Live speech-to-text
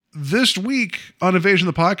This week on Invasion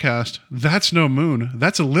of the Podcast, That's No Moon.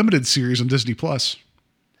 That's a limited series on Disney+.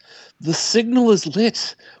 The signal is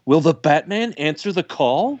lit. Will the Batman answer the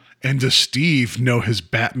call? And does Steve know his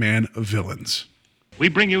Batman villains? We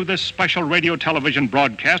bring you this special radio television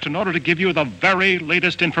broadcast in order to give you the very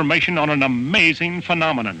latest information on an amazing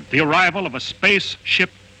phenomenon. The arrival of a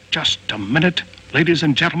spaceship. Just a minute. Ladies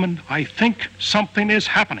and gentlemen, I think something is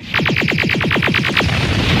happening.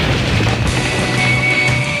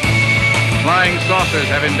 Flying saucers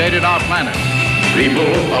have invaded our planet. People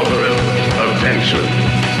of Earth, attention.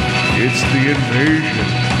 It's the invasion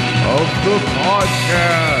of the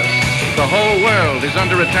podcast. The whole world is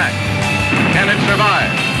under attack. Can it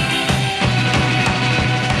survive?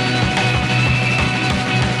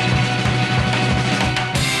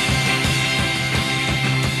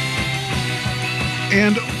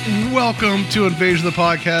 And welcome to Invasion of the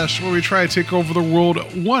Podcast, where we try to take over the world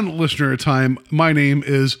one listener at a time. My name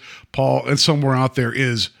is Paul, and somewhere out there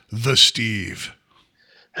is the Steve.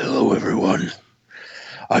 Hello, everyone.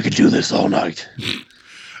 I could do this all night.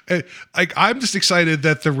 I'm just excited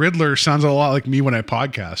that the Riddler sounds a lot like me when I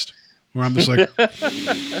podcast, where I'm just like,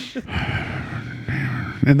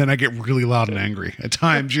 and then I get really loud and angry at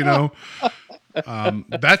times, you know.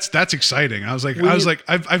 That's exciting. I was like,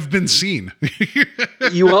 I've been seen.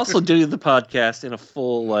 You also do the podcast in a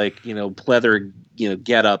full, pleather,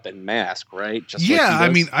 get up and mask, right? Just yeah. I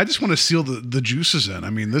mean, I just want to seal the juices in. I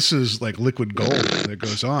mean, this is like liquid gold that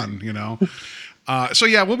goes on, you know? So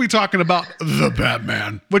yeah, we'll be talking about the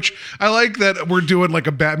Batman, which I like that we're doing like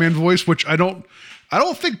a Batman voice, which I don't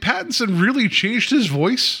think Pattinson really changed his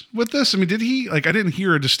voice with this. I mean, did he? Like, I didn't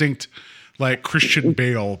hear a distinct like Christian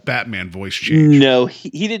Bale Batman voice change. No,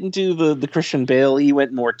 he didn't do the Christian Bale. He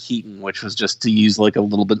went more Keaton, which was just to use like a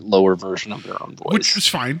little bit lower version of their own voice. Which was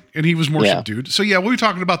fine. And he was more subdued. So yeah, we'll be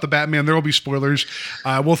talking about the Batman. There will be spoilers.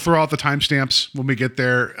 We'll throw out the timestamps when we get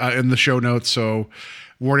there in the show notes. So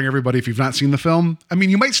warning everybody, if you've not seen the film, I mean,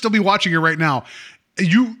 you might still be watching it right now.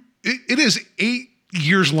 It is 8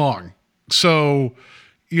 years long. So,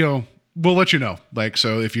 you know, we'll let you know. Like,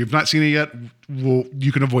 so if you've not seen it yet,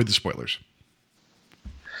 you can avoid the spoilers.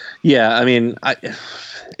 Yeah, I mean,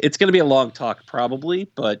 it's going to be a long talk probably,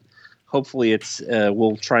 but hopefully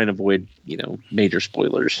we'll try and avoid, major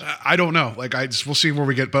spoilers. I don't know. Like, we'll see where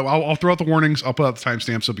we get, but I'll throw out the warnings. I'll put out the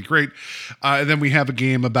timestamps. It'll be great. And then we have a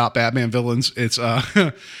game about Batman villains. It's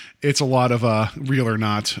it's a lot of real or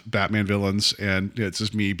not Batman villains, and it's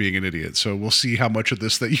just me being an idiot. So we'll see how much of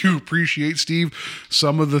this that you appreciate, Steve.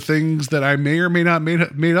 Some of the things that I may or may not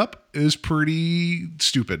made up is pretty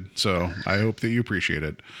stupid. So I hope that you appreciate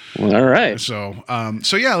it. Well, all right. So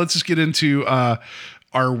yeah, let's just get into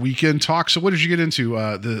our weekend talk. So what did you get into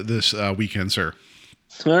this weekend, sir?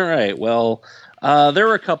 All right. Well, there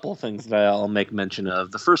were a couple of things that I'll make mention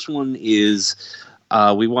of. The first one is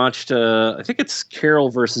we watched, I think it's Carol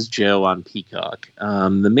versus Joe on Peacock.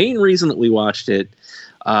 The main reason that we watched it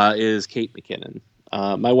is Kate McKinnon.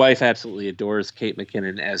 My wife absolutely adores Kate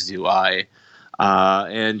McKinnon, as do I.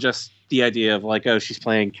 And just the idea of like, oh, she's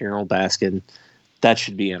playing Carol Baskin, that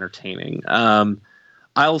should be entertaining.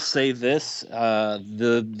 I'll say this,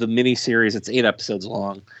 the miniseries, it's 8 episodes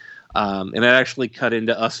long. And it actually cut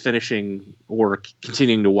into us finishing or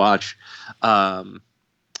continuing to watch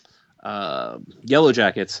Yellow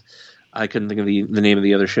Jackets. I couldn't think of the name of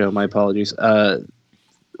the other show. My apologies.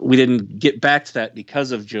 We didn't get back to that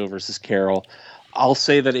because of Joe versus Carol. I'll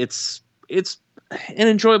say that it's an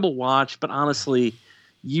enjoyable watch, but honestly,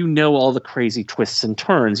 all the crazy twists and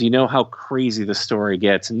turns. You know how crazy the story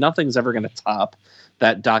gets, and nothing's ever going to top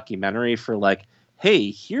that documentary for like, hey,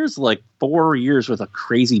 here's like 4 years worth of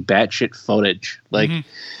crazy batshit footage. Like,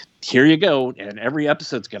 here you go, and every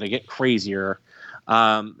episode's going to get crazier.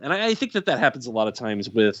 And I think that happens a lot of times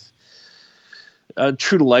with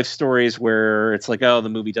true to life stories where it's like, oh, the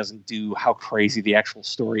movie doesn't do how crazy the actual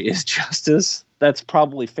story is justice. That's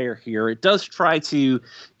probably fair here. It does try to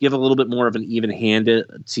give a little bit more of an even hand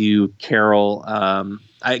to Carol.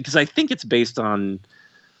 Because I think it's based on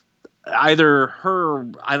either her,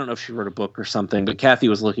 I don't know if she wrote a book or something, but Kathy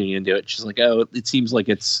was looking into it. She's like, oh, it seems like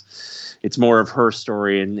it's more of her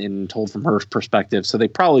story and told from her perspective. So they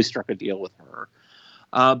probably struck a deal with her.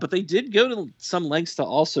 But they did go to some lengths to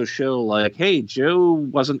also show like, hey, Joe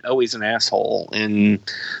wasn't always an asshole, and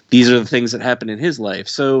these are the things that happened in his life.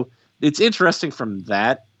 So it's interesting from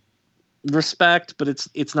that respect, but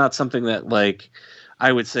it's not something that like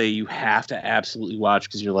I would say you have to absolutely watch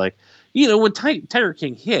because you're like, when Tiger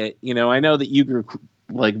King hit, I know that you grew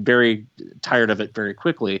like very tired of it very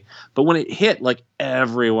quickly, but when it hit, like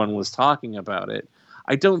everyone was talking about it.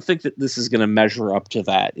 I don't think that this is going to measure up to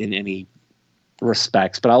that in any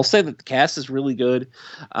respects. But I'll say that the cast is really good.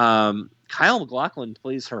 Kyle MacLachlan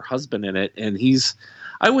plays her husband in it, and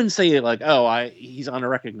I wouldn't say like, he's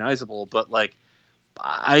unrecognizable, but like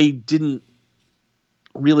I didn't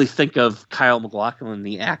really think of Kyle MacLachlan,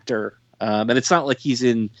 the actor. And it's not like he's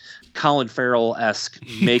in Colin Farrell-esque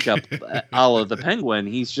makeup a la the Penguin.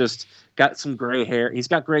 He's just got some gray hair. He's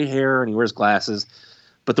got gray hair and he wears glasses.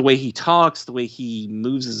 But the way he talks, the way he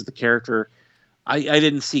moves as the character, I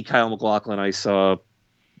didn't see Kyle MacLachlan. I saw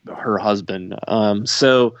her husband.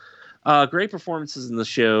 So great performances in the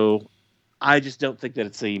show. I just don't think that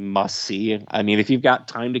it's a must-see. I mean, if you've got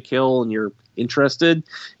time to kill and you're interested,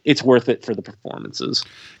 it's worth it for the performances.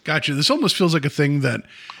 Gotcha. This almost feels like a thing that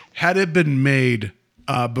had it been made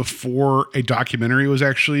before a documentary was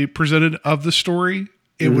actually presented of the story,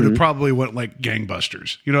 it would have probably went like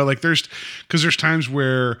gangbusters. You know, like there's times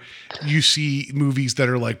where you see movies that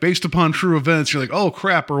are like based upon true events. You're like, oh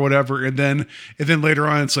crap, or whatever. And then later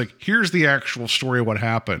on, it's like, here's the actual story of what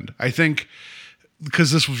happened. I think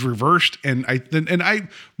because this was reversed, and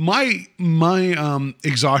my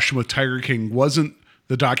exhaustion with Tiger King wasn't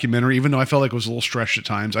the documentary, even though I felt like it was a little stretched at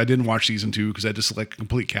times. I didn't watch season 2 because I just like a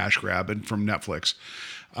complete cash grab and from Netflix.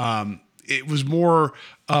 It was more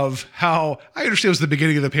of how I understand it was the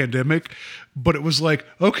beginning of the pandemic, but it was like,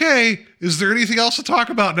 okay, is there anything else to talk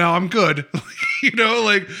about now? I'm good. You know,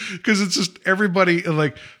 like, cause it's just everybody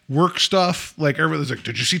like work stuff. Like everybody's like,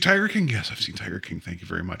 did you see Tiger King? Yes, I've seen Tiger King. Thank you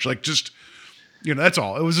very much. Like just, you know, that's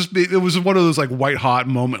all. It was one of those like white hot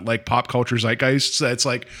moment, like pop culture zeitgeists. That's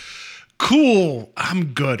like, cool.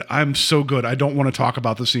 I'm good. I'm so good. I don't want to talk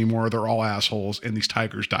about this anymore. They're all assholes and these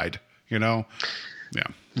tigers died, you know? Yeah.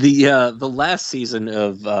 The last season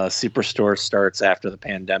of Superstore starts after the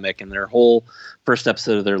pandemic, and their whole first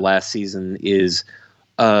episode of their last season is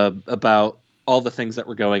about all the things that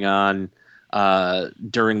were going on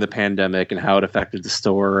during the pandemic and how it affected the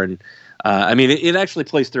store. And I mean, it actually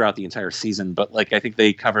plays throughout the entire season, but like I think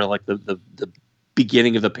they cover like the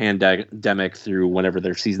beginning of the pandemic through whenever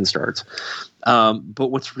their season starts.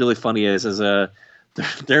 But what's really funny is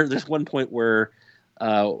there's one point where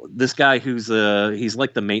this guy he's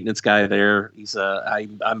like the maintenance guy there.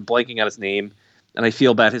 I'm blanking out his name, and I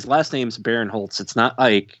feel bad. His last name's Barinholtz. It's not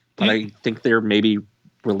Ike, but I think they're maybe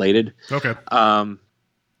related. Okay.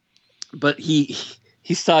 But he's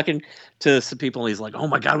talking to some people, and he's like, "Oh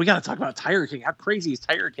my God, we got to talk about Tiger King. How crazy is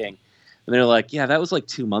Tiger King?" And they're like, "Yeah, that was like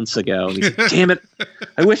 2 months ago." And he's like, "Damn it!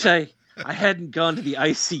 I wish I hadn't gone to the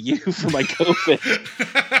ICU for my COVID."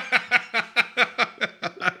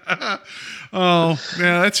 Oh,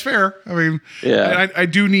 yeah, that's fair. I mean, yeah, I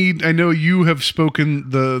know you have spoken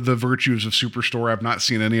the virtues of Superstore. I've not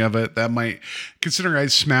seen any of it. That might, considering I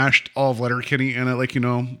smashed all of Letterkenny in it, like, you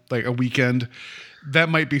know, like a weekend, that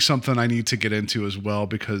might be something I need to get into as well,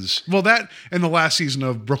 because, well, that and the last season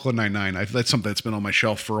of Brooklyn Nine-Nine, that's something that's been on my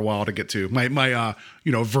shelf for a while to get to, my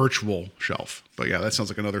you know, virtual shelf. But yeah, that sounds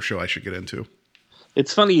like another show I should get into.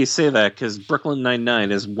 It's funny you say that, because Brooklyn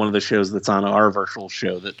Nine-Nine is one of the shows that's on our virtual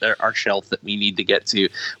show, our shelf that we need to get to.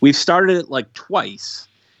 We've started it like twice,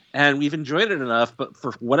 and we've enjoyed it enough, but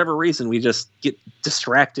for whatever reason, we just get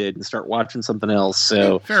distracted and start watching something else.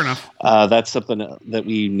 So fair enough. That's something that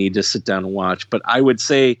we need to sit down and watch. But I would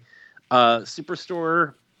say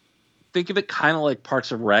Superstore, think of it kind of like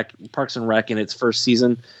Parks and Rec in its first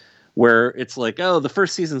season, where it's like, oh, the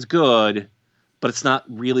first season's good, but it's not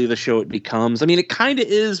really the show it becomes. I mean, it kind of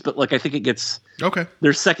is, but like I think it gets okay.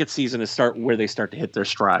 Their second season is where they start to hit their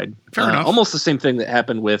stride. Fair enough. Almost the same thing that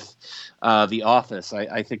happened with The Office.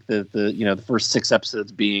 I think that the first 6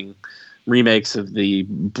 episodes being remakes of the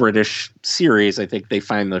British series, I think they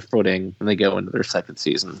find their footing and they go into their second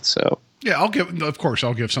season. So yeah, I'll give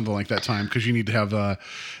something like that time, because you need to have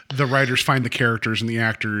the writers find the characters and the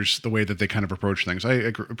actors the way that they kind of approach things. I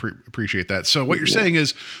appreciate that. So what you're saying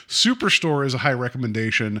is Superstore is a high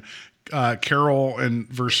recommendation. Carol and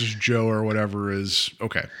versus Joe or whatever is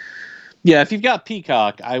okay. Yeah, if you've got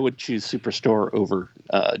Peacock, I would choose Superstore over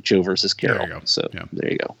Joe versus Carol. There you go. So yeah.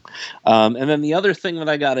 There you go. And then the other thing that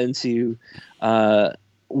I got into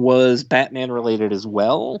was Batman related as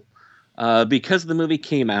well. Because the movie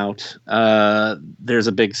came out, there's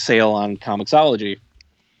a big sale on Comixology.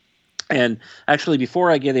 And actually,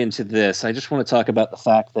 before I get into this, I just want to talk about the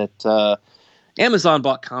fact that Amazon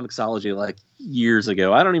bought Comixology like years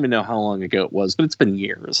ago. I don't even know how long ago it was, but it's been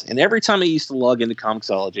years. And every time I used to log into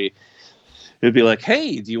Comixology, it would be like,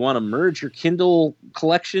 hey, do you want to merge your Kindle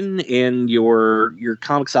collection and your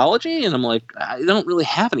Comixology? And I'm like, I don't really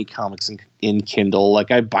have any comics in Kindle.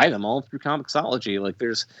 Like, I buy them all through Comixology. Like,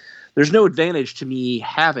 there's no advantage to me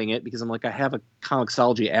having it, because I'm like, I have a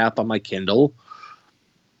Comixology app on my Kindle.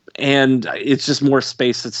 and it's just more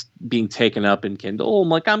space that's being taken up in Kindle. I'm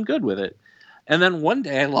like, I'm good with it. And then one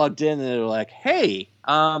day I logged in and they were like, hey,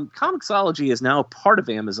 Comixology is now part of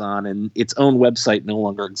Amazon and its own website no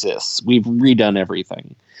longer exists. We've redone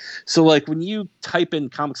everything. So like when you type in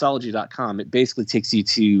Comixology.com, it basically takes you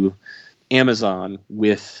to Amazon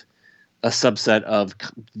with a subset of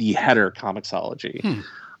the header Comixology.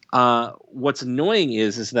 What's annoying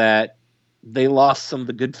is that they lost some of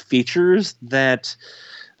the good features that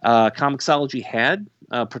Comixology had,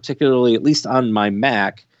 particularly at least on my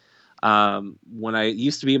Mac. When I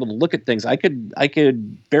used to be able to look at things, I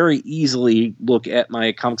could very easily look at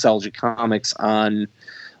my Comixology comics on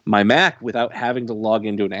my Mac without having to log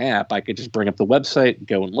into an app. I could just bring up the website,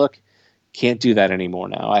 go and look. Can't do that anymore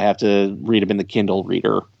now. I have to read them in the Kindle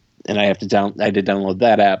reader, and I have to download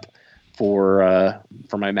that app for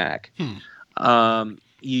my Mac.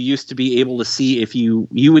 You used to be able to see if you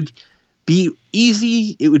would be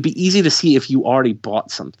easy. It would be easy to see if you already bought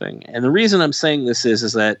something. And the reason I'm saying this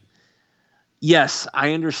is that, yes,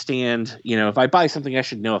 I understand, if I buy something, I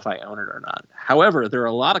should know if I own it or not. However, there are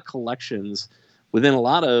a lot of collections within a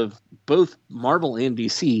lot of both Marvel and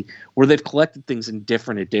DC where they've collected things in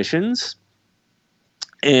different editions.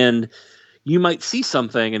 And you might see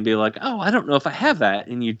something and be like, oh, I don't know if I have that.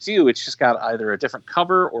 And you do. It's just got either a different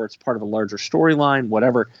cover or it's part of a larger storyline,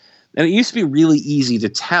 whatever. And it used to be really easy to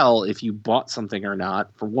tell if you bought something or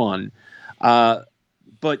not, for one.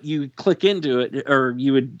 But you click into it, or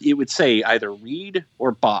it would say either read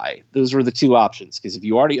or buy. Those were the two options, because if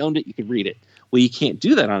you already owned it, you could read it. Well, you can't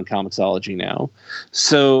do that on Comixology now.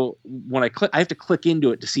 So when I have to click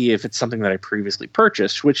into it to see if it's something that I previously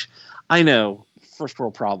purchased, which I know, first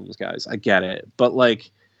world problems, guys. I get it. But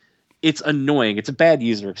it's annoying. It's a bad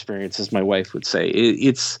user experience, as my wife would say.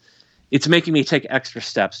 It's making me take extra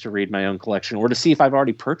steps to read my own collection or to see if I've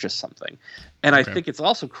already purchased something. And I think it's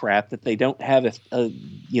also crap that they don't have to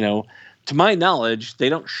my knowledge, they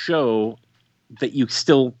don't show that you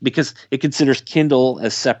still, because it considers Kindle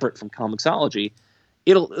as separate from Comixology,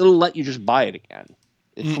 it'll let you just buy it again.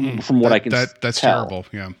 From what I can that's tell. terrible.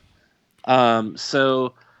 Yeah.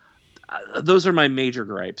 So those are my major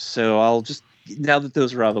gripes. So I'll just, now that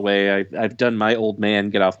those are out of the way, I've done my old man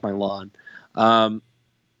get off my lawn.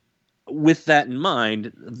 With that in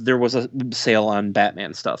mind, there was a sale on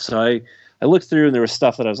Batman stuff. So I looked through and there was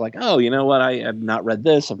stuff that I was like, oh, you know what? I have not read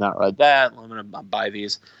this. I've not read that. I'm going to buy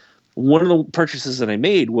these. One of the purchases that I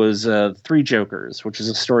made was Three Jokers, which is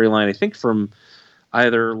a storyline, I think, from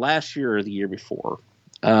either last year or the year before.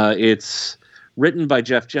 It's written by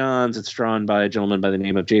Jeff Johns. It's drawn by a gentleman by the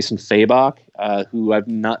name of Jason Fabok, who I've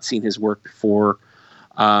not seen his work before.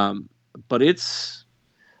 But it's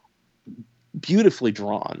beautifully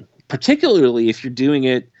drawn, particularly if you're doing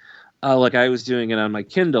it like I was doing it on my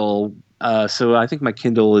Kindle. So I think my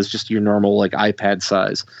Kindle is just your normal iPad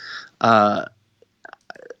size.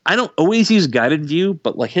 I don't always use guided view,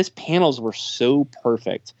 but his panels were so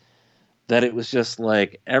perfect that it was just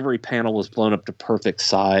every panel was blown up to perfect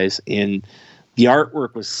size, and the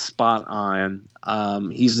artwork was spot on.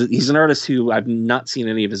 He's an artist who I've not seen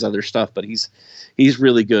any of his other stuff, but he's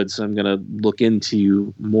really good. So I'm going to look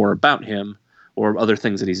into more about him or other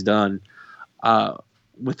things that he's done.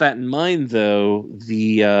 With that in mind, though,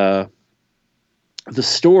 the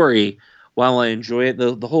story, while I enjoy it,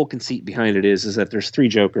 the whole conceit behind it is that there's three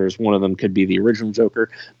Jokers. One of them could be the original Joker.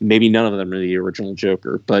 Maybe none of them are the original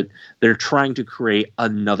Joker, but they're trying to create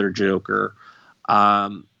another Joker.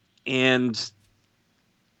 And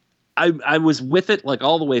I was with it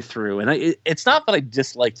all the way through. And it's not that I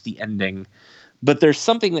disliked the ending, but there's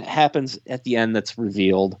something that happens at the end that's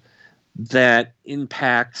revealed that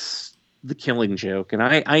impacts the Killing Joke. And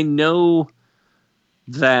I know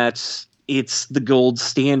that it's the gold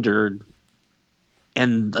standard,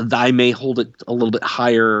 and I may hold it a little bit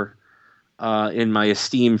higher in my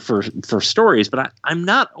esteem for stories, but I'm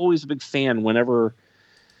not always a big fan whenever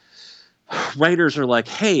writers are like,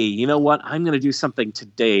 hey, you know what? I'm going to do something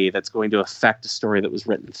today that's going to affect a story that was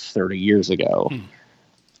written 30 years ago.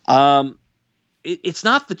 It's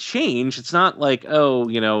not the change. It's not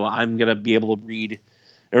I'm going to be able to read,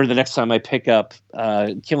 or the next time I pick up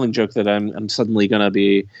Killing Joke, that I'm suddenly going to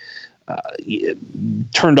be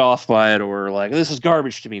turned off by it, or this is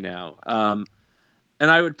garbage to me now. And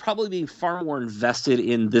I would probably be far more invested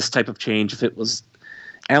in this type of change if it was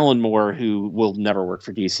Alan Moore, who will never work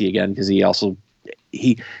for DC again, because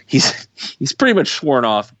he's pretty much sworn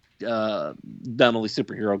off not only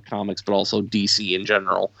superhero comics but also DC in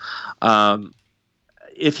general.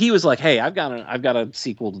 If he was like, hey, I've got a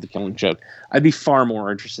sequel to The Killing Joke, I'd be far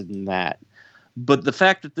more interested in that. But the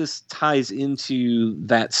fact that this ties into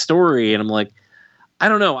that story, and I'm like, I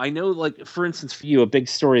don't know. I know, like, for instance, for you, a big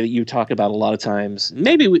story that you talk about a lot of times.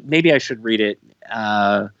 Maybe I should read it,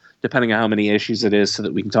 depending on how many issues it is, so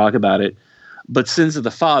that we can talk about it. But Sins of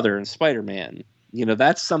the Father and Spider-Man,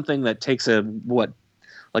 that's something that takes a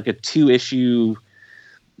 2-issue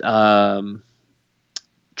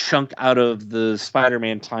chunk out of the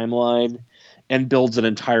Spider-Man timeline and builds an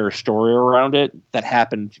entire story around it that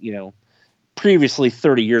happened, previously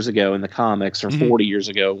 30 years ago in the comics, or 40 years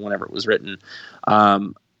ago, whenever it was written.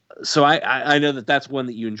 So I know that that's one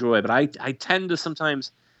that you enjoy, but I tend to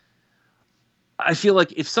sometimes, I feel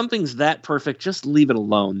like if something's that perfect, just leave it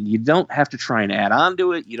alone. You don't have to try and add on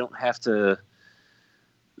to it. You don't have to.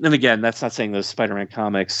 And again, that's not saying those Spider-Man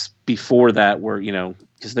comics before that were,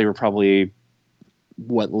 because they were probably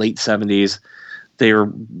late 70s. They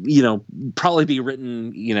were, probably be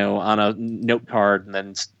written, on a note card and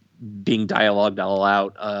then being dialogued all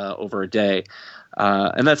out over a day.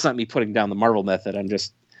 And that's not me putting down the Marvel method.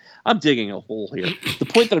 I'm digging a hole here. The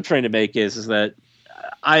point that I'm trying to make is that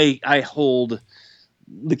I hold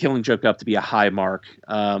The Killing Joke up to be a high mark,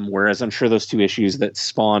 whereas I'm sure those 2 issues that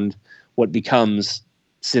spawned what becomes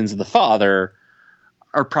Sins of the Father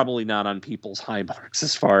are probably not on people's high marks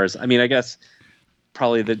as far as, I guess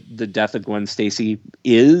probably the death of Gwen Stacy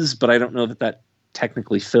is, but I don't know that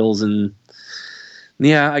technically fills in.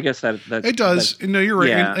 Yeah, I guess that it does. No, you're right.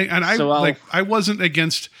 Yeah. And I wasn't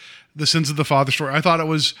against the Sins of the Father story. I thought it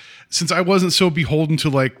was, since I wasn't so beholden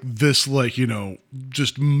to this,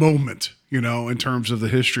 just moment, in terms of the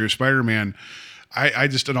history of Spider-Man. I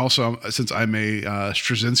just, and also since I'm a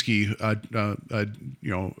Straczynski,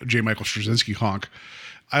 J. Michael Straczynski honk,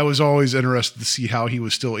 I was always interested to see how he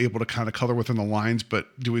was still able to kind of color within the lines,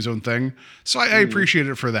 but do his own thing. So I appreciate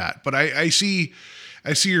it for that. But I see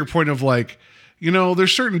your point of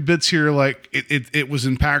there's certain bits here, it was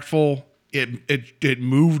impactful. It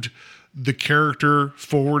moved the character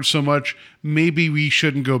forward so much. Maybe we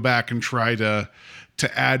shouldn't go back and try to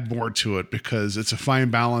add more to it, because it's a fine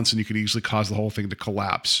balance and you could easily cause the whole thing to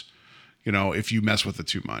collapse, if you mess with it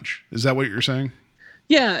too much. Is that what you're saying?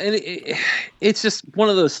 Yeah. And it's just one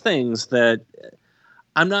of those things that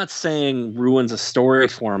I'm not saying ruins a story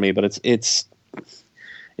for me, but it's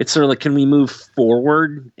sort of like, can we move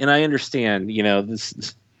forward? And I understand,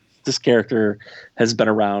 this character has been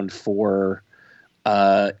around for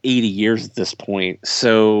 80 years at this point.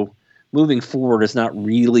 So moving forward is not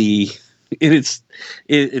really it's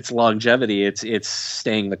longevity. It's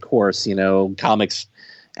staying the course. Comics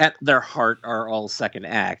at their heart are all second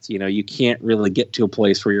act. You can't really get to a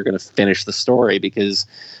place where you're going to finish the story because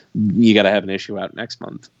you got to have an issue out next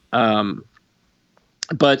month.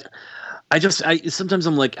 But I sometimes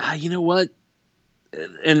I'm like, you know what?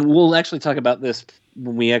 And we'll actually talk about this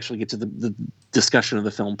when we actually get to the discussion of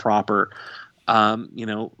the film proper.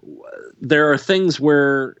 There are things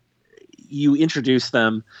where you introduce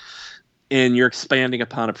them and you're expanding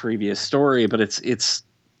upon a previous story, but it's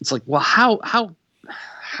like, well,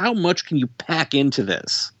 how much can you pack into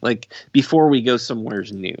this? Before we go somewhere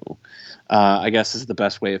new, I guess is the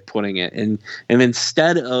best way of putting it. And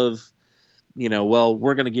instead of, well,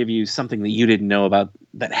 we're going to give you something that you didn't know about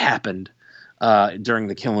that happened during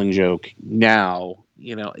The Killing Joke. Now,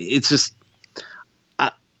 it's just,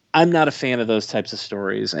 I'm not a fan of those types of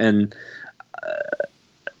stories. And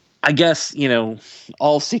I guess,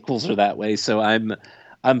 all sequels are that way. So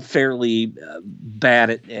I'm fairly bad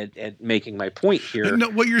at making my point here. No,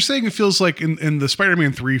 what you're saying, it feels like in the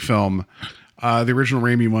Spider-Man 3 film, the original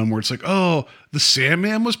Raimi one, where it's like, oh, the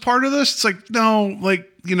Sandman was part of this. It's like,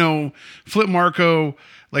 no, Flip Marko,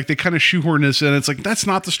 they kind of shoehorn this in. It's like, that's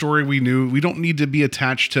not the story we knew. We don't need to be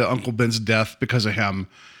attached to Uncle Ben's death because of him.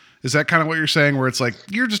 Is that kind of what you're saying, where it's like,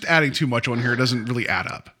 you're just adding too much on here? It doesn't really add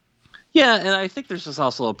up. Yeah, and I think there's just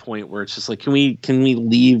also a point where it's just like, can we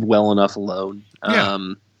leave well enough alone? Yeah.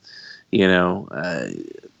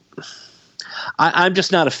 I'm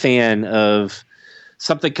just not a fan of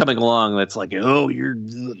something coming along that's like, oh, you're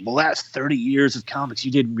the last 30 years of comics,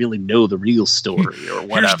 you didn't really know the real story or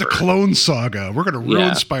whatever. Here's the Clone Saga. We're going to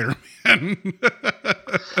ruin Spider-Man.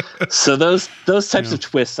 So those types of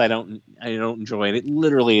twists I don't enjoy, and it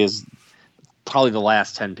literally is probably the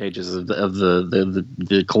last 10 pages of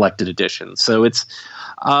the collected edition. So it's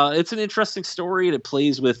an interesting story, and it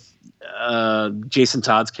plays with Jason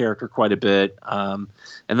Todd's character quite a bit. And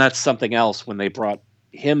that's something else. When they brought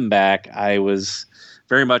him back, I was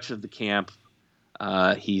very much of the camp.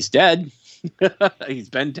 He's dead. He's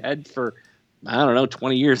been dead for,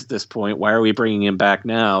 20 years at this point. Why are we bringing him back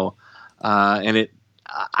now? I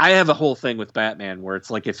have a whole thing with Batman where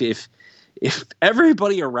it's like, if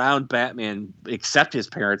everybody around Batman except his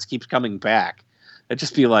parents keeps coming back, I'd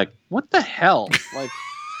just be like, what the hell? Like,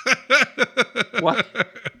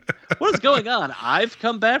 what is going on? I've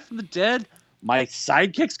come back from the dead. My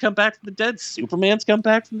sidekicks come back from the dead. Superman's come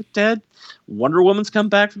back from the dead. Wonder Woman's come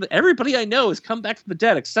back from the... Everybody I know has come back from the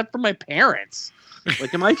dead except for my parents.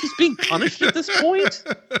 Like, am I just being punished at this point?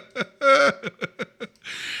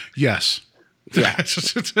 Yes. Yeah.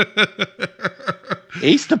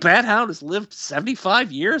 Ace the Bat Hound has lived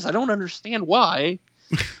 75 years. I don't understand why.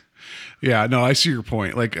 Yeah, no, I see your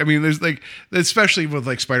point. Like, I mean, there's like, especially with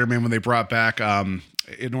like Spider-Man when they brought back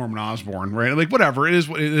Norman Osborn, right? Like, whatever, it is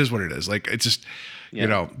what it is. Like, it's just, you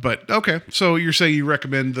know. But okay, so you're saying you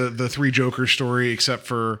recommend the three Joker story, except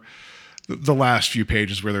for the last few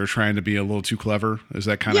pages where they're trying to be a little too clever. Is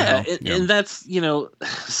that kind of how? And that's, you know,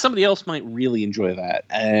 somebody else might really enjoy that,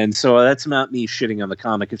 and so that's not me shitting on the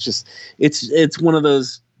comic. It's just it's one of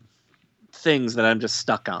those things that I'm just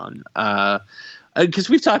stuck on. Because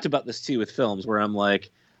we've talked about this too with films where I'm like,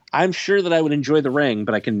 I'm sure that I would enjoy The Ring,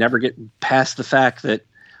 but I can never get past the fact that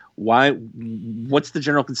what's the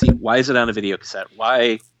general conceit? Why is it on a video cassette?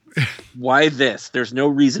 Why this? There's no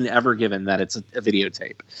reason ever given that it's a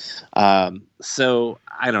videotape. So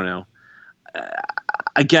I don't know.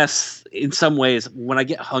 I guess in some ways, when I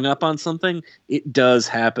get hung up on something, it does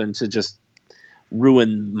happen to just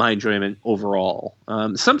ruin my enjoyment overall.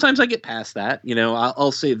 Sometimes I get past that. You know,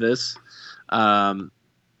 I'll say this.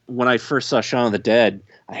 When I first saw Shaun of the Dead,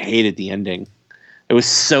 I hated the ending. I was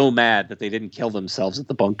so mad that they didn't kill themselves at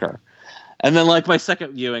the bunker. And then, like, my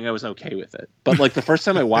second viewing, I was okay with it. But, like, the first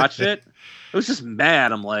time I watched it, I was just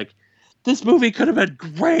mad. I'm like, this movie could have been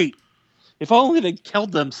great if only they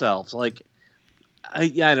killed themselves. Like, I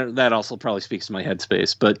don't. That also probably speaks to my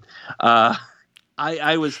headspace. But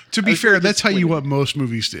I was. To be fair, that's how you want most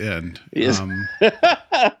movies to end. Yes.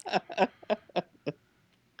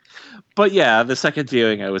 But yeah, the second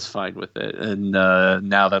viewing, I was fine with it, and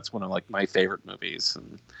now that's one of like my favorite movies.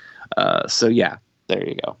 And so yeah, there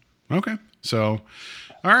you go. Okay, so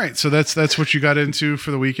all right, so that's what you got into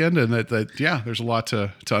for the weekend, and that yeah, there's a lot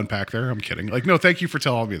to unpack there. I'm kidding. Like, no, thank you for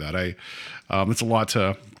telling me that. It's a lot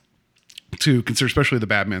to consider, especially the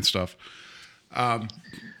Batman stuff. Yeah.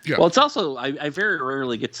 Well, it's also I very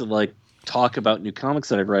rarely get to like talk about new comics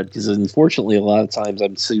that I've read because unfortunately a lot of times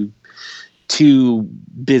I'm too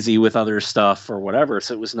busy with other stuff or whatever.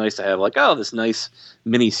 So it was nice to have like, this nice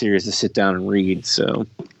mini series to sit down and read. So.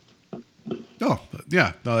 Oh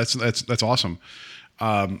yeah, no, that's awesome.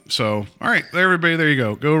 So all right, everybody, there you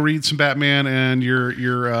go. Go read some Batman, and your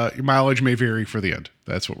mileage may vary for the end.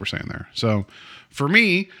 That's what we're saying there. So for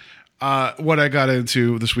me, what I got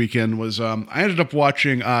into this weekend was I ended up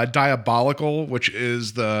watching Diabolical, which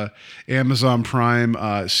is the Amazon Prime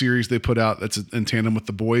series they put out that's in tandem with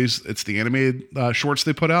The Boys. It's the animated shorts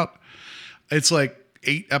they put out. It's like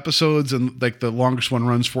 8 episodes, and like the longest one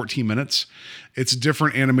runs 14 minutes. It's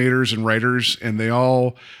different animators and writers, and they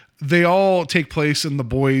all take place in The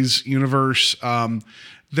Boys universe.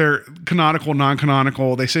 They're canonical,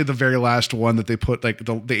 non-canonical. They say the very last one that they put, like the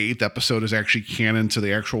 8th episode, is actually canon to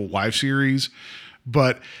the actual live series,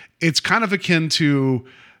 but it's kind of akin to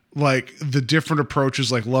like the different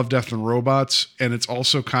approaches like Love, Death, and Robots, and it's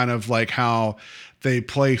also kind of like how they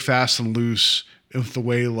play fast and loose with the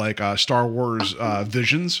way like Star Wars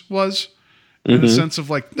Visions was. In the sense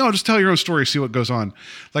of like, no, just tell your own story, see what goes on.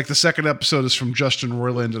 Like the second episode is from Justin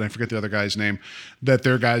Roiland, and I forget the other guy's name, that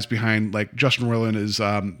they're guys behind, like Justin Roiland is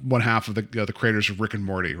one half of the creators of Rick and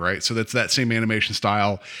Morty, right? So that's that same animation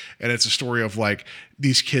style. And it's a story of like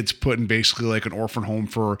these kids put in basically like an orphan home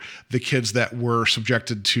for the kids that were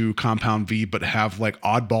subjected to Compound V, but have like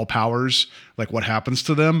oddball powers, like what happens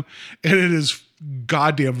to them. And it is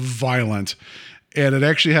goddamn violent. And it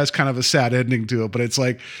actually has kind of a sad ending to it, but it's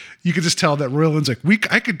like, you could just tell that Roiland's like,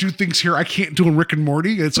 I could do things here I can't do in Rick and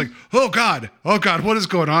Morty. And it's like, oh God, what is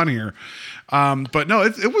going on here? But no,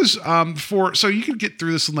 it was so you can get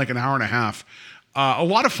through this in like an hour and a half. A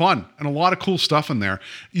lot of fun and a lot of cool stuff in there.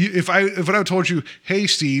 If I told you, hey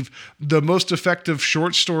Steve, the most effective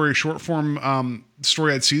short form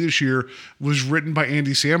story I'd see this year was written by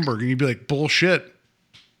Andy Samberg, and you'd be like, bullshit.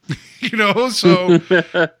 You know, so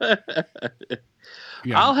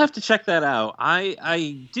yeah. I'll have to check that out.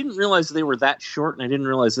 I didn't realize they were that short, and I didn't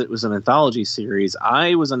realize that it was an anthology series.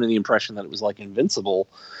 I was under the impression that it was like Invincible,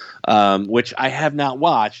 which I have not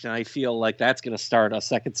watched, and I feel like that's going to start a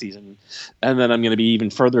second season, and then I'm going to be even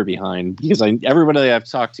further behind because everybody I've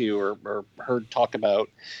talked to or heard talk about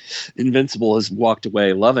Invincible has walked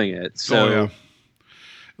away loving it. So. Oh, yeah.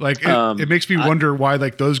 Like it makes me wonder why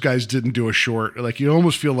like those guys didn't do a short. Like you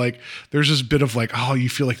almost feel like there's this bit of like, oh, you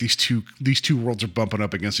feel like these two worlds are bumping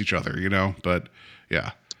up against each other, you know? But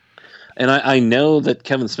yeah. And I know that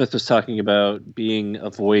Kevin Smith was talking about being a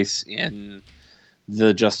voice in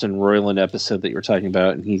the Justin Roiland episode that you were talking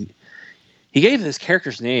about, and he gave this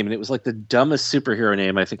character's name, and it was like the dumbest superhero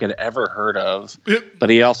name I think I'd ever heard of. Yep. But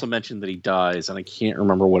he also mentioned that he dies, and I can't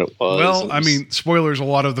remember what it was. Well, I mean, spoilers, a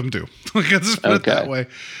lot of them do. Let's put it that Okay. way.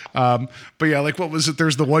 But yeah, like what was it?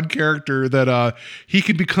 There's the one character that he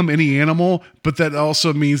can become any animal, but that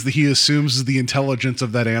also means that he assumes the intelligence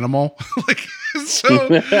of that animal. Like, so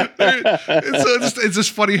it's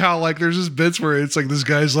just funny how like there's this bits where it's like this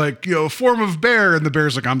guy's like, form of bear, and the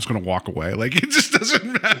bear's like, I'm just gonna walk away. Like it just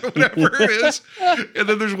doesn't matter, whatever it is. And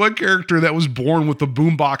then there's one character that was born with the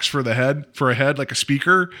boombox for a head, like a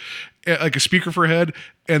speaker for a head,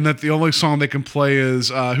 and that the only song they can play is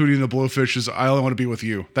Hootie and the Blowfish's "I Only Want to Be With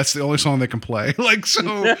You." That's the only song they can play. Like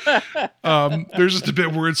so, there's just a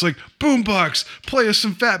bit where it's like, "Boombox, play us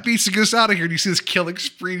some fat beats to get us out of here." And you see this killing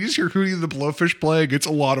spree. You just hear Hootie and the Blowfish playing. It's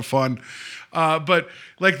a lot of fun. But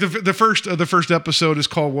like the first episode is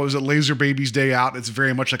called, what was it, Laser Baby's Day Out. It's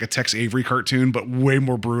very much like a Tex Avery cartoon, but way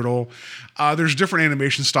more brutal. There's different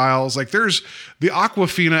animation styles. Like there's the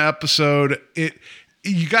Aquafina episode.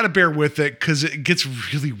 You got to bear with it because it gets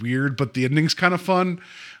really weird, but the ending's kind of fun.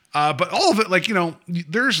 But all of it, like,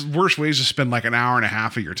 there's worse ways to spend like an hour and a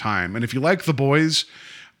half of your time. And if you like The Boys,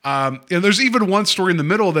 and there's even one story in the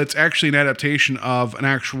middle that's actually an adaptation of an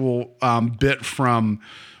actual bit from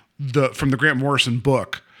the Grant Morrison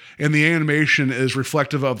book, and the animation is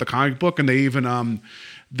reflective of the comic book, and they even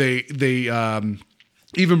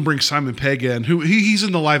even bring Simon Pegg in, who he's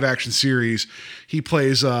in the live action series. He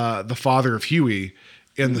plays the father of Huey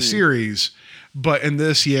in the series, but in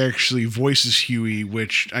this he actually voices Huey,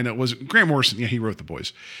 which I know was Grant Morrison. Yeah, he wrote The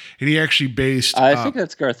Boys, and he actually based. I think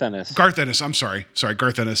that's Garth Ennis. Garth Ennis. I'm sorry,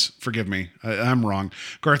 Garth Ennis. Forgive me, I'm wrong.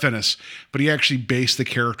 Garth Ennis, but he actually based the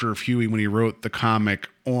character of Huey when he wrote the comic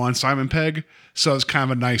on Simon Pegg. So it's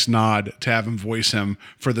kind of a nice nod to have him voice him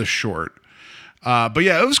for this short. But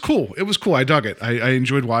yeah, it was cool. It was cool. I dug it. I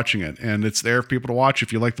enjoyed watching it, and it's there for people to watch.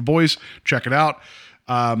 If you like The Boys, check it out.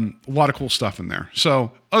 A lot of cool stuff in there.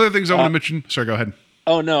 So other things I want to mention. Sorry, go ahead.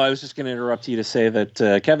 Oh no, I was just going to interrupt you to say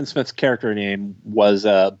that Kevin Smith's character name was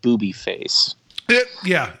Booby Face.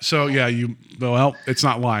 Yeah. So yeah, well, it's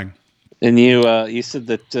not lying. And you said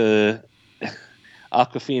that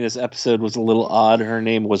Aquafina's episode was a little odd. Her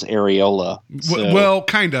name was Areola. So. Well,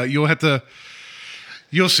 kinda.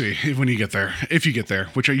 You'll see when you get there. If you get there,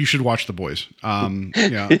 which you should watch The Boys.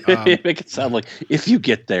 Yeah. Make it sound like if you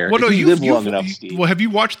get there. Well, no, if you live long enough, Steve. Well, have you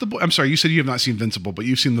watched I'm sorry, you said you have not seen Invincible, but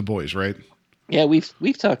you've seen The Boys, right? Yeah, we've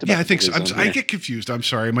talked about. Yeah, I think so. I get confused. I'm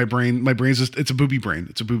sorry. My brain's just, it's a booby brain.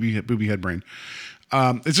 It's a booby head brain.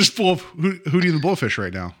 It's just full of Hootie and the Blowfish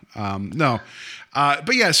right now. No.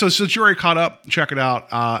 But yeah, so since you're already caught up, check it out.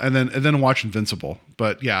 And then watch Invincible.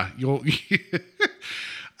 But yeah, you'll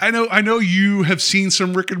I know you have seen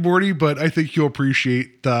some Rick and Morty, but I think you'll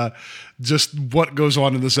appreciate just what goes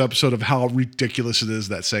on in this episode of how ridiculous it is,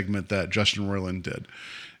 that segment that Justin Roiland did.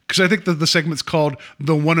 Because I think that the segment's called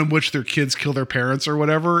 "The One in Which Their Kids Kill Their Parents" or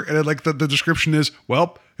whatever, and like the description is,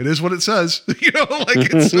 well, it is what it says. Like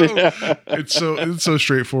it's so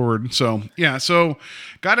straightforward. So yeah, so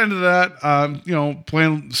got into that.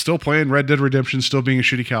 Still playing Red Dead Redemption, still being a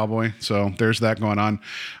shitty cowboy. So there's that going on,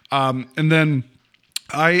 and then.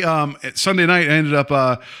 Sunday night I ended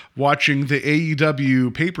up watching the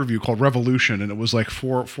AEW pay-per-view called Revolution, and it was like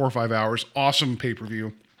 4 or 5 hours. Awesome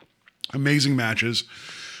pay-per-view, amazing matches,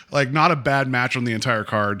 like not a bad match on the entire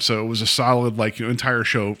card. So it was a solid entire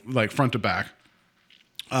show, like front to back.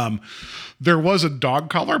 There was a dog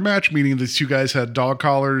collar match, meaning the two guys had dog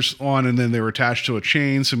collars on, and then they were attached to a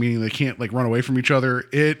chain, so meaning they can't like run away from each other.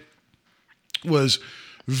 It was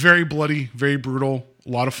very bloody, very brutal, a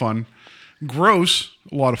lot of fun. Gross,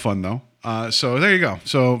 a lot of fun though. So there you go.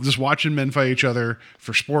 So just watching men fight each other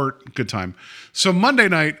for sport, good time. So Monday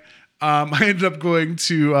night, I ended up going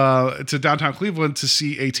to downtown Cleveland to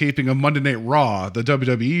see a taping of Monday Night Raw, the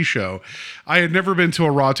WWE show. I had never been to a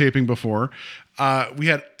Raw taping before. We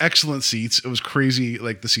had excellent seats. It was crazy,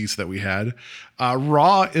 like the seats that we had.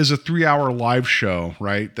 Raw is a 3-hour live show,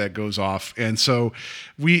 right? That goes off, and so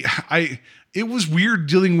it was weird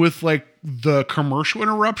dealing with like the commercial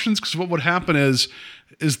interruptions, because what would happen is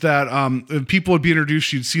that people would be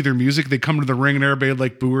introduced, you'd see their music, they'd come to the ring and everybody would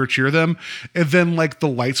like boo or cheer them, and then like the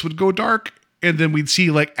lights would go dark, and then we'd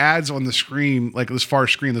see like ads on the screen, like this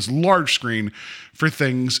large screen for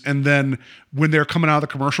things, and then when they're coming out of the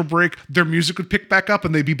commercial break, their music would pick back up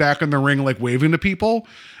and they'd be back in the ring like waving to people.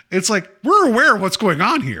 It's like, we're aware of what's going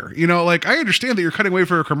on here, like I understand that you're cutting away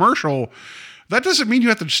for a commercial. That doesn't mean you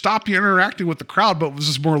have to stop you interacting with the crowd, but it was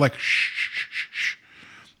just more like, shh, shh, shh, shh.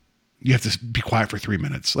 you have to be quiet for 3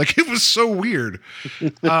 minutes. Like, it was so weird.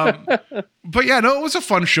 But yeah, no, it was a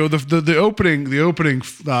fun show. The opening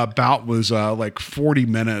bout was like 40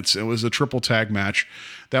 minutes. It was a triple tag match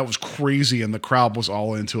that was crazy, and the crowd was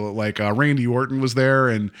all into it. Like Randy Orton was there,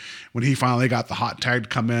 and when he finally got the hot tag to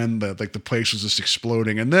come in, the place was just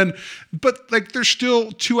exploding. And then, but like, there's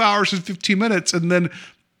still 2 hours and 15 minutes, and then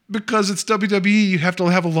because it's WWE, you have to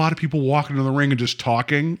have a lot of people walking in the ring and just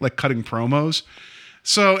talking, like cutting promos.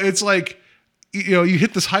 So it's like, you know, you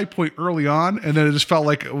hit this high point early on, and then it just felt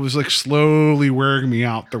like it was like slowly wearing me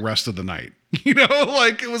out the rest of the night. You know,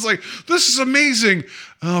 like, it was like, this is amazing.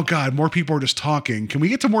 Oh God, more people are just talking. Can we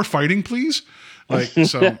get to more fighting, please? Like,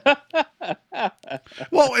 so.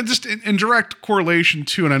 Well, and just in direct correlation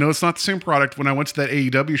too, and I know it's not the same product. When I went to that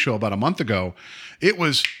AEW show about a month ago, it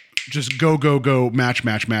was just go, match.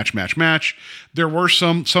 There were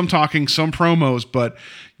some talking, some promos, but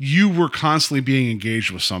you were constantly being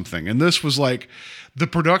engaged with something. And this was like, the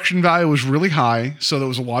production value was really high. So that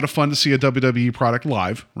was a lot of fun to see a WWE product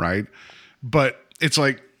live, right? But it's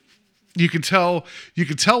like, you could tell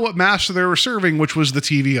what master they were serving, which was the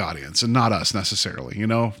TV audience and not us necessarily, you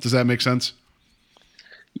know? Does that make sense?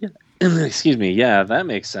 Yeah. Excuse me. Yeah, that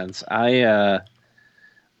makes sense. I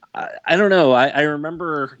don't know. I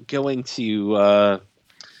remember going to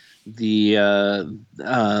the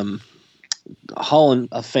Hall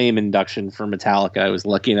of Fame induction for Metallica. I was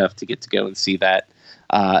lucky enough to get to go and see that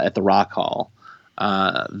at the Rock Hall,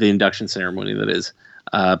 the induction ceremony, that is,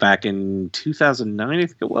 back in 2009, I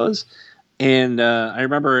think it was. And I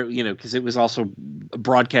remember, you know, because it was also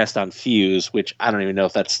broadcast on Fuse, which I don't even know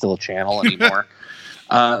if that's still a channel anymore.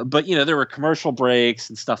 But, you know, there were commercial breaks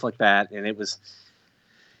and stuff like that, and it was,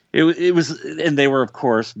 and they were, of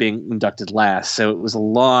course, being inducted last. So it was a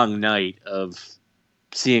long night of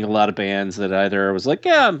seeing a lot of bands that either I was like,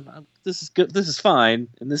 yeah, this is good, this is fine,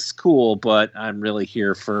 and this is cool, but I'm really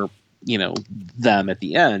here for, you know, them at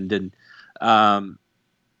the end. And I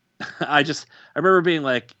remember being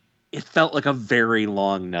like, it felt like a very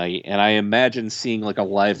long night. And I imagine seeing like a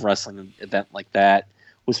live wrestling event like that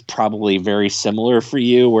was probably very similar for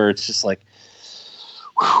you, where it's just like,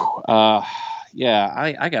 whew,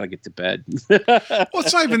 yeah, I got to get to bed. Well,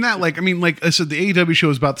 it's not even that. Like, I mean, like I said, the AEW show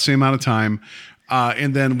is about the same amount of time.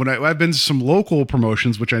 And then when I've been to some local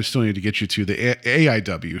promotions, which I still need to get you to, the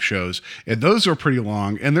AIW shows, and those are pretty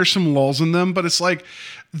long, and there's some lulls in them, but it's like,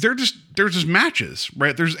 they're just matches,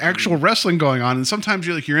 right? There's actual wrestling going on, and sometimes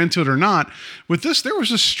you're into it or not. With this, there was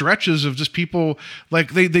just stretches of just people,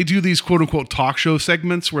 like they do these quote unquote talk show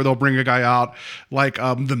segments where they'll bring a guy out like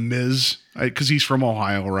The Miz, because he's from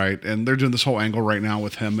Ohio, right? And they're doing this whole angle right now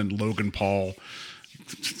with him and Logan Paul.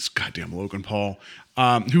 It's goddamn Logan Paul.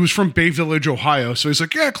 Who was from Bay Village, Ohio. So he's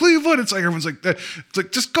like, yeah, Cleveland. It's like, everyone's like, it's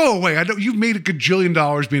like, just go away. I know you've made a gajillion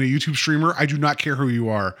dollars being a YouTube streamer. I do not care who you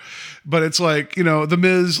are. But it's like, you know, The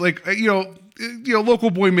Miz, like, you know, local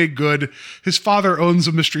boy made good. His father owns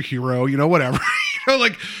a mystery hero, you know, whatever, you know,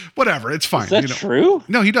 like, whatever. It's fine. Is that true?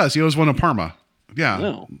 No, he does. He owns one in Parma. Yeah.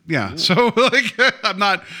 No. Yeah. So like, I'm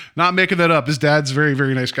not making that up. His dad's a very,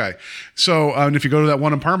 very nice guy. So, and if you go to that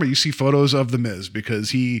one in Parma, you see photos of The Miz, because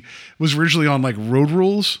he was originally on like Road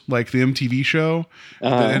Rules, like the MTV show.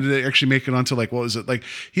 And they actually make it onto like, what was it? Like,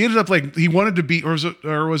 he ended up like, he wanted to be, or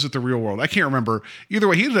was it The Real World? I can't remember. Either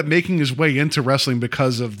way, he ended up making his way into wrestling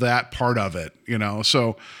because of that part of it, you know?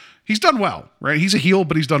 So he's done well, right? He's a heel,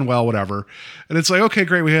 but he's done well, whatever. And it's like, okay,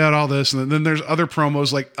 great, we had all this. And then there's other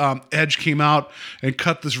promos, like Edge came out and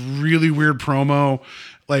cut this really weird promo,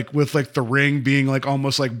 like with like the ring being like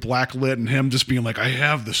almost like blacklit, and him just being like, I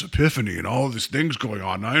have this epiphany and all these things going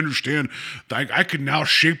on. And I understand that I can now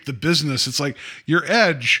shape the business. It's like, you're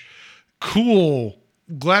Edge, cool,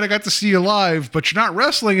 glad I got to see you live, but you're not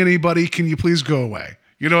wrestling anybody. Can you please go away?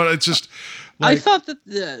 You know, it's just... Like, I thought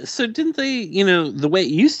that, so didn't they, you know, the way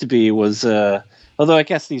it used to be was, although I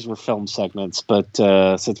guess these were film segments, but,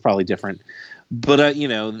 so it's probably different. But, you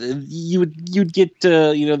know, you'd get,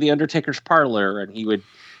 you know, the Undertaker's parlor, and he would,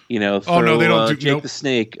 you know, throw, they don't do Jake the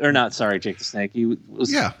Snake, or not, sorry, Jake the Snake. He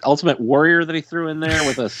was Ultimate Warrior that he threw in there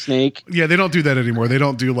with a snake. Yeah, they don't do that anymore. They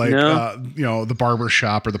don't do like, you know, the Barber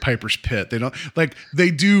Shop or the Piper's Pit. They don't, like,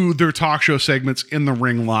 they do their talk show segments in the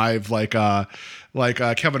ring live, like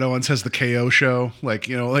Kevin Owens has the KO show, like,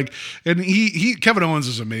 you know, like, and he Kevin Owens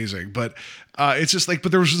is amazing, but it's just like,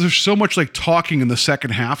 but there's so much like talking in the second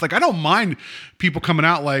half. Like, I don't mind people coming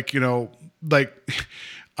out, like, you know, like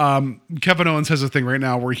Kevin Owens has a thing right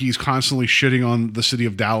now where he's constantly shitting on the city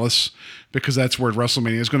of Dallas because that's where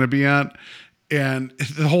WrestleMania is going to be at. And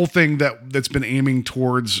the whole thing that's been aiming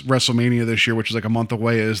towards WrestleMania this year, which is like a month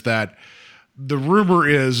away, is that the rumor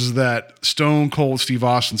is that Stone Cold Steve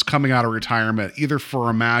Austin's coming out of retirement either for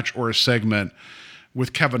a match or a segment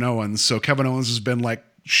with Kevin Owens. So Kevin Owens has been like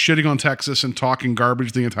shitting on Texas and talking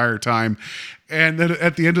garbage the entire time. And then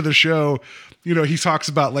at the end of the show, you know, he talks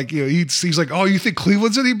about like, you know, he's like, oh, you think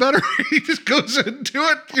Cleveland's any better? He just goes into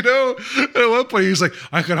it, you know. At one point, he's like,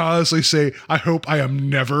 I can honestly say, I hope I am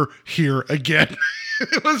never here again.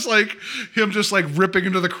 It was like him just like ripping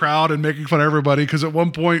into the crowd and making fun of everybody. Because at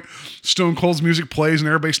one point, Stone Cold's music plays and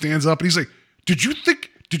everybody stands up and he's like, Did you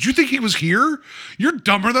think he was here? You're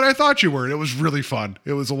dumber than I thought you were. And it was really fun.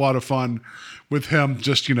 It was a lot of fun with him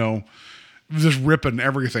just, you know, just ripping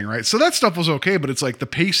everything, right? So that stuff was okay, but it's like the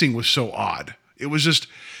pacing was so odd. It was just,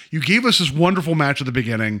 you gave us this wonderful match at the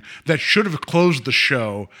beginning that should have closed the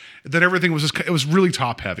show. That everything was just, it was really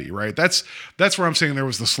top heavy, right? That's where I'm saying there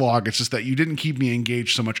was the slog. It's just that you didn't keep me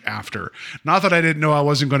engaged so much after. Not that I didn't know I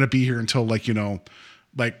wasn't going to be here until like, you know,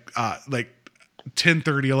 like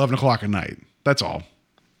 10:30, 11 o'clock at night. That's all.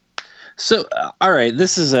 So, all right,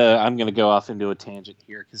 this is I'm going to go off into a tangent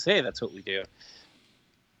here because, hey, that's what we do.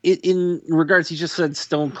 In regards, you just said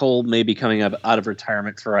Stone Cold may be coming up out of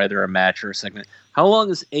retirement for either a match or a segment. How long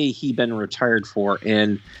has he been retired for?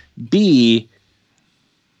 And B,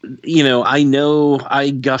 you know I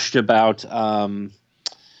gushed about the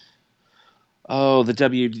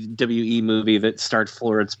WWE movie that starred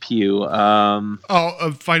Florence Pugh.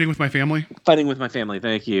 Fighting with My Family? Fighting with My Family,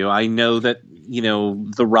 thank you. I know that, you know,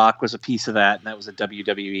 The Rock was a piece of that, and that was a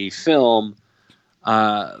WWE film.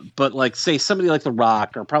 But like, say somebody like The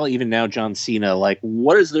Rock, or probably even now John Cena, like,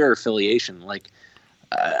 what is their affiliation? Like,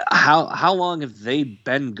 how long have they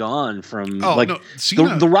been gone from?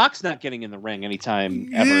 Cena, the Rock's not getting in the ring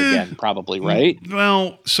anytime ever again, probably, right?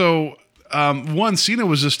 Well, so Cena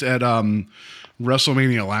was just at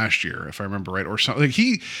WrestleMania last year, if I remember right, or something. Like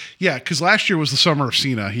because last year was the summer of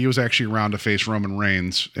Cena. He was actually around to face Roman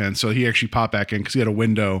Reigns, and so he actually popped back in because he had a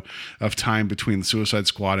window of time between the Suicide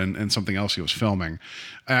Squad and something else he was filming,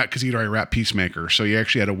 because he'd already wrapped Peacemaker. So he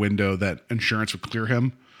actually had a window that insurance would clear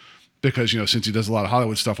him, because, you know, since he does a lot of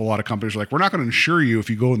Hollywood stuff, a lot of companies are like, we're not going to insure you if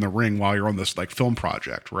you go in the ring while you're on this like film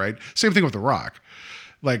project, right? Same thing with The Rock.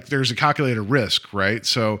 Like, there's a calculated risk, right?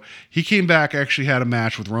 So he came back, actually had a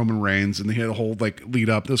match with Roman Reigns, and he had a whole like lead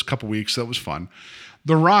up. It was a couple weeks. So that was fun.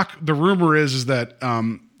 The Rock, the rumor is that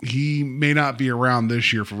he may not be around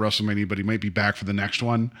this year for WrestleMania, but he might be back for the next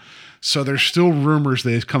one. So there's still rumors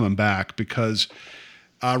that he's coming back because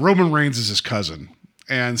Roman Reigns is his cousin.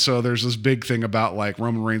 And so there's this big thing about like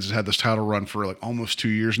Roman Reigns has had this title run for like almost 2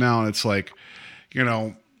 years now. And it's like, you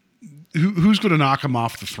know, who's going to knock him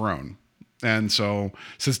off the throne? And so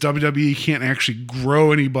since WWE can't actually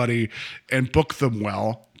grow anybody and book them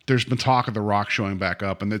well, there's been talk of The Rock showing back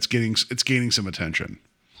up, and it's gaining some attention.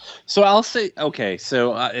 So I'll say, okay,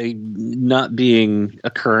 so not being a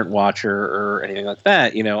current watcher or anything like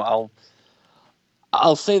that, you know,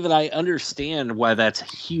 I'll say that I understand why that's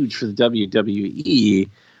huge for the WWE,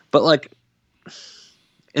 but like,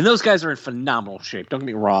 and those guys are in phenomenal shape. Don't get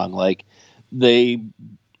me wrong. Like better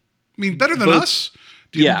than us.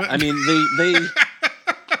 I mean, they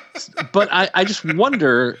but I just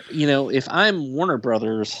wonder, you know, if I'm Warner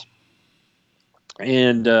Brothers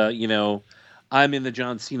and, you know, I'm in the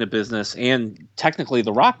John Cena business and technically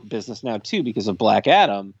the Rock business now too, because of Black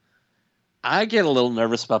Adam, I get a little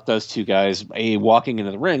nervous about those two guys, walking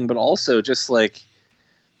into the ring, but also just like,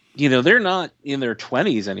 you know, they're not in their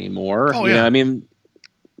 20s anymore. Oh, you yeah. know, I mean,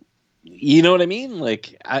 you know what I mean?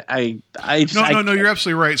 Like, No, you're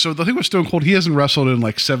absolutely right. So the thing with Stone Cold, he hasn't wrestled in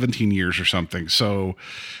like 17 years or something. So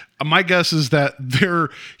my guess is that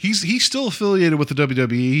he's still affiliated with the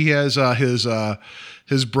WWE. He has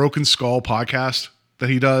his Broken Skull podcast that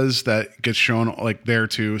he does that gets shown like there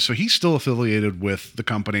too. So he's still affiliated with the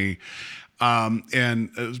company. And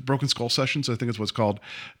it was Broken Skull Sessions, I think is what it's called.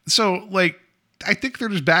 So like, I think they're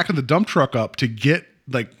just backing the dump truck up to get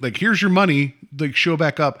like here's your money, like show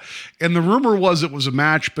back up. And the rumor was it was a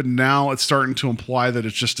match, but now it's starting to imply that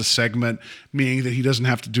it's just a segment, meaning that he doesn't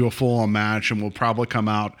have to do a full on match and will probably come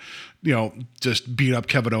out, you know, just beat up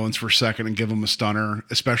Kevin Owens for a second and give him a stunner,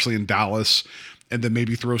 especially in Dallas. And then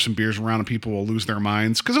maybe throw some beers around and people will lose their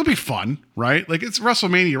minds because it'll be fun, right? Like it's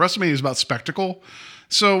WrestleMania. WrestleMania is about spectacle.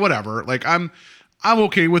 So whatever, like I'm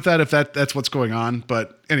okay with that if that's what's going on.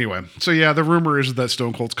 But anyway, so yeah, the rumor is that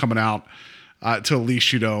Stone Cold's coming out to at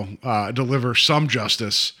least, you know, deliver some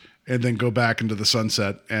justice and then go back into the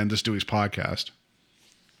sunset and just do his podcast.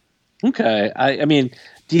 Okay. I mean,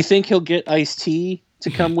 do you think he'll get Ice-T to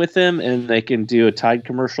come with him, and they can do a Tide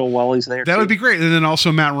commercial while he's there. That too. would be great. And then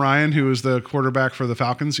also Matt Ryan, who is the quarterback for the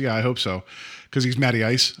Falcons. Yeah, I hope so. Because he's Matty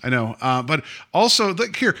Ice, I know. But also,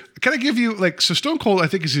 here, can I give you so Stone Cold? I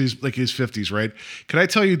think is his 50s, right? Can I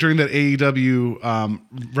tell you during that AEW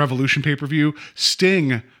Revolution pay-per-view,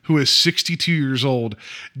 Sting, who is 62 years old,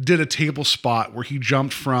 did a table spot where he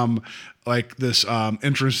jumped from like this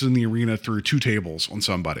entrance in the arena through 2 tables on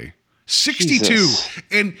somebody. 62, Jesus.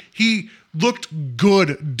 and he looked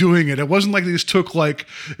good doing it. It wasn't like they just took it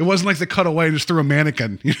wasn't like they cut away and just threw a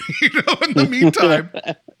mannequin, in the meantime.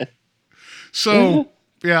 So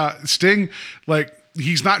yeah, Sting,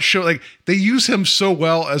 he's not they use him so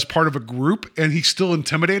well as part of a group, and he's still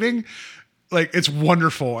intimidating. It's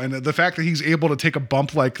wonderful. And the fact that he's able to take a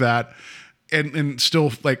bump like that and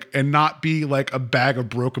still and not be like a bag of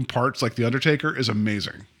broken parts like the Undertaker is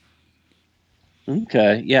amazing.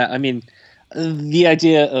 Okay. Yeah. I mean, the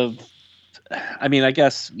idea of, I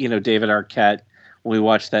guess, David Arquette, when we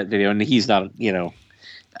watched that video, and he's not,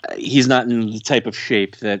 he's not in the type of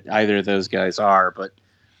shape that either of those guys are, but,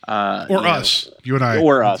 or us, you and I,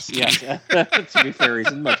 or us. Yes. To be fair,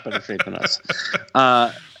 he's in much better shape than us.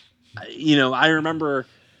 I remember,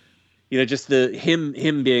 just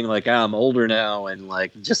him being like, I'm older now, and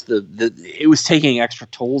just it was taking extra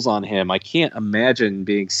tolls on him. I can't imagine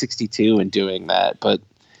being 62 and doing that, but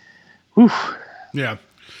whew. Yeah.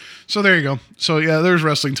 So there you go. So yeah, there's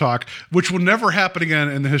wrestling talk, which will never happen again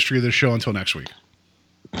in the history of this show until next week.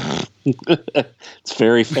 It's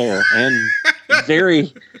very fair and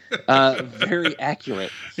very, very accurate.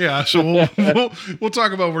 Yeah, so we'll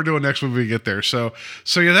talk about what we're doing next when we get there. So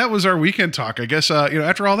yeah, that was our weekend talk. I guess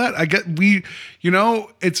after all that,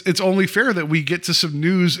 it's only fair that we get to some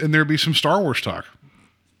news and there be some Star Wars talk.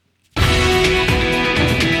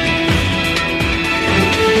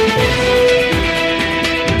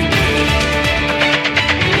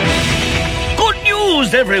 Good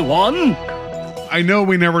news, everyone. I know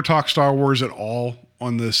we never talk Star Wars at all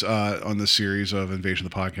on this series of Invasion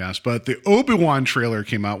of the Podcast, but the Obi-Wan trailer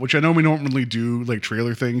came out, which I know we don't really do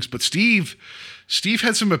trailer things, but Steve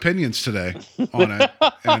had some opinions today on it,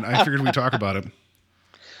 and I figured we'd talk about it.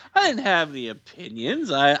 I didn't have any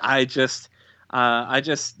opinions. I just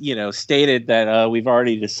stated that we've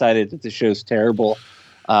already decided that the show's terrible.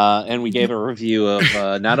 And we gave a review of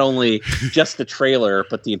not only just the trailer,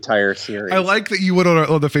 but the entire series. I like that you went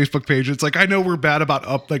on the Facebook page. It's I know we're bad about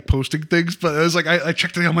posting things, but it was I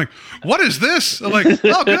checked it. I'm like, what is this? I'm like,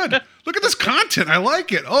 oh, good. Look at this content. I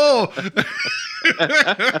like it. Oh,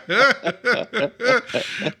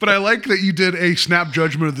 but I like that you did a snap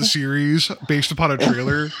judgment of the series based upon a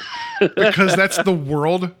trailer because that's the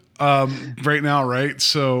world right now, right?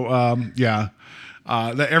 So yeah,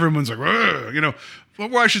 that everyone's like,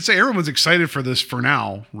 well, I should say everyone's excited for this for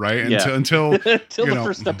now, right? Until the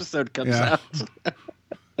first episode comes out.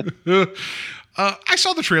 I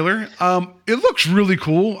saw the trailer. It looks really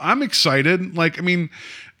cool. I'm excited. My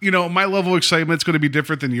level of excitement is going to be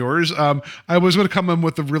different than yours. I was going to come in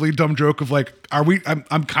with a really dumb joke of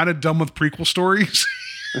I'm kind of done with prequel stories.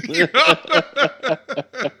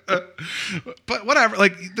 But whatever,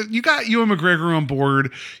 you got Ewan McGregor on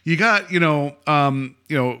board, you got Hayden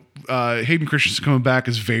Christensen coming back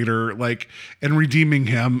as Vader, and redeeming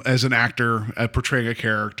him as an actor at portraying a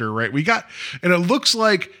character, right? And it looks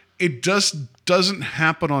like it doesn't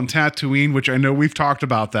happen on Tatooine, which I know we've talked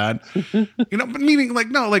about that, but meaning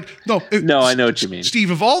no, I know what you mean,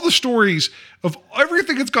 Steve. Of all the stories, of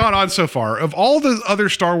everything that's gone on so far, of all the other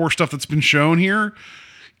Star Wars stuff that's been shown here,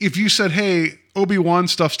 if you said, hey, Obi-Wan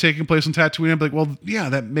stuff's taking place on Tatooine, I'd be like, well, yeah,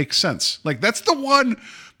 that makes sense. That's the one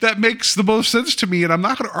that makes the most sense to me, and I'm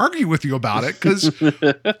not going to argue with you about it because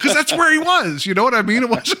that's where he was. You know what I mean? It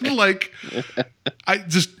wasn't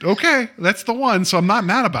okay, that's the one. So I'm not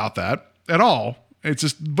mad about that at all. It's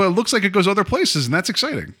just, but it looks like it goes other places, and that's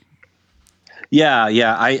exciting. Yeah.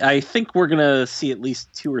 I think we're going to see at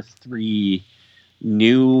least 2 or 3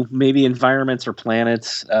 new maybe environments or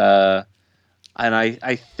planets. And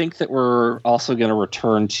I think that we're also going to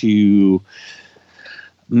return to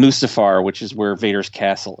Mustafar, which is where Vader's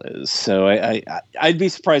castle is. So I'd be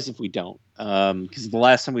surprised if we don't, because the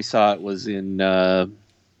last time we saw it was in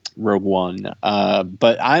Rogue One.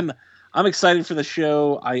 But I'm excited for the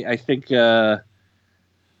show. I think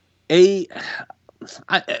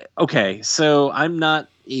okay. So I'm not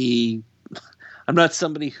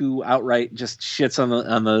somebody who outright just shits on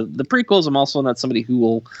the prequels. I'm also not somebody who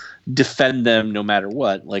will defend them no matter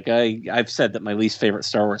what. I've said that my least favorite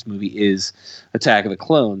Star Wars movie is Attack of the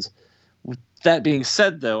Clones. With that being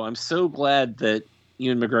said, though, I'm so glad that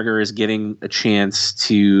Ewan McGregor is getting a chance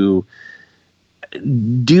to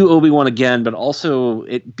do Obi-Wan again, but also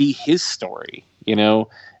it be his story.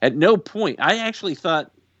 At no point I actually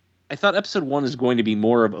thought Episode 1 is going to be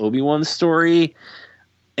more of Obi-Wan's story,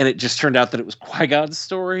 and it just turned out that it was Qui-Gon's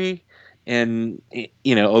story, and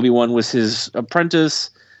Obi-Wan was his apprentice,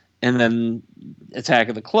 and then Attack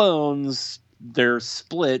of the Clones, they're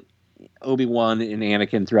split, Obi-Wan and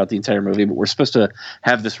Anakin, throughout the entire movie, but we're supposed to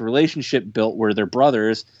have this relationship built where they're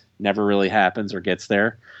brothers. Never really happens or gets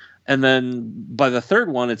there. And then by the third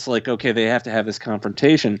one, it's like, okay, they have to have this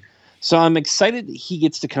confrontation. So I'm excited that he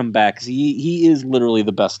gets to come back, because he is literally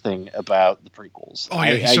the best thing about the prequels. Oh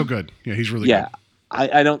yeah, he's so good. Yeah, he's really good.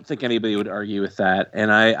 I don't think anybody would argue with that,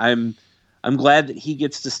 and I'm glad that he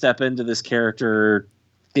gets to step into this character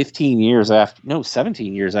 17 years after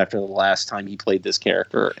the last time he played this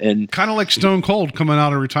character, and kind of like Stone Cold coming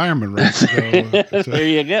out of retirement, right? So, there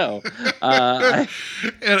you go. And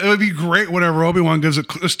it would be great whenever Obi-Wan gives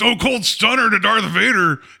a Stone Cold stunner to Darth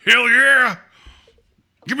Vader. Hell yeah!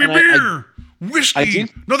 Give me a beer, whiskey,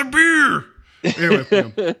 another beer.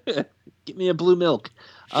 Anyway, get me a blue milk.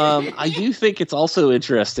 I do think it's also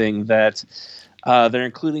interesting that they're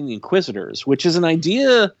including the Inquisitors, which is an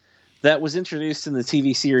idea that was introduced in the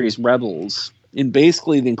TV series Rebels. And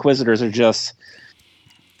basically, the Inquisitors are just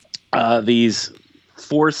these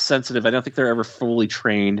Force sensitive. I don't think they're ever fully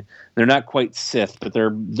trained. They're not quite Sith, but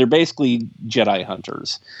they're basically Jedi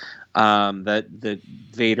hunters that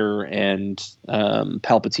Vader and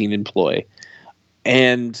Palpatine employ.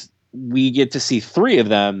 And we get to see 3 of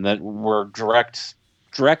them that were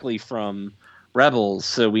directly from Rebels.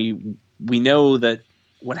 So we know that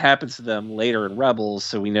what happens to them later in Rebels,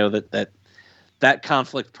 so we know that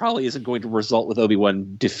conflict probably isn't going to result with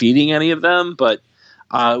Obi-Wan defeating any of them, but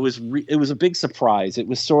it was a big surprise. It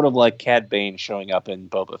was sort of like Cad Bane showing up in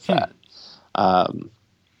Boba Fett.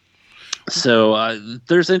 So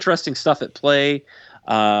there's interesting stuff at play.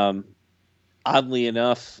 Oddly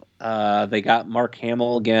enough, they got Mark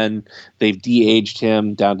Hamill again. They've de-aged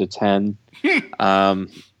him down to 10. No,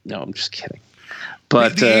 I'm just kidding.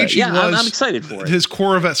 But I'm excited for it. His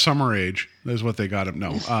Corvette summer age is what they got him.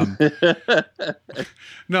 No,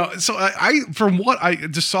 no. So I from what I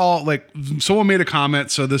just saw, like someone made a comment.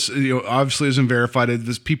 So this, obviously isn't verified.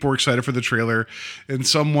 This people were excited for the trailer, and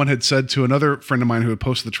someone had said to another friend of mine who had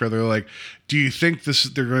posted the trailer, like, "Do you think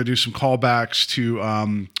they're going to do some callbacks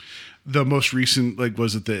to the most recent, like,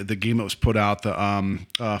 was it the game that was put out,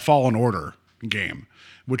 the Fallen Order game,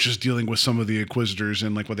 which is dealing with some of the Inquisitors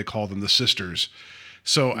and like what they call them, the Sisters."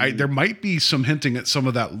 So there might be some hinting at some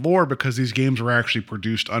of that lore, because these games were actually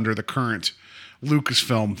produced under the current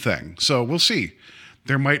Lucasfilm thing. So we'll see.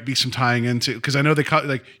 There might be some tying into, because I know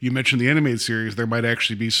like you mentioned the animated series, there might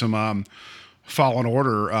actually be some Fallen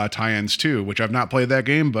Order tie-ins too, which I've not played that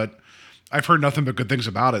game, but I've heard nothing but good things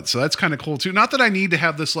about it. So that's kind of cool too. Not that I need to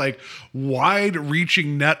have this like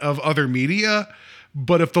wide-reaching net of other media,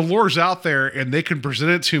 but if the lore's out there and they can present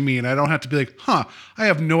it to me and I don't have to be like, I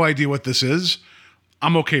have no idea what this is,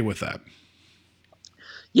 I'm okay with that.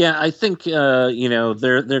 Yeah, I think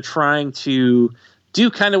they're trying to do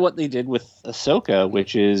kind of what they did with Ahsoka,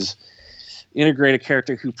 which is integrate a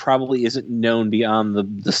character who probably isn't known beyond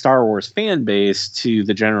the Star Wars fan base to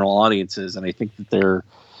the general audiences, and I think that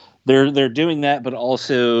they're doing that, but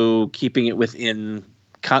also keeping it within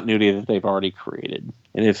continuity that they've already created.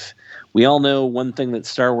 And if we all know one thing that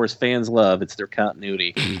Star Wars fans love, it's their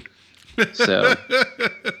continuity. So.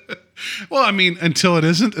 Well, I mean, until it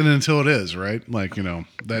isn't, and until it is, right? Like,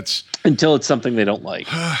 that's until it's something they don't like.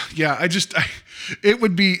 Yeah, it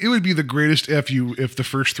would be the greatest if the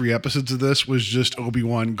first 3 episodes of this was just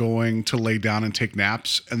Obi-Wan going to lay down and take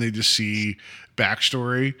naps, and they just see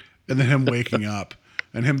backstory, and then him waking up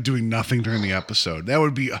and him doing nothing during the episode. That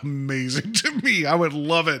would be amazing to me. I would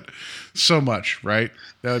love it so much, right?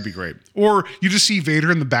 That would be great. Or you just see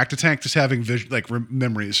Vader in the back to tank just having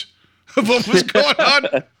memories of what was going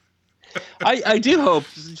on. I do hope,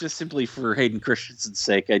 just simply for Hayden Christensen's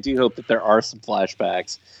sake, I do hope that there are some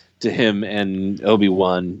flashbacks to him and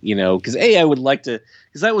Obi-Wan, because I would like to,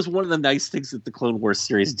 because that was one of the nice things that the Clone Wars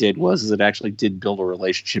series did, was it actually did build a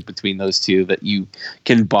relationship between those two that you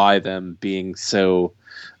can buy them being so,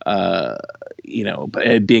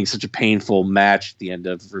 being such a painful match at the end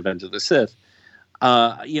of Revenge of the Sith.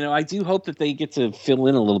 I do hope that they get to fill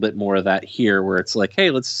in a little bit more of that here, where it's like,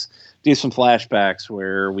 hey, let's do some flashbacks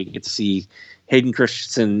where we get to see Hayden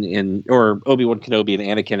Christensen or Obi-Wan Kenobi and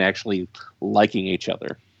Anakin actually liking each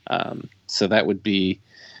other. So that would be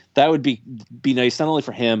nice, not only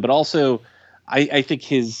for him, but also I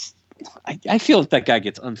think I feel that guy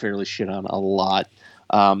gets unfairly shit on a lot.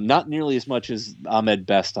 Not nearly as much as Ahmed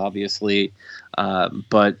Best, obviously,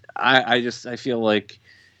 but I feel like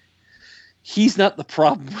he's not the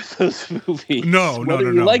problem with those movies. No.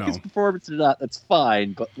 Whether you like his performance or not, that's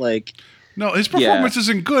fine. But like, no, his performance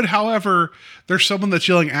isn't good. However, there's someone that's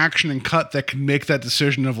yelling action and cut that can make that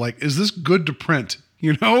decision of like, is this good to print?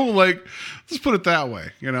 You know, like, let's put it that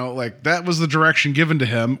way. You know, like that was the direction given to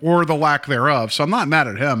him or the lack thereof. So I'm not mad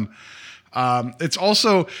at him. It's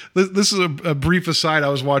also, this is a brief aside. I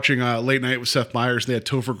was watching Late Night with Seth Meyers. They had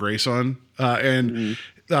Topher Grace on, and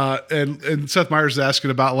Seth Meyers is asking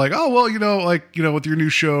about like, oh, well, with your new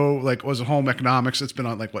show, like, was it Home Economics? It's been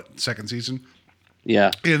on like what, second season?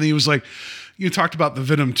 Yeah. And he was like, you talked about the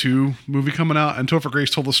Venom 2 movie coming out, and Topher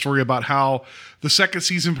Grace told the story about how the second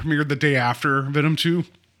season premiered the day after Venom 2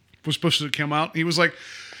 was supposed to come out. He's like,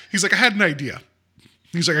 I had an idea.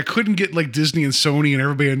 He's like, I couldn't get like Disney and Sony and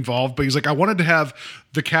everybody involved, but he's like, I wanted to have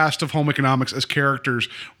the cast of Home Economics as characters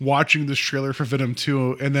watching this trailer for Venom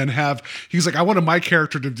 2, and then he's like, I wanted my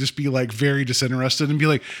character to just be like very disinterested and be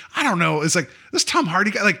like, I don't know, it's like this Tom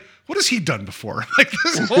Hardy guy, like, what has he done before? Like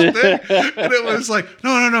this whole thing. And it was like,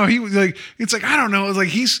 no. He was like, it's like, I don't know. It's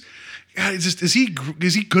like, is he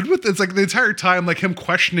good with it? It's like the entire time, like him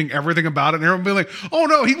questioning everything about it, and everyone being like, oh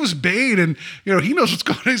no, he was Bane, and he knows what's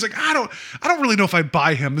going on. He's like, I don't really know if I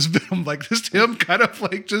buy him as Venom, like just him kind of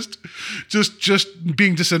like just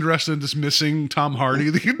being disinterested and dismissing Tom Hardy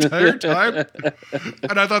the entire time.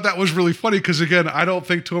 And I thought that was really funny because again, I don't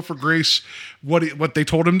think Topher Grace, what they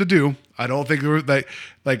told him to do, I don't think that,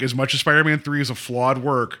 like, as much as Spider-Man 3 is a flawed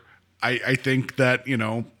work, I think that,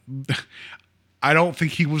 I don't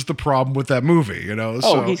think he was the problem with that movie, Oh,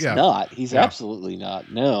 so, he's not. He's absolutely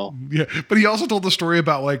not. No. Yeah, but he also told the story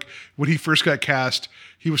about like when he first got cast,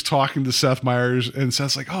 he was talking to Seth Meyers, and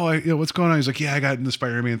Seth's like, "Oh, what's going on?" He's like, "Yeah, I got into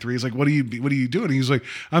Spider-Man 3." He's like, "What are you doing?" He's like,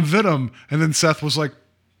 "I'm Venom." And then Seth was like,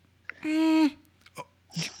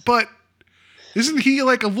 "But isn't he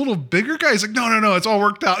like a little bigger guy?" He's like, "No, it's all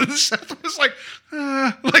worked out." And Seth was like,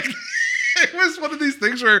 like. It was one of these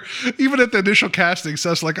things where even at the initial casting,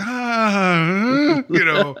 Seth's like, and it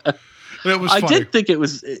was funny. I did think it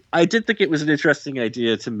was an interesting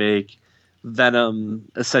idea to make Venom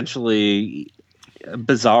essentially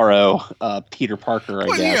Bizarro Peter Parker, I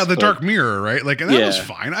guess. Yeah, the Dark Mirror, right? Like, and that was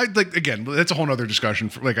fine. I like, again, that's a whole other discussion.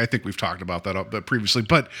 Like, I think we've talked about that previously,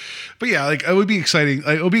 but yeah, like, it would be exciting.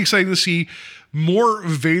 Like, it would be exciting to see more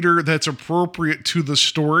Vader that's appropriate to the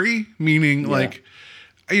story, meaning like,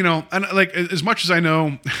 and like, as much as I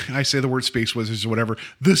know, I say the word space wizards or whatever,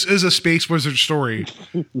 this is a space wizard story.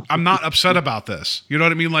 I'm not upset about this. You know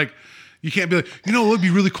what I mean? Like, you can't be like, it would be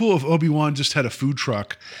really cool if Obi-Wan just had a food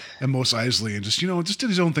truck and Mos Eisley and just did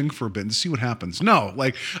his own thing for a bit and see what happens. No,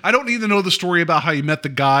 like, I don't need to know the story about how you met the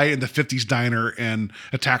guy in the 50s diner and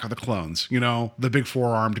Attack of the Clones, the big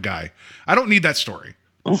four-armed guy. I don't need that story.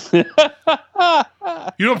 You know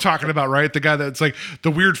what I'm talking about, right? The guy that's like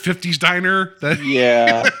the weird 50s diner.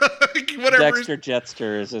 Whatever. Dexter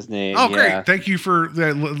Jetster is his name. Oh, great. Thank you for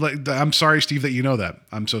that. I'm sorry, Steve, that you know that.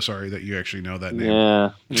 I'm so sorry that you actually know that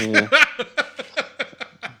name. Yeah.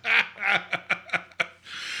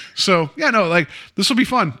 So, like, this will be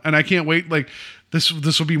fun. And I can't wait. Like, this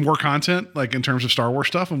will be more content, like, in terms of Star Wars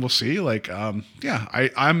stuff. And we'll see. Like,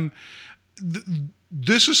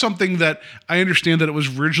 this is something that I understand that it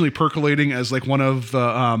was originally percolating as like one of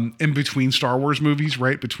the in-between Star Wars movies,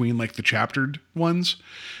 right? Between like the chaptered ones,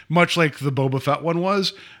 much like the Boba Fett one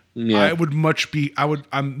was. Yeah.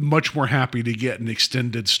 I'm much more happy to get an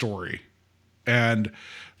extended story. And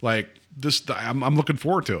like this, I'm looking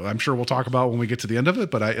forward to it. I'm sure we'll talk about when we get to the end of it,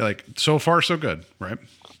 but I like, so far so good, right?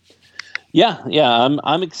 Yeah.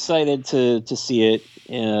 I'm excited to see it.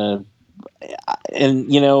 And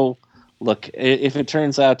look, if it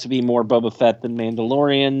turns out to be more Boba Fett than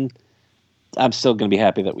Mandalorian, I'm still going to be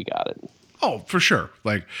happy that we got it. Oh, for sure.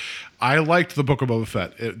 Like, I liked the Book of Boba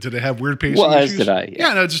Fett. Did it have weird pacing issues? Well, as did I.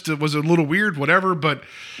 Yeah, no, it was a little weird, whatever, but,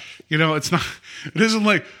 it's not, it isn't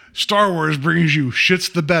like Star Wars brings you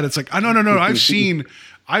shits the bed. It's like, no. I've seen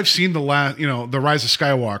the last, the Rise of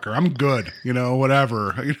Skywalker. I'm good,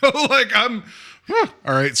 whatever. Like, I'm...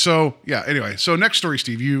 All right. So yeah. Anyway. So next story,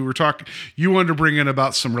 Steve. You wanted to bring in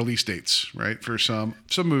about some release dates, right, for some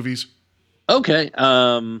movies. Okay.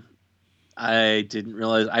 I didn't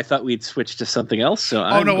realize. I thought we'd switch to something else. So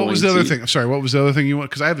what was the other thing? I'm sorry. What was the other thing you want?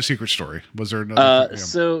 Because I have a secret story. Was there another thing?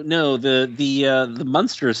 So no, the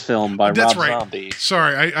Monsters film by That's Rob right. Zombie.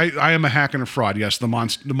 Sorry, I am a hack and a fraud. Yes, the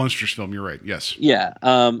Monsters film. You're right. Yes. Yeah.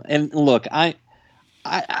 And look, I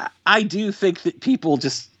do think that people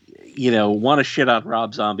just want to shit on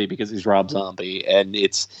Rob Zombie because he's Rob Zombie, and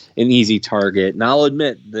it's an easy target. And I'll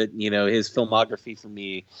admit that, his filmography for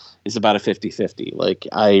me is about a 50-50. Like,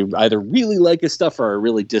 I either really like his stuff or I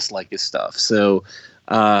really dislike his stuff. So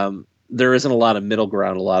there isn't a lot of middle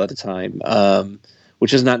ground a lot of the time,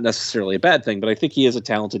 which is not necessarily a bad thing, but I think he is a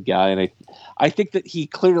talented guy, and I think that he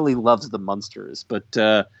clearly loves the Munsters,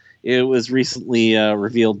 but it was recently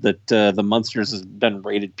revealed that the Munsters has been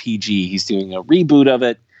rated PG. He's doing a reboot of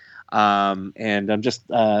it. And I'm just,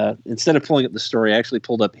 instead of pulling up the story, I actually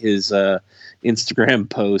pulled up his Instagram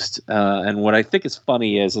post. And what I think is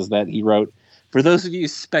funny is that he wrote, "For those of you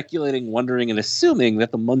speculating, wondering, and assuming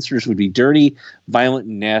that the Munsters would be dirty, violent,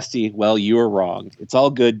 and nasty, well, you are wrong. It's all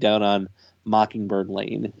good down on Mockingbird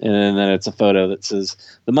Lane." And then it's a photo that says,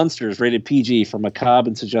 "The Munsters rated PG for macabre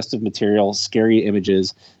and suggestive material, scary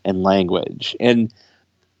images, and language." And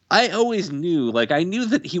I always knew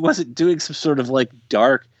that he wasn't doing some sort of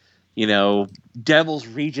dark, Devil's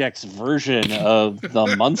Rejects version of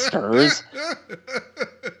the Munsters.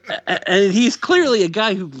 And he's clearly a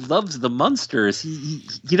guy who loves the Munsters.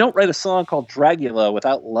 You don't write a song called Dragula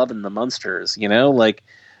without loving the Munsters,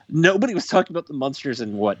 Nobody was talking about the Munsters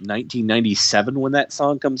in 1997 when that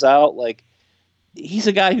song comes out. He's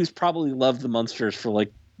a guy who's probably loved the Munsters for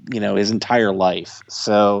his entire life.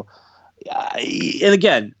 So, and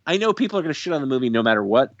again, I know people are going to shit on the movie no matter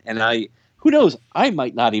what. And who knows, I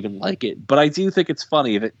might not even like it, but I do think it's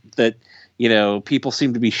funny that people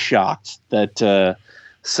seem to be shocked that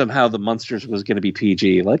somehow the Munsters was going to be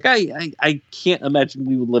PG. I can't imagine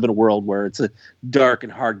we would live in a world where it's a dark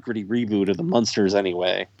and hard, gritty reboot of the Munsters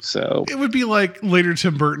anyway. So it would be like later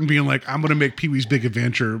Tim Burton being like, "I'm going to make Pee-wee's Big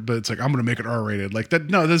Adventure," but it's like, "I'm going to make it R-rated." Like that,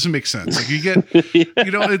 no, it doesn't make sense. Like you get,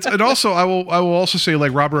 it's, and also I will also say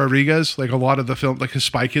Robert Rodriguez, a lot of the film, his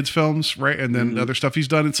Spy Kids films, right, and then other stuff he's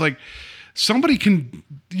done. It's like, somebody can,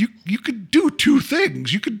 you could do two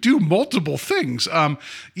things. You could do multiple things.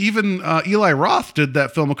 Even Eli Roth did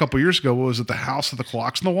that film a couple years ago. What was it? The House of the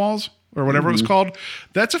Clocks on the Walls or whatever it was called.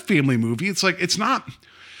 That's a family movie. It's it's not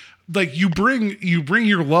you bring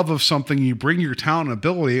your love of something, you bring your talent and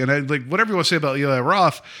ability. And whatever you want to say about Eli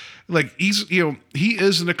Roth, he's, he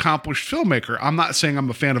is an accomplished filmmaker. I'm not saying I'm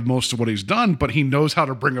a fan of most of what he's done, but he knows how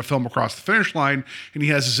to bring a film across the finish line, and he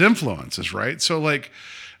has his influences, right? So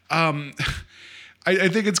I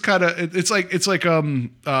think it's kind of,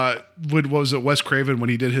 what was it, Wes Craven when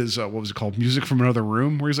he did his, what was it called? Music from Another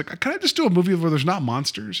Room, where he's like, can I just do a movie where there's not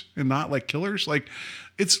monsters and not killers?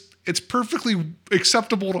 It's perfectly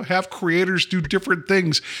acceptable to have creators do different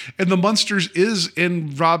things. And the Munsters is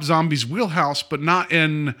in Rob Zombie's wheelhouse, but not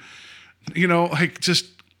in, just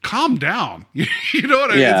calm down. You know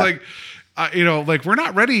what I mean? Yeah. It's we're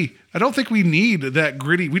not ready. I don't think we need that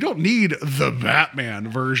gritty. We don't need the Batman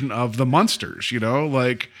version of the Munsters,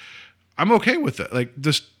 I'm okay with it.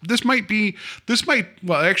 This might,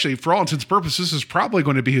 well, actually, for all intents and purposes, this is probably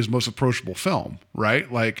going to be his most approachable film, right?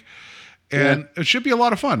 And it should be a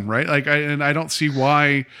lot of fun, right? I don't see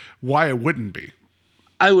why it wouldn't be.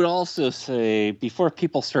 I would also say, before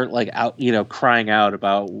people start crying out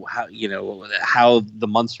about how the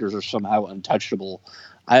Munsters are somehow untouchable,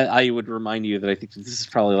 I would remind you that I think this is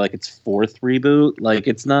probably its fourth reboot.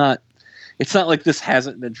 It's not like this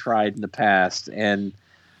hasn't been tried in the past, and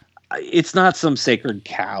it's not some sacred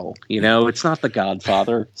cow. It's not The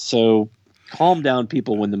Godfather. So calm down,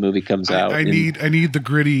 people, when the movie comes out. I need the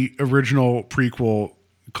gritty original prequel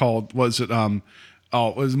called, was it it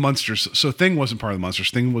was Munsters. So Thing wasn't part of the Munsters.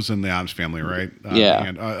 Thing was in the Addams Family, right? Yeah.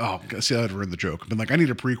 And see, I'd ruined the joke. I've been I need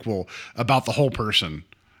a prequel about the whole person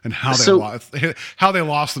and how they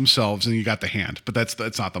lost themselves, and you got the hand, but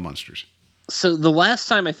that's not the Munsters. So the last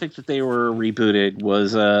time I think that they were rebooted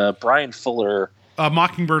was Brian Fuller,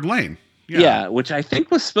 Mockingbird Lane. Yeah, which I think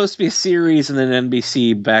was supposed to be a series, and then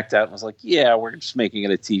NBC backed out and was like, "Yeah, we're just making it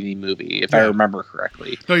a TV movie," if I remember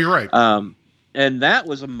correctly. No, you're right. And that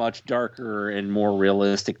was a much darker and more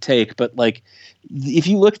realistic take. But if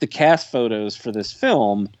you look at the cast photos for this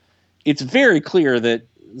film, it's very clear that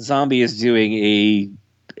Zombie is doing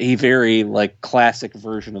a very classic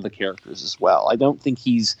version of the characters as well. I don't think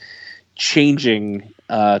he's changing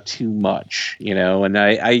too much, and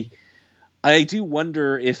I do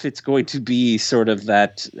wonder if it's going to be sort of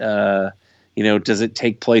that, does it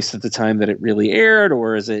take place at the time that it really aired,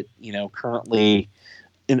 or is it, currently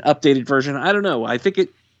an updated version? I don't know. I think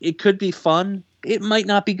it could be fun. It might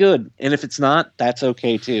not be good. And if it's not, that's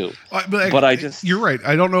okay too. But you're right.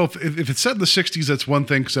 I don't know if it's set in the 60s, that's one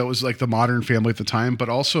thing, because that was the Modern Family at the time. But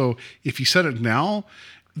also, if you set it now,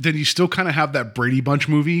 then you still kind of have that Brady Bunch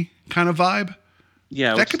movie kind of vibe.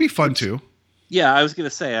 Yeah. That could be fun too. Yeah, I was gonna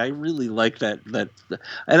say I really like that, and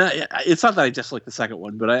it's not that I just like the second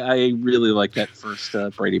one, but I really like that first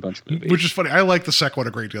Brady Bunch movie. Which is funny. I like the second one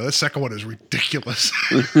a great deal. The second one is ridiculous.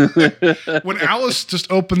 When Alice just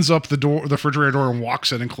opens up the refrigerator door, and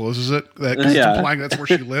walks in and closes it, it's implying that's where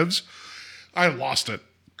she lives. I lost it.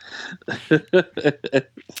 But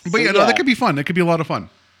that could be fun. It could be a lot of fun.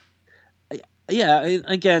 Yeah,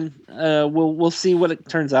 again, we'll see what it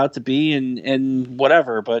turns out to be, and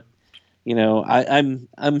whatever. But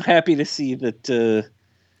I'm happy to see that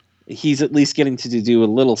he's at least getting to do a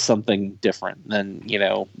little something different than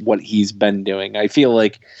what he's been doing. I feel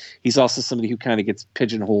like he's also somebody who kind of gets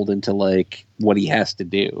pigeonholed into like what he has to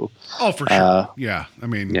do. Oh, for sure. Yeah, I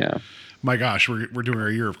mean, my gosh, we're doing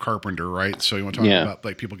our year of Carpenter, right? So you want to talk about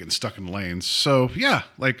like people getting stuck in lanes. So yeah,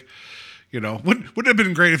 like. Wouldn't it have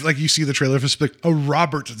been great if like you see the trailer for like a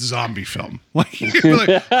Robert zombie film? Like, you're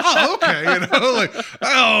like, oh, okay, like,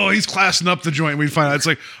 oh, he's classing up the joint. We find out it's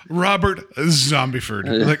like Robert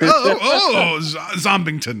Zombieford. Like,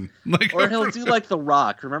 Zombington. Like, or he'll do like The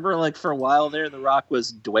Rock. Remember, like for a while there, The Rock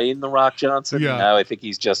was Dwayne The Rock Johnson. Yeah. Now I think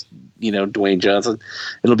he's just Dwayne Johnson.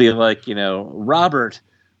 It'll be like Robert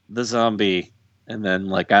the Zombie. And then,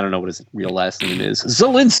 like, I don't know what his real last name is.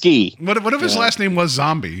 Zelensky. What if his last name was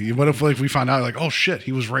Zombie? What if, like, we found out, like, oh, shit,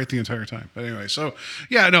 he was right the entire time? But anyway, so,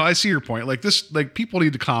 yeah, no, I see your point. Like, people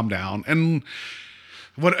need to calm down. And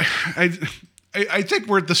what I think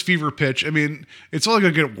we're at this fever pitch. I mean, it's only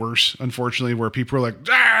going to get worse, unfortunately, where people are like,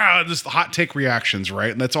 this hot take reactions,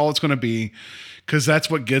 right? And that's all it's going to be because that's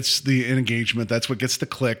what gets the engagement. That's what gets the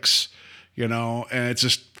clicks, and it's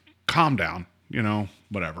just calm down,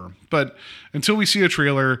 whatever. But until we see a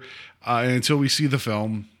trailer, and until we see the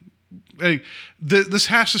film, hey, this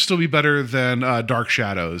has to still be better than Dark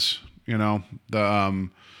Shadows. That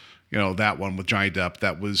one with Johnny Depp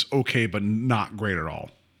that was okay, but not great at all.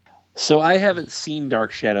 So I haven't seen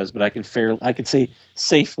Dark Shadows, but I can say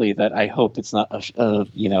safely that I hope it's not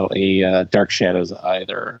a Dark Shadows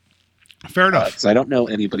either. Fair enough. Because I don't know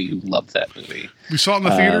anybody who loved that movie. We saw it in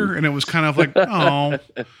the theater, and it was kind of like, oh,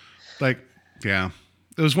 like, yeah.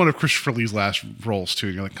 It was one of Christopher Lee's last roles, too.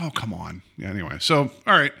 And you're like, oh, come on. Yeah, anyway. So,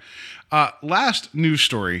 all right. Last news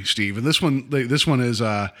story, Steve. And this one is,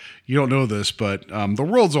 you don't know this, but the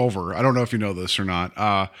world's over. I don't know if you know this or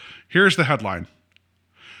not. Here's the headline.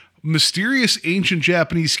 Mysterious ancient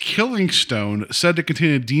Japanese killing stone said to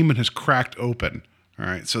contain a demon has cracked open. All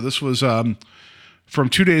right. So this was from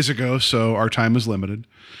 2 days ago, so our time is limited.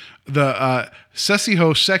 The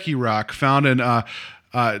Sessiho Seki rock found in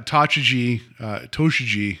Tochigi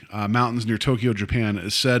mountains near Tokyo, Japan,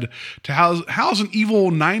 is said to house an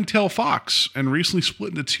evil nine-tailed fox and recently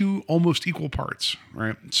split into two almost equal parts.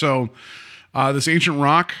 Right, so this ancient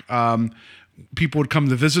rock, people would come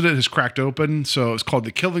to visit it, has cracked open. So it's called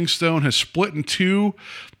the Killing Stone, has split in two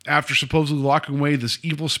after supposedly locking away this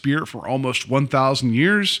evil spirit for almost 1,000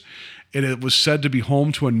 years. It was said to be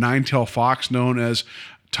home to a nine-tailed fox known as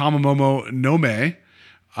Tamamomo Nome.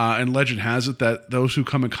 And legend has it that those who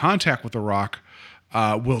come in contact with the rock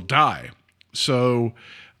will die. So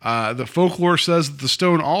the folklore says that the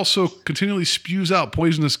stone also continually spews out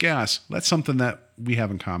poisonous gas. That's something that we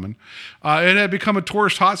have in common. It had become a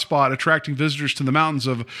tourist hotspot, attracting visitors to the mountains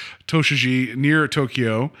of Tochigi near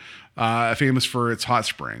Tokyo, famous for its hot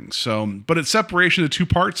springs. But its separation into two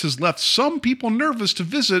parts has left some people nervous to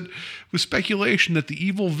visit, with speculation that the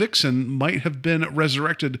evil vixen might have been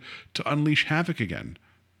resurrected to unleash havoc again.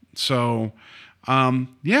 So,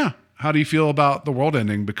 yeah. How do you feel about the world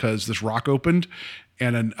ending because this rock opened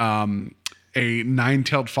and a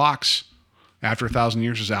nine-tailed fox after 1,000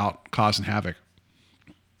 years is out causing havoc?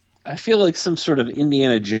 I feel like some sort of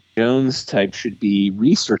Indiana Jones type should be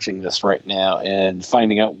researching this right now and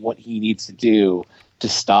finding out what he needs to do to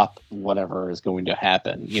stop whatever is going to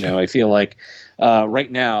happen. I feel like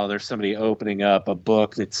right now there's somebody opening up a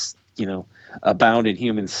book that's, abound in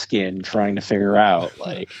human skin, trying to figure out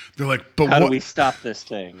they're like, but how do we stop this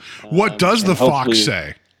thing? What does the fox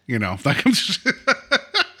say? Like,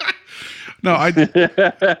 no, I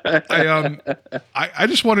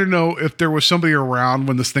just want to know if there was somebody around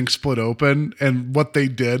when this thing split open and what they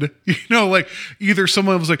did. Like either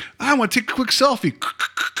someone was like, I want to take a quick selfie,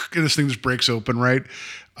 and this thing just breaks open, right?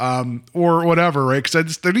 Or whatever, right?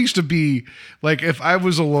 Because there needs to be like, if I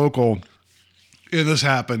was a local and this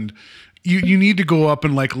happened, you need to go up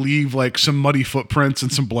and like leave like some muddy footprints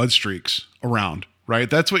and some blood streaks around, right?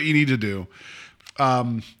 That's what you need to do.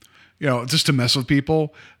 Just to mess with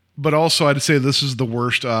people. But also I'd say this is the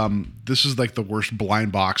worst. This is like the worst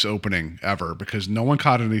blind box opening ever because no one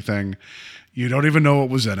caught anything. You don't even know what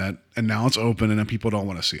was in it. And now it's open and then people don't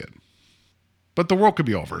want to see it. but the world could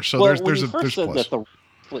be over. So Well, there's when you first said plus. that the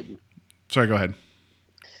split, Sorry, go ahead.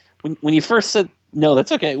 when you first said no,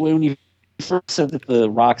 that's okay. When you first said that the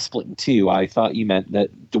Rock split in two, I thought you meant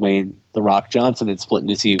that Dwayne the Rock Johnson had split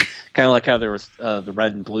into two, kind of like how there was the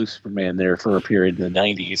red and blue Superman there for a period in the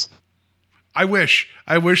 90s. I wish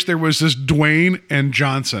there was this Dwayne and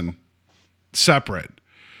Johnson separate,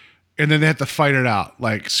 and then they had to fight it out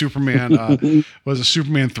like Superman was a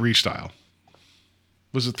Superman 3 style.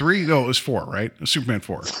 Was it 3? No, it was 4, right? It was Superman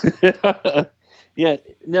 4. Yeah,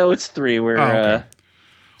 no, it's 3 where okay.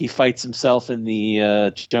 he fights himself in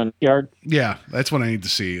the junkyard. Yeah, that's what I need to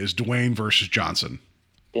see is Dwayne versus Johnson.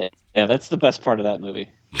 Yeah, that's the best part of that movie.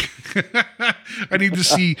 I need to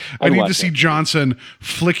see Johnson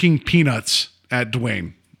flicking peanuts at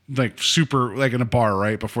Dwayne, like super, like in a bar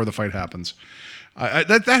right before the fight happens.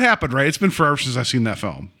 That happened, right? It's been forever since I've seen that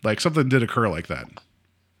film. Like something did occur like that.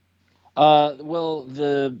 Well,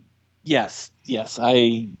 the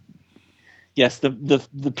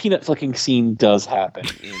peanut flicking scene does happen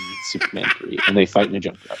in Superman 3, and they fight in a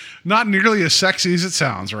junkyard. Not nearly as sexy as it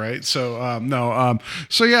sounds, right? So no.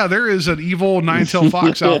 So yeah, there is an evil nine-tailed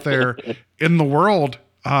fox out there in the world,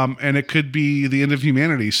 and it could be the end of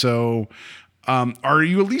humanity. So, are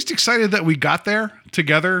you at least excited that we got there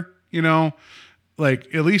together? You know,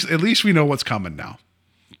 like at least we know what's coming now.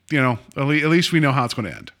 You know, at least we know how it's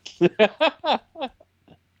going to end.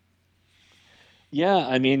 Yeah,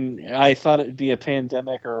 I mean, I thought it'd be a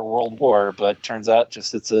pandemic or a world war, but turns out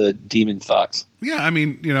just it's a demon fox. Yeah, I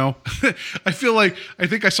mean, you know, I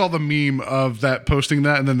think I saw the meme of that posting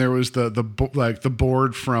that, and then there was the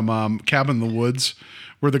board from Cabin in the Woods,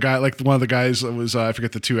 where the guy, like one of the guys was I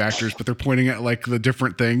forget the two actors, but they're pointing at like the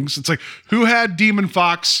different things. It's like who had demon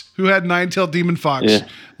fox, who had nine-tailed demon fox, yeah.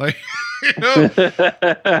 like. You know?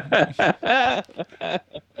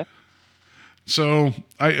 So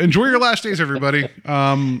I enjoy your last days, everybody.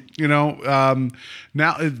 Now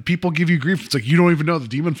people give you grief. It's like, you don't even know the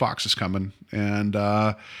demon fox is coming. And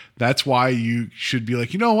that's why you should be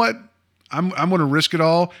like, you know what? I'm going to risk it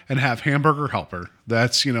all and have Hamburger Helper.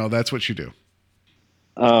 That's what you do.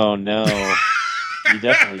 Oh no. You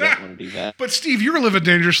definitely don't want to do that. But Steve, you were living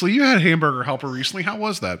dangerously. You had Hamburger Helper recently. How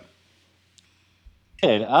was that?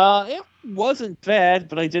 It wasn't bad,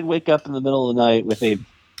 but I did wake up in the middle of the night with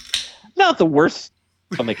not the worst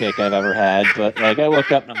stomachache I've ever had, but like I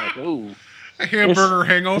woke up and I'm like, ooh. A hamburger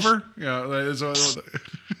hangover? Yeah. That is,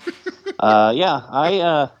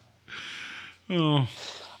 yeah.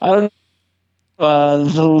 I don't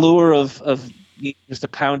the lure of just a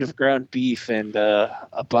pound of ground beef and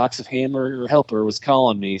a box of Hamburger Helper was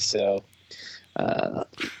calling me, so no,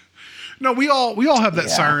 we all have that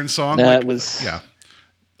siren song. That was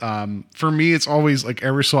for me, it's always like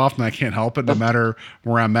every so often I can't help it. No matter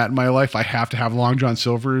where I'm at in my life, I have to have Long John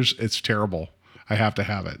Silver's. It's terrible. I have to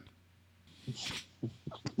have it.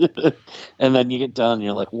 And then you get done, and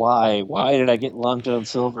you're like, why? Why did I get Long John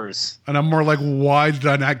Silver's? And I'm more like, why did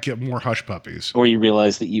I not get more Hush Puppies? Or you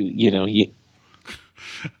realize that you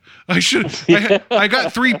I should. I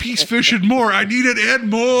got 3-piece fish and more. I needed and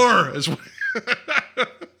more.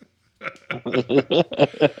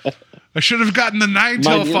 I should have gotten the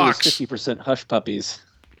nine-tailed fox. 50% Hush Puppies.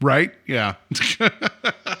 Right? Yeah.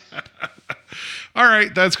 All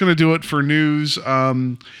right, that's going to do it for news.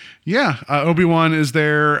 Obi-Wan is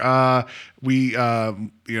there.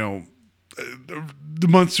 The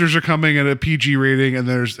monsters are coming at a PG rating,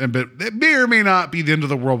 but it may or may not be the end of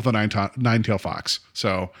the world with a nine-tailed fox.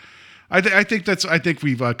 So I think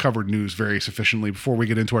we've covered news very sufficiently before we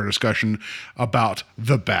get into our discussion about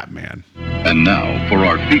the Batman. And now for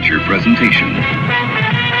our feature presentation.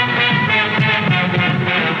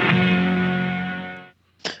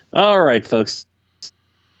 All right, folks.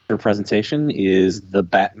 Our presentation is The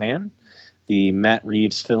Batman, the Matt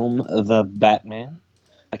Reeves film, The Batman.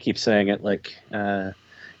 I keep saying it like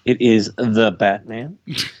it is The Batman.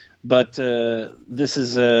 But this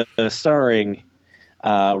is starring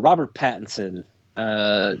Robert Pattinson.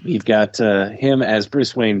 You've got him as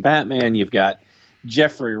Bruce Wayne Batman. You've got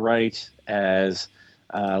Jeffrey Wright as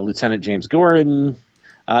Lieutenant James Gordon.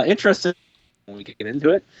 Interested when we get into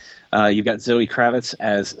it. You've got Zoe Kravitz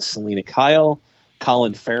as Selina Kyle.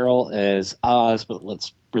 Colin Farrell as Oz, but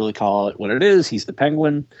let's really call it what it is. He's the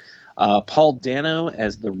Penguin. Paul Dano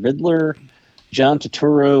as the Riddler. John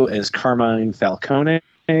Turturro as Carmine Falcone.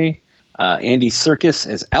 Andy Serkis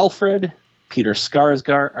as Alfred. Peter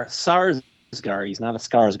Sarsgaard. He's not a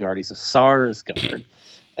Skarsgård. He's a Sarsgaard.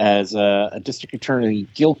 As a district attorney,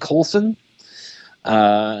 Gil Colson.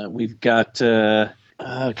 We've got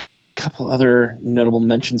couple other notable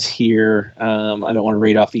mentions here. I don't want to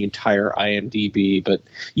rate off the entire IMDb, but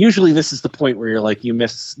usually this is the point where you're like, you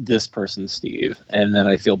missed this person, Steve, and then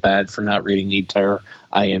I feel bad for not reading the entire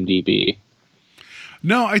IMDb.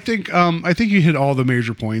 No, I think you hit all the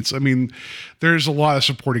major points. I mean, there's a lot of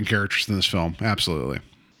supporting characters in this film. Absolutely.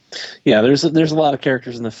 Yeah, there's a lot of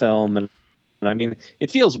characters in the film, and I mean, it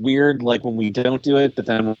feels weird like when we don't do it, but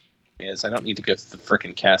then I don't need to go through the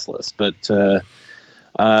freaking cast list, but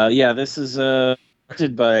yeah, this is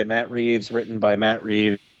directed by Matt Reeves, written by Matt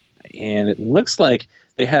Reeves, and it looks like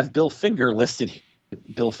they have Bill Finger listed.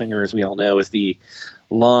 Bill Finger, as we all know, is the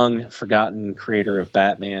long forgotten creator of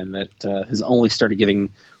Batman that has only started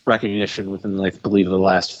getting recognition within, I believe, the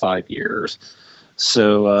last 5 years.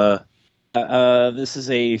 So this is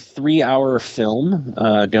a 3-hour film.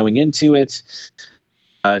 Going into it,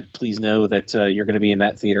 please know that you're going to be in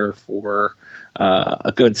that theater for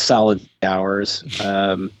a good solid hours.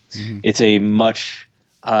 It's a much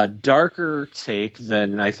darker take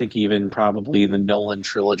than I think even probably the Nolan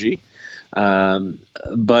trilogy.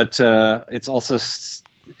 But it's also,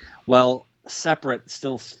 separate,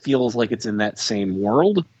 still feels like it's in that same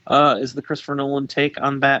world as the Christopher Nolan take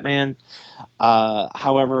on Batman.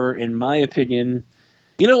 However, in my opinion,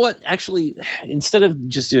 you know what? Actually, instead of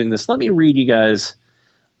just doing this, let me read you guys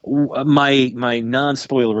my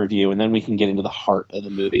non-spoiler review, and then we can get into the heart of the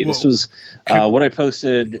movie. This was what I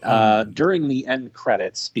posted during the end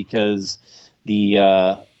credits, because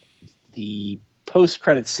the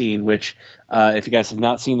post-credit scene, which if you guys have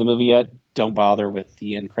not seen the movie yet, don't bother with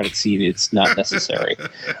the end credit scene. It's not necessary,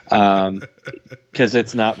 because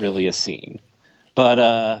it's not really a scene. But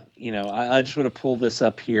I just want to pull this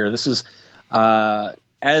up here. This is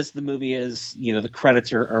as the movie is, the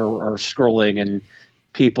credits are scrolling and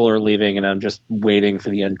people are leaving, and I'm just waiting for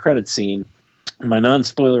the end credit scene. My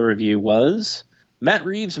non-spoiler review was: Matt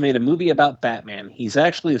Reeves made a movie about Batman. He's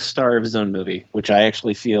actually a star of his own movie, which I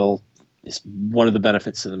actually feel is one of the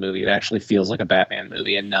benefits of the movie. It actually feels like a Batman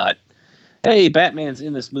movie and not, hey, Batman's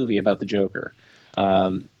in this movie about the Joker.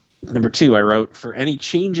 Number 2, I wrote, for any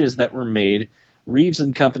changes that were made, Reeves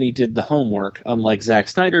and company did the homework, unlike Zack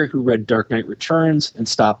Snyder, who read Dark Knight Returns and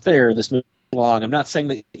stopped there. This movie is long. I'm not saying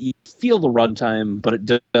that you feel the runtime, but it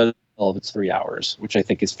does all of its 3 hours, which I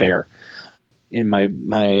think is fair in my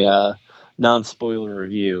non-spoiler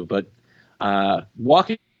review. But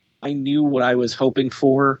walking, I knew what I was hoping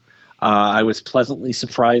for. I was pleasantly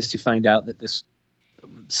surprised to find out that this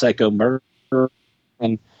psycho murder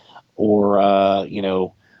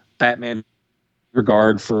or Batman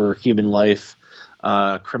regard for human life,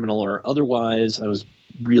 criminal or otherwise. I was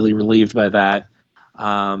really relieved by that,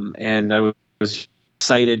 and I was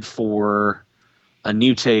excited for a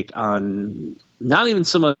new take on not even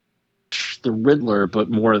so much the Riddler, but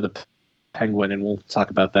more of the Penguin, and we'll talk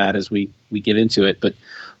about that as we get into it. But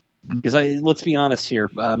because let's be honest here,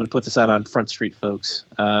 I'm going to put this out on Front Street, folks,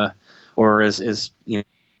 or as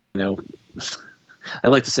I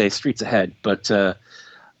like to say, streets ahead. But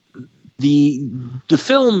the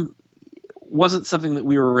film wasn't something that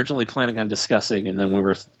we were originally planning on discussing, and then we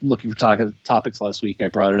were looking for topics last week. I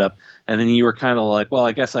brought it up, and then you were kind of like, "Well,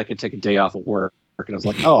 I guess I could take a day off of work," and I was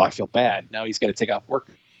like, "Oh, I feel bad. Now he's got to take off work."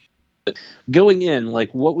 But going in,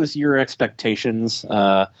 like, what was your expectations,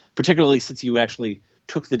 particularly since you actually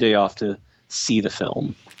took the day off to see the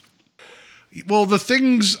film? Well, the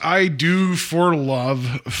things I do for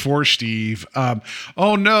love for Steve.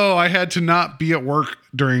 Oh no, I had to not be at work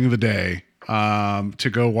during the day to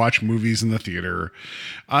go watch movies in the theater.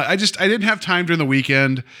 I didn't have time during the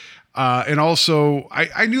weekend. And also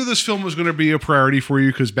I knew this film was going to be a priority for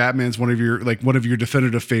you because Batman's one of your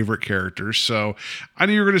definitive favorite characters. So I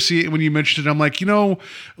knew you were going to see it when you mentioned it. I'm like,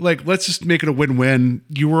 let's just make it a win-win.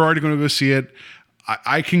 You were already going to go see it.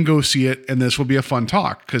 I can go see it, and this will be a fun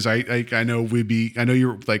talk because I know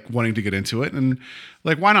you're like wanting to get into it, and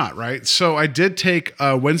like, why not, right? So I did take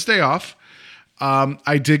Wednesday off.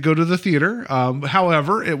 I did go to the theater.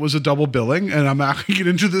 However, it was a double billing, and I'm not going to get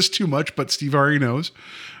into this too much, but Steve already knows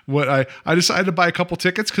what I decided to buy a couple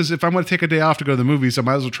tickets because if I'm going to take a day off to go to the movies, I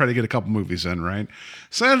might as well try to get a couple movies in, right?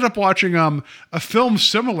 So I ended up watching a film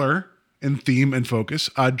similar in theme and focus,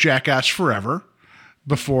 Jackass Forever,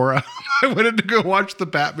 before I went in to go watch the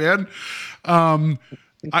Batman. It's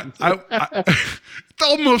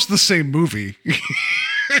almost the same movie.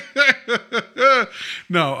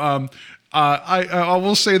 No, I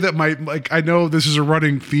will say that I know this is a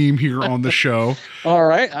running theme here on the show. All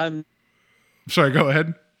right, I'm sorry. Go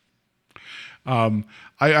ahead.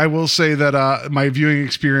 I will say that my viewing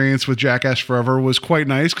experience with Jackass Forever was quite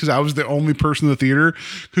nice because I was the only person in the theater.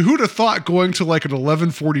 Who'd have thought going to like an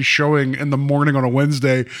 11:40 showing in the morning on a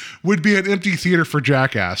Wednesday would be an empty theater for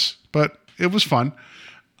Jackass? But it was fun.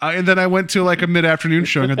 And then I went to like a mid-afternoon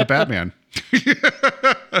showing of the Batman.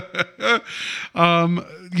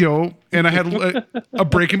 And I had a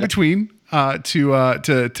break in between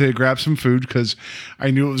to grab some food because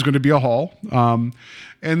I knew it was going to be a haul.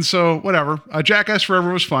 And so whatever. Jackass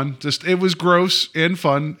Forever was fun. It was gross and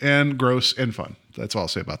fun and gross and fun. That's all I'll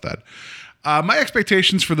say about that. My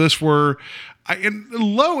expectations for this were, and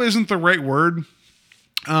low isn't the right word.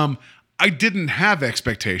 I didn't have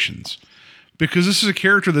expectations because this is a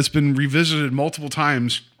character that's been revisited multiple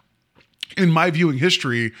times in my viewing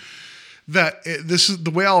history. This is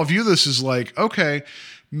the way I'll view this is like, okay,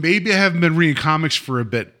 maybe I haven't been reading comics for a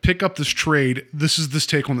bit. Pick up this trade. This is this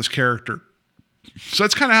take on this character. So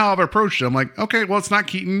that's kind of how I've approached it. I'm like, okay, well, it's not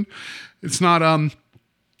Keaton. It's not,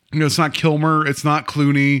 it's not Kilmer. It's not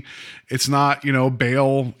Clooney. It's not,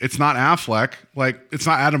 Bale. It's not Affleck. Like, it's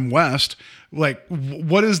not Adam West. Like,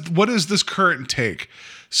 what is this current take?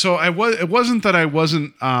 So it wasn't that I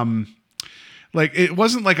wasn't, it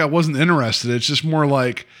wasn't like I wasn't interested. It's just more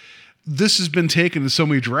like, this has been taken in so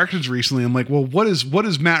many directions recently. I'm like, well, what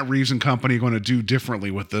is Matt Reeves and company going to do differently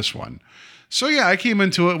with this one? So yeah, I came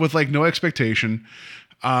into it with like no expectation.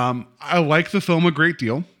 I like the film a great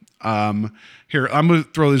deal. Here, I'm going to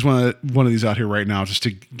throw one of these out here right now just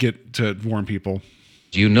to warn people.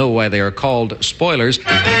 Do you know why they are called spoilers?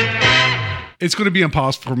 It's going to be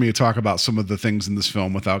impossible for me to talk about some of the things in this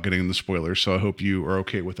film without getting into spoilers. So I hope you are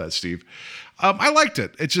okay with that, Steve. I liked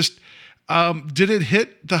it. It just, did it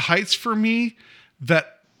hit the heights for me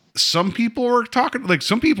that some people were talking, like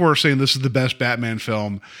some people are saying this is the best Batman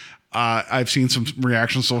film. I've seen some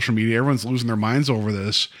reactions on social media. Everyone's losing their minds over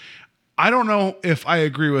this. I don't know if I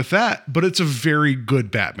agree with that, but it's a very good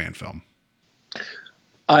Batman film.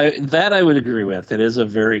 I would agree with. It is a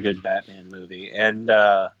very good Batman movie. And,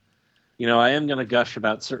 I am going to gush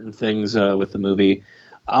about certain things with the movie.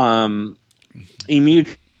 A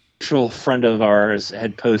mutual friend of ours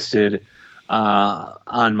had posted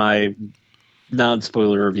on my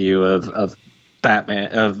non-spoiler review of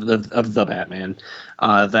Batman of the Batman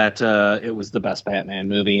that it was the best Batman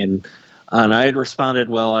movie, and I had responded,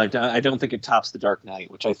 well, I don't think it tops The Dark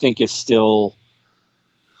Knight, which I think is still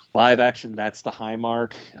live action. That's the high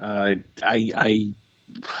mark.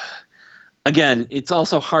 Again, it's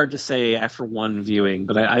also hard to say after one viewing,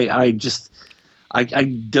 but I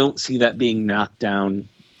don't see that being knocked down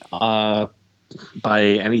by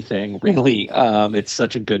anything really. It's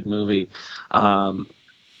such a good movie. And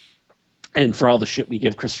for all the shit we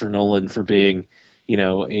give Christopher Nolan for being,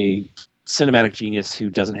 a cinematic genius who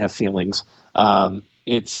doesn't have feelings,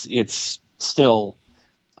 it's still,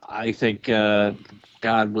 I think, God,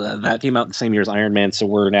 that came out the same year as Iron Man, so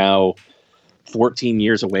we're now 14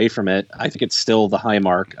 years away from it. I think it's still the high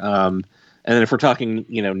mark. And then if we're talking,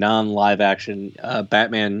 non-live action,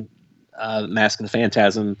 Batman, Mask of the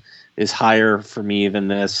Phantasm is higher for me than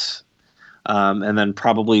this, and then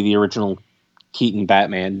probably the original Keaton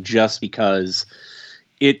Batman, just because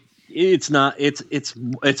it's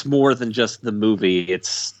more than just the movie.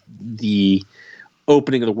 It's the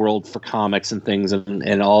opening of the world for comics and things,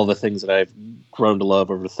 and all the things that I've grown to love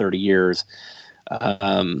over 30 years,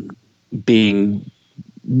 being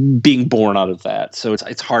born out of that. So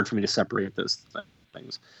it's hard for me to separate those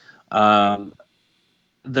things.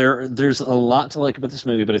 There's a lot to like about this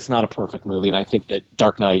movie, but it's not a perfect movie, and I think that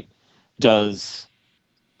Dark Knight does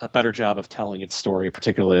a better job of telling its story,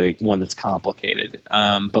 particularly one that's complicated.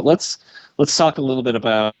 But let's talk a little bit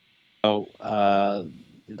about how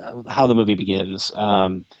the movie begins.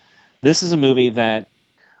 This is a movie that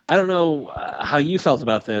I don't know how you felt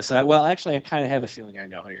about this. Well, actually, I kind of have a feeling I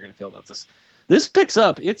know how you're going to feel about this. This picks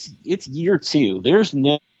up. It's year 2. There's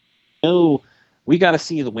no. We got to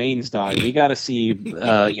see the Waynes die. We got to see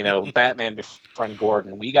Batman befriend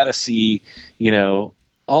Gordon. We got to see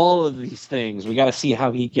all of these things. We got to see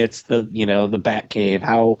how he gets the Batcave,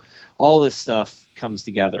 how all this stuff comes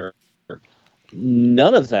together.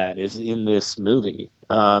 None of that is in this movie.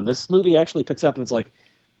 This movie actually picks up and it's like,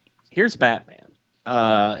 here's Batman.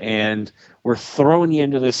 And we're throwing you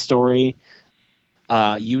into this story.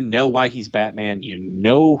 You know why he's Batman. You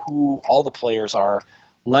know who all the players are.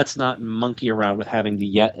 Let's not monkey around with having to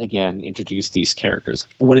yet again introduce these characters.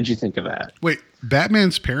 What did you think of that? Wait,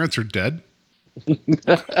 Batman's parents are dead?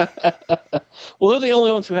 Well, they're the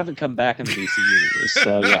only ones who haven't come back in the DC universe.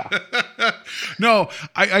 So yeah. No,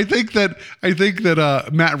 I think that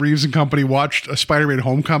Matt Reeves and company watched a Spider-Man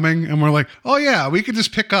Homecoming and were like, oh yeah, we could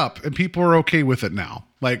just pick up and people are okay with it now.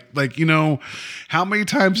 Like, you know, how many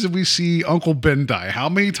times did we see Uncle Ben die? How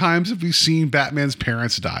many times have we seen Batman's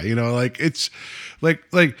parents die? You know, like it's like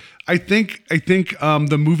I think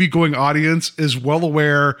the movie going audience is well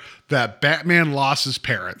aware that Batman lost his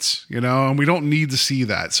parents, you know, and we don't need to see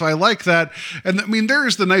that. So I like that. And I mean, there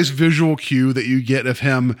is the nice visual cue that you get of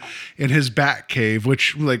him in his bat cave,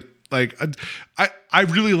 which I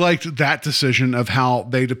really liked that decision of how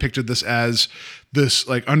they depicted this as this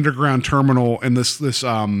like underground terminal and this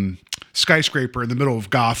skyscraper in the middle of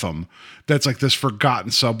Gotham. That's like this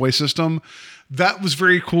forgotten subway system. That was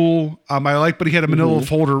very cool. I like, but he had a manila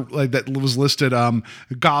folder like that was listed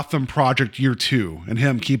Gotham Project Year 2 and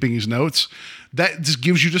him keeping his notes. That just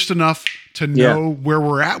gives you just enough to know where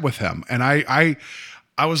we're at with him. And I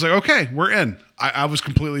was like, okay, we're in. I was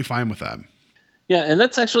completely fine with that. Yeah, and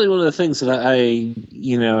that's actually one of the things that I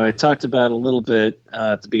talked about a little bit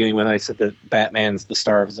at the beginning when I said that Batman's the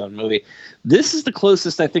star of his own movie. This is the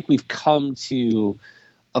closest I think we've come to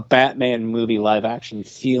a Batman movie live action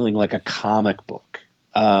feeling like a comic book.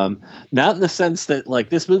 Not in the sense that like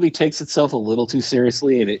this movie takes itself a little too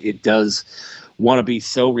seriously and it does want to be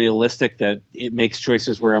so realistic that it makes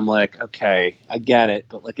choices where I'm like, okay, I get it,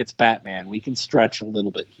 but like it's Batman. We can stretch a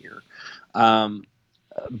little bit here.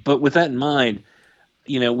 But with that in mind,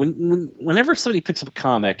 you know, whenever somebody picks up a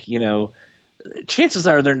comic, you know, chances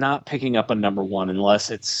are they're not picking up a number one unless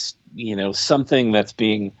it's, you know, something that's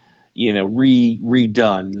being, you know,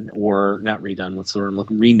 redone or not redone. What's the word I'm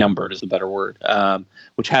looking? Renumbered is a better word.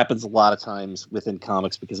 Which happens a lot of times within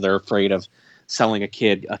comics because they're afraid of selling a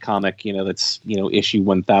kid a comic, you know, that's, you know, issue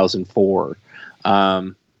 1004.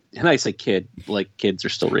 And I say kid, like kids are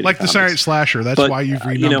still reading like comics. the Silent Slasher. That's why you've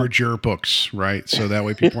renumbered your books, right? So that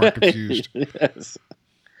way people aren't confused. Yes.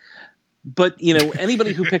 But, you know,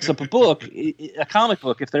 anybody who picks up a book, a comic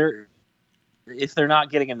book, if they're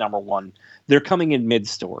not getting a number one, they're coming in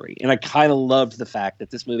mid-story. And I kind of loved the fact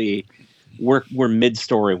that this movie, we're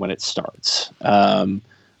mid-story when it starts.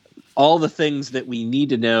 All the things that we need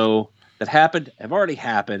to know that happened have already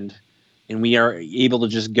happened. And we are able to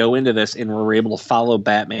just go into this and we're able to follow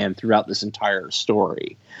Batman throughout this entire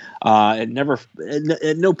story. At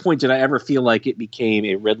no point did I ever feel like it became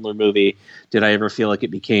a Riddler movie. Did I ever feel like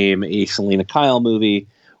it became a Selena Kyle movie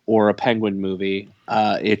or a Penguin movie?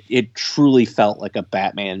 It truly felt like a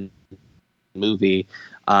Batman movie,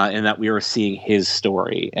 in that we were seeing his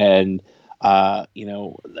story. And, you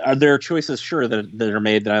know, are there choices, sure, that are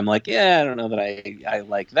made that I'm like, yeah, I don't know that I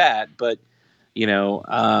like that. But, you know,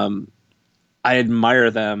 I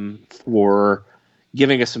admire them for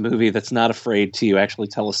giving us a movie that's not afraid to actually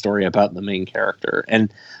tell a story about the main character.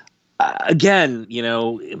 And again, you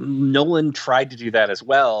know, Nolan tried to do that as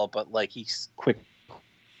well, but like he quickly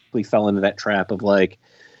fell into that trap of like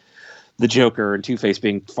the Joker and Two-Face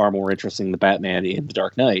being far more interesting than Batman in The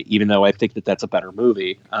Dark Knight, even though I think that that's a better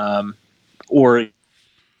movie. Or,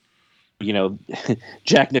 you know,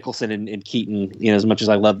 Jack Nicholson and Keaton, you know, as much as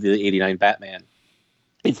I love the 89 Batman,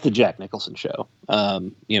 it's the Jack Nicholson show.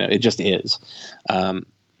 You know, it just is. And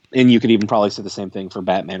you could even probably say the same thing for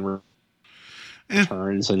Batman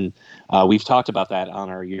Returns. And we've talked about that on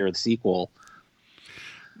our year of the sequel.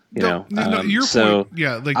 No, your point.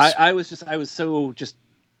 Yeah. Like I was so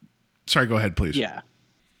sorry, go ahead, please. Yeah.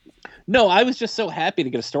 No, I was just so happy to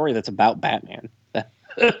get a story that's about Batman.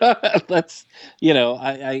 That's, you know,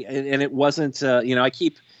 and it wasn't, you know, I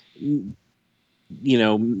keep, you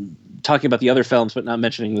know, talking about the other films, but not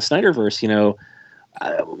mentioning the Snyderverse. You know,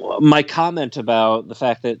 my comment about the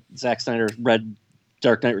fact that Zack Snyder read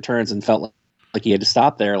Dark Knight Returns and felt like he had to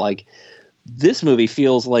stop there. Like this movie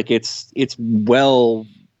feels like it's well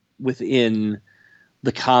within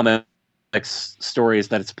the comics stories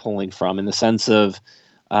that it's pulling from, in the sense of,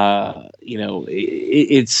 you know,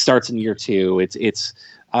 it starts in year 2. It's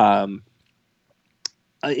got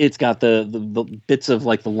the bits of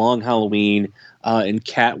like the Long Halloween and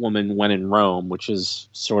Catwoman When in Rome, which is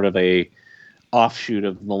sort of a offshoot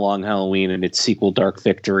of the Long Halloween and its sequel Dark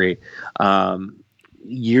Victory.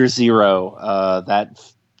 Year 0, that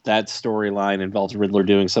storyline involves Riddler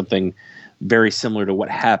doing something very similar to what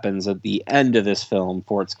happens at the end of this film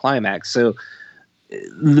for its climax. So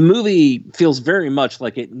the movie feels very much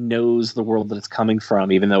like it knows the world that it's coming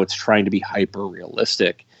from, even though it's trying to be hyper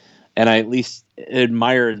realistic. And I at least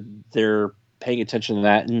admire their paying attention to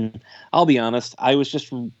that. And I'll be honest, I was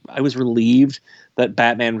relieved that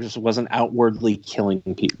Batman just wasn't outwardly killing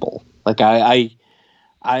people. Like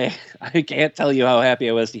I can't tell you how happy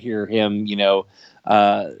I was to hear him, in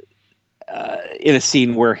a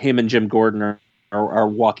scene where him and Jim Gordon are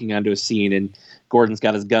walking onto a scene, and Gordon's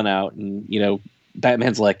got his gun out, and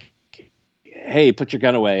Batman's like, "Hey, put your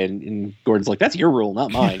gun away," and Gordon's like, "That's your rule,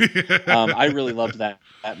 not mine." I really loved that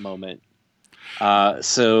moment.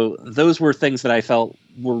 So those were things that I felt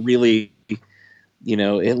were really,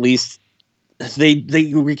 at least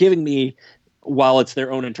they were giving me, while it's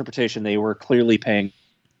their own interpretation, they were clearly paying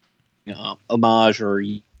homage or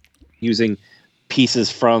using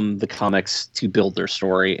pieces from the comics to build their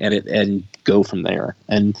story and go from there.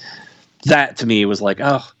 And that to me was like,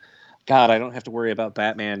 oh God, I don't have to worry about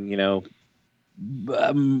Batman,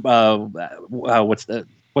 what's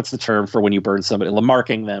the term for when you burn somebody,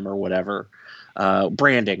 marking them or whatever,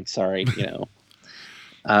 branding, sorry,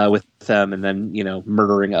 with them, and then,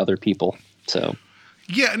 murdering other people. So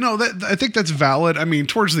yeah, no, I think that's valid. I mean,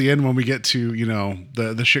 towards the end when we get to,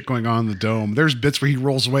 the shit going on in the dome, there's bits where he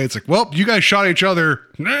rolls away. It's like, well, you guys shot each other.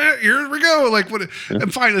 Here we go. Like, what? I'm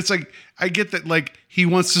fine. It's like, I get that, like, he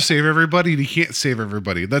wants to save everybody and he can't save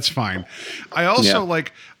everybody. That's fine. I also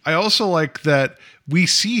like that we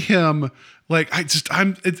see him, like,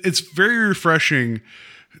 it's very refreshing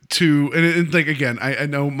to, and like, again, I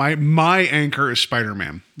know my anchor is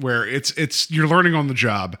Spider-Man, where it's you're learning on the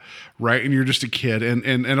job, right? And you're just a kid, and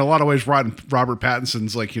in a lot of ways, Robert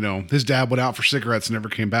Pattinson's like, his dad went out for cigarettes and never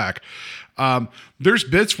came back. There's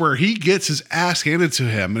bits where he gets his ass handed to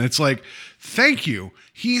him, and it's like, thank you.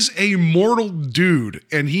 He's a mortal dude,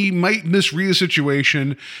 and he might misread a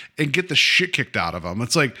situation and get the shit kicked out of him.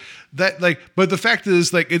 It's like that, like, but the fact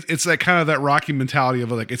is, like, it's that kind of that Rocky mentality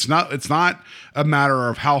of like, it's not a matter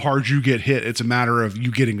of how hard you get hit. It's a matter of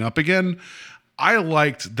you getting up again. I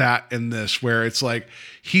liked that in this, where it's like,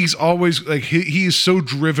 he's always like, he's so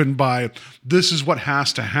driven by, this is what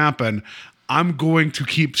has to happen. I'm going to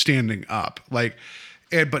keep standing up. Like,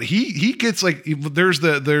 but he gets like, there's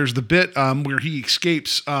the bit where he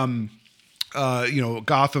escapes Gotham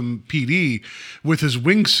PD with his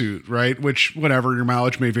wingsuit, right? Which, whatever, your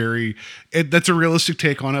mileage may vary. That's a realistic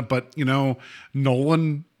take on it, but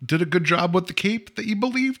Nolan did a good job with the cape that you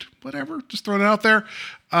believed. Whatever, just throwing it out there.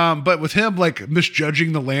 But with him, like,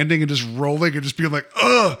 misjudging the landing and just rolling and just being like,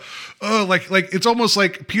 like it's almost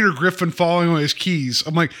like Peter Griffin falling on his keys.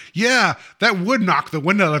 I'm like, yeah, that would knock the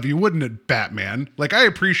wind out of you, wouldn't it, Batman? Like, I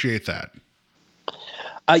appreciate that.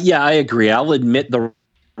 Yeah, I agree. I'll admit the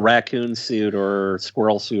raccoon suit or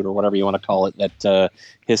squirrel suit or whatever you want to call it, that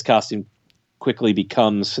his costume quickly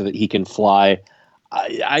becomes so that he can fly.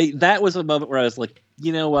 That was a moment where I was like,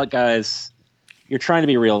 you know what, guys, you're trying to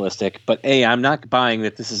be realistic, but I'm not buying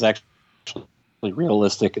that this is actually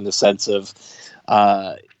realistic in the sense of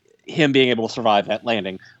him being able to survive that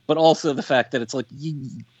landing, but also the fact that it's like,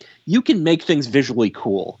 you can make things visually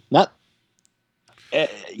cool. Not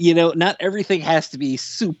everything has to be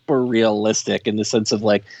super realistic in the sense of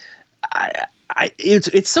like,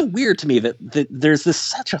 it's so weird to me that there's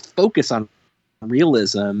such a focus on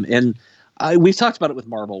realism. And we've talked about it with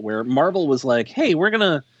Marvel, where Marvel was like, hey, we're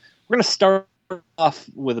gonna start off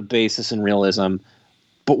with a basis in realism,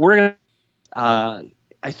 but we're gonna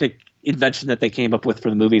I think invention that they came up with for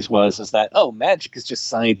the movies is that magic is just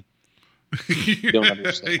science you don't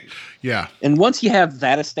understand. Yeah. And once you have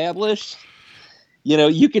that established,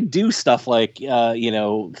 you can do stuff like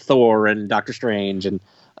Thor and Doctor Strange and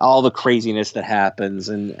all the craziness that happens.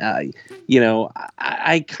 And I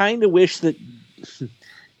kind of wish that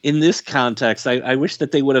in this context, I wish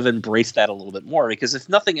that they would have embraced that a little bit more, because if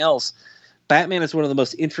nothing else, Batman is one of the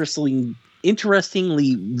most interestingly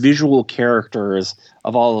visual characters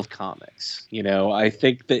of all of comics. I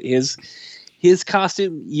think that his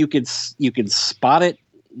costume, you can spot it,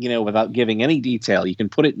 without giving any detail. You can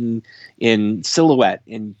put it in silhouette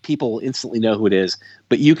and people instantly know who it is,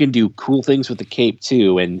 but you can do cool things with the cape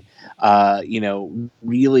too. And,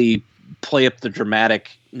 really play up the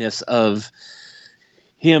dramaticness of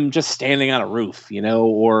him just standing on a roof,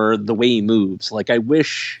 or the way he moves. Like, I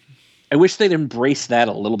wish they'd embrace that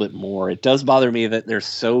a little bit more. It does bother me that they're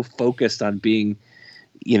so focused on being,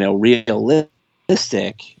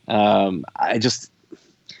 realistic.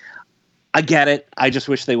 I get it. I just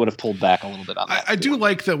wish they would have pulled back a little bit on that. I do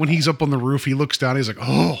like that when he's up on the roof, he looks down, he's like,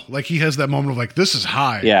 oh, like he has that moment of like, this is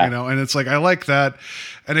high, and it's like, I like that.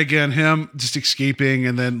 And again, him just escaping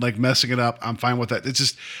and then like messing it up, I'm fine with that. It's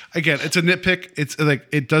just, again, it's a nitpick. It's like,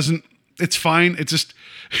 it's fine. It's just,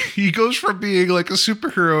 he goes from being like a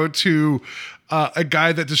superhero to a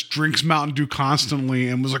guy that just drinks Mountain Dew constantly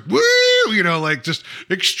and was like, woo, like just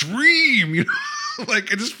extreme,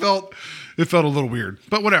 like it just felt, It felt a little weird,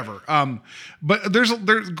 but whatever. But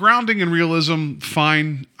there's grounding and realism.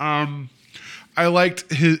 Fine. I liked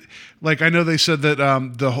his, like, I know they said that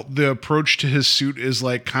the approach to his suit is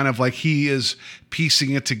like kind of like he is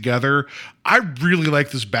piecing it together. I really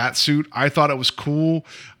like this bat suit. I thought it was cool.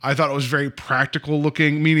 I thought it was very practical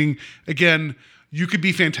looking, meaning, again, you could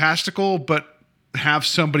be fantastical, but have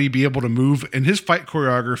somebody be able to move. And his fight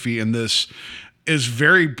choreography in this is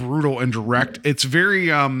very brutal and direct. It's very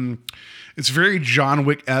John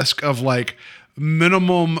Wick-esque of like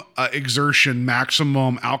minimum exertion,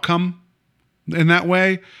 maximum outcome. In that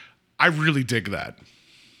way, I really dig that.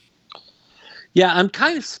 Yeah, I'm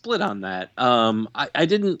kind of split on that. I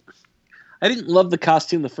didn't love the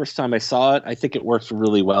costume the first time I saw it. I think it works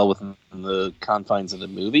really well within the confines of the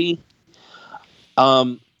movie.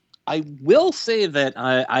 I will say that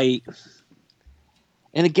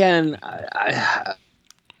and again,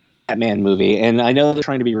 Batman movie, and I know they're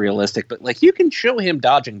trying to be realistic, but like you can show him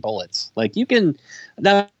dodging bullets. Like you can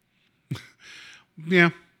now.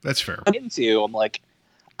 Yeah. That's fair. I'm like,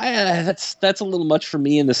 that's a little much for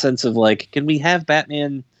me in the sense of like, can we have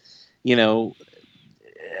Batman? You know,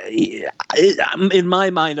 in my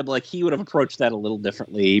mind, I'm like, he would have approached that a little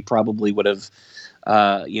differently. He probably would have,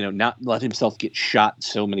 not let himself get shot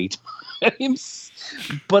so many times.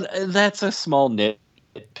 But that's a small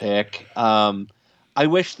nitpick. I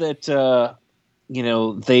wish that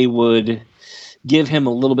they would give him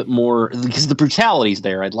a little bit more, because the brutality's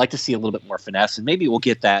there. I'd like to see a little bit more finesse, and maybe we'll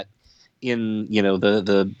get that in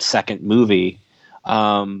the second movie.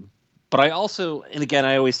 But I also, and again,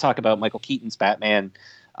 I always talk about Michael Keaton's Batman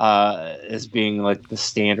as being like the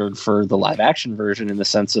standard for the live action version in the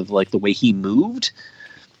sense of like the way he moved.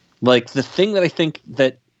 Like the thing that I think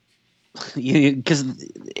that, because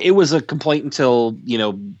it was a complaint until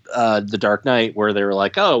The Dark Knight, where they were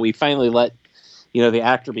like, oh, we finally let the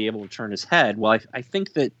actor be able to turn his head. Well, I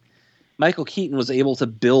think that Michael Keaton was able to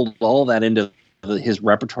build all that into his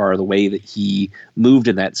repertoire, the way that he moved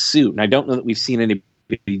in that suit. And I don't know that we've seen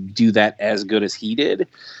anybody do that as good as he did.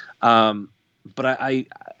 But I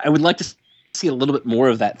would like to see a little bit more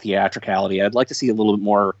of that theatricality. I'd like to see a little bit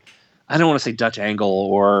more, I don't want to say Dutch angle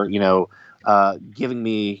or, giving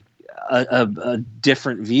me a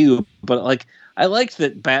different view. But like, I liked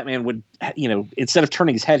that Batman would, instead of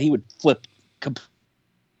turning his head, he would flip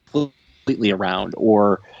completely around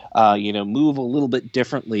or move a little bit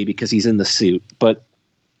differently because he's in the suit. But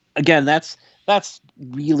again, that's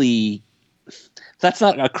really, that's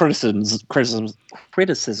not a criticism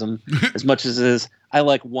as much as it is I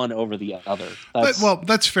like one over the other.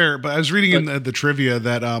 That's fair. But I was reading in the trivia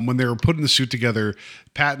that when they were putting the suit together,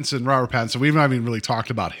 Robert Pattinson, we haven't even really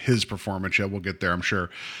talked about his performance yet. We'll get there, I'm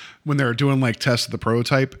sure. When they were doing like tests of the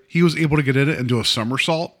prototype, he was able to get in it and do a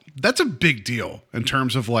somersault. That's a big deal in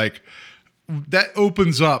terms of like, that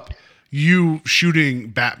opens up you shooting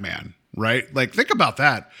Batman, right? Like think about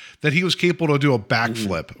that he was capable to do a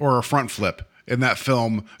backflip or a front flip in that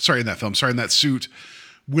suit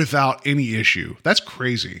without any issue. That's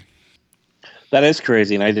crazy. That is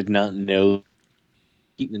crazy. And I did not know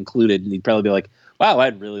Keaton included. And he'd probably be like, wow,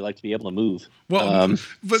 I'd really like to be able to move. Well,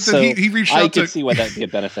 but then he reached out I could see why that'd be a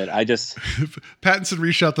benefit. Pattinson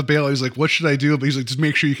reached out to Bale. He's like, what should I do? But he's like, just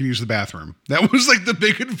make sure you can use the bathroom. That was like the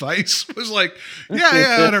big advice. Was like,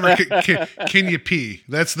 yeah, whatever. Can you pee?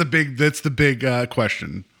 That's the big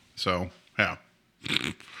question. So, yeah.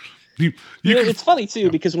 It's funny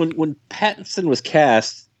too, because when Pattinson was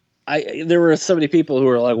cast, there were so many people who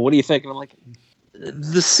were like, what do you think? And I'm like,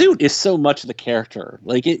 the suit is so much the character.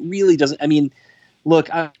 Like it really doesn't, I mean,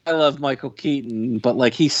 look, I love Michael Keaton, but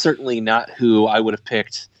like he's certainly not who I would have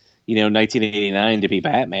picked, 1989 to be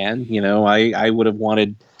Batman. I would have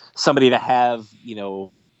wanted somebody to have,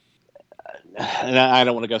 and I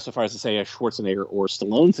don't want to go so far as to say a Schwarzenegger or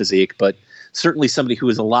Stallone physique, but certainly somebody who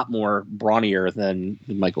is a lot more brawnier than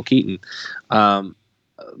Michael Keaton.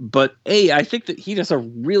 But I think that he does a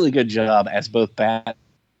really good job as both Batman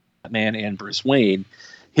and Bruce Wayne.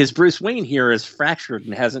 His Bruce Wayne here is fractured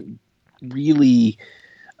and hasn't really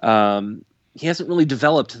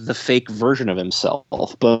developed the fake version of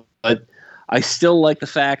himself. But I still like the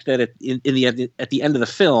fact that at the end of the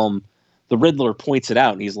film, the Riddler points it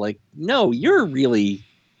out and he's like, no, you're really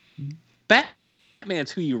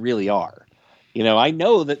Batman's who you really are. I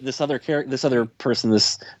know that this other person,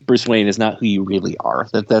 this Bruce Wayne, is not who you really are.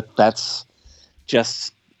 That's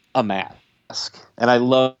just a mask. And I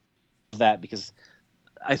love that because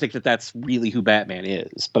I think that that's really who Batman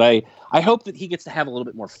is. But I hope that he gets to have a little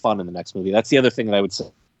bit more fun in the next movie. That's the other thing that I would say.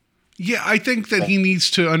 Yeah, I think that he needs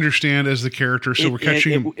to understand as the character. So we're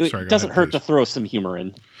catching him. Sorry, It doesn't ahead, hurt please. to throw some humor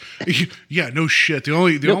in. Yeah, no shit. The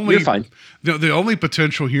only You're fine. The only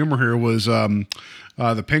potential humor here was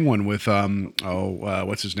the Penguin with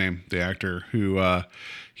what's his name? The actor who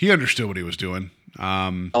he understood what he was doing.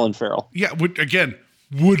 Colin Farrell. Yeah,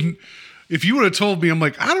 wouldn't if you would have told me, I'm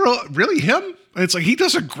like, I don't know, really him? And it's like he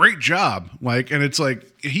does a great job. Like, and it's like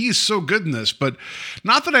he's so good in this, but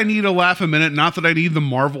not that I need a laugh a minute, not that I need the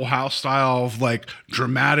Marvel House style of like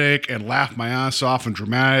dramatic and laugh my ass off and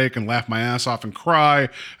dramatic and laugh my ass off and cry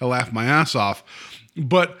and laugh my ass off.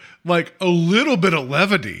 But like a little bit of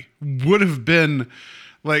levity would have been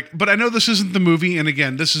like, but I know this isn't the movie. And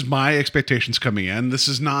again, this is my expectations coming in. This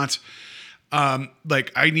is not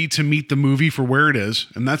like I need to meet the movie for where it is,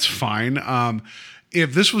 and that's fine.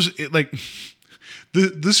 If this was like,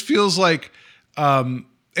 this feels like, and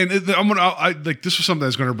like this was something I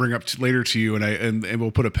was going to bring up later to you, and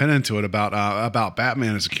we'll put a pin into it about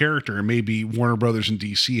Batman as a character, and maybe Warner Brothers and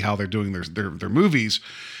DC how they're doing their movies.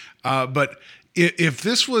 But if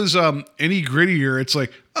this was any grittier, it's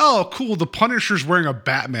like, oh, cool, the Punisher's wearing a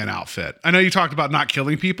Batman outfit. I know you talked about not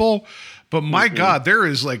killing people, but my God, there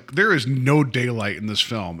is no daylight in this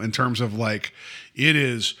film in terms of like, it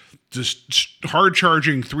is just hard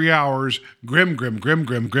charging 3 hours, grim.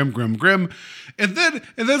 And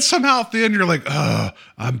then somehow at the end you're like, oh,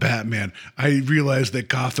 I'm Batman. I realize that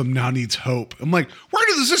Gotham now needs hope. I'm like,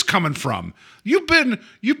 where is this coming from? You've been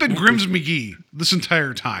Grims McGee this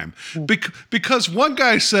entire time. Because one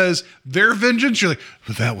guy says their vengeance, you're like,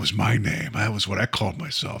 well, that was my name. That was what I called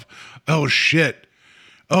myself. Oh shit.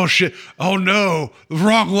 Oh no, the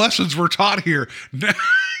wrong lessons were taught here.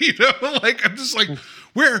 You know, like I'm just like,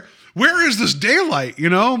 where is this daylight? You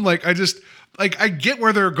know, like I get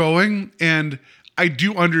where they're going, and I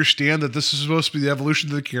do understand that this is supposed to be the evolution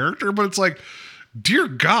of the character, but it's like, dear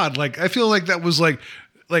God, like I feel like that was like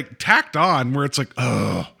tacked on, where it's like,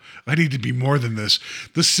 oh, I need to be more than this.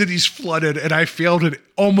 The city's flooded, and I failed in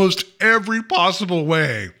almost every possible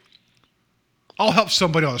way. I'll help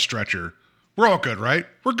somebody on a stretcher. We're all good, right?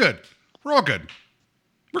 We're good. We're all good.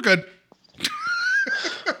 We're good.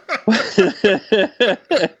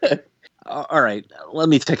 All right, let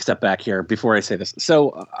me take a step back here before I say this. So,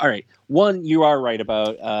 all right, one, you are right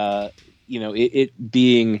about it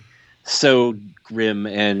being so grim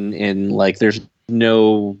and like there's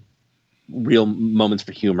no real moments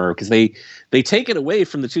for humor, because they take it away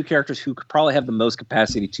from the two characters who could probably have the most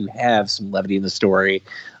capacity to have some levity in the story,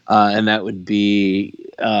 and that would be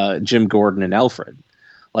Jim Gordon and Alfred.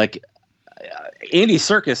 Like, Andy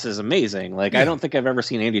Serkis is amazing. Like, I don't think I've ever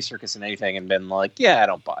seen Andy Serkis in anything and been like, yeah, I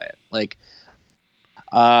don't buy it. Like,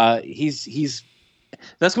 he's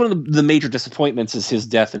that's one of the major disappointments is his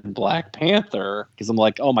death in Black Panther, because I'm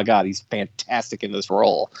like, oh my God, he's fantastic in this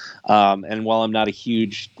role. And while I'm not a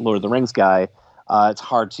huge Lord of the Rings guy, it's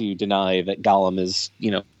hard to deny that Gollum is,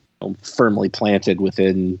 firmly planted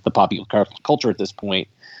within the popular culture at this point,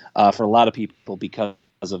 for a lot of people because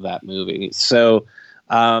of that movie. So,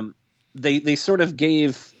 they sort of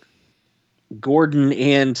gave Gordon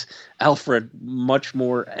and Alfred much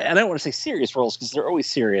more, and I don't want to say serious roles because they're always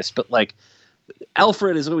serious, but like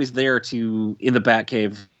Alfred is always there in the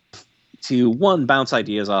Batcave to, one, bounce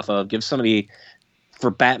ideas off of, give somebody for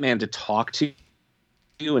Batman to talk to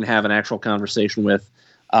and have an actual conversation with,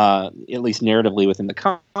 at least narratively within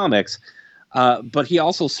the comics. But he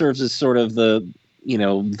also serves as sort of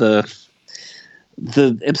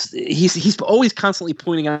he's always constantly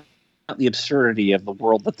pointing out the absurdity of the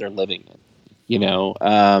world that they're living in.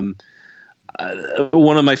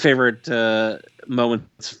 One of my favorite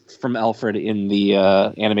moments from Alfred in the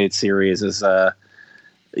animated series is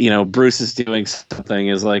Bruce is doing something,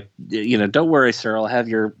 is like, don't worry, sir, I'll have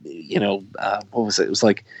your what was it? It was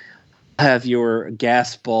like, have your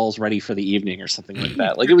gas balls ready for the evening or something like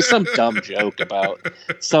that. Like, it was some dumb joke about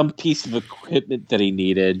some piece of equipment that he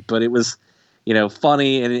needed, but it was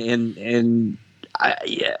funny, and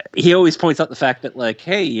he always points out the fact that, like,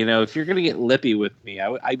 hey, if you're going to get lippy with me,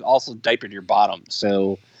 I also diapered your bottom,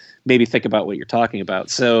 so maybe think about what you're talking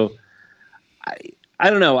about. So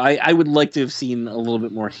I don't know. I would like to have seen a little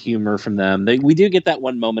bit more humor from them. We do get that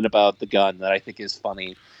one moment about the gun that I think is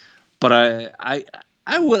funny, but I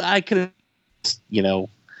could have,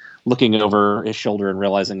 looking over his shoulder and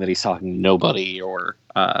realizing that he's talking to nobody, or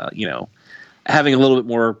having a little bit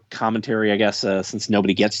more commentary, I guess, since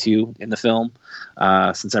nobody gets to in the film,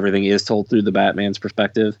 since everything is told through the Batman's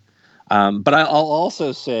perspective. But I'll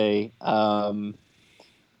also say, on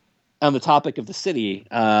the topic of the city,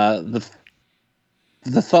 the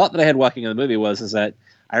thought that I had walking in the movie is that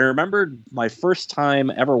I remembered my first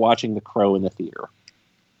time ever watching The Crow in the theater.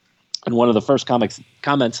 And one of the first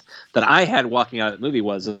comments that I had walking out of the movie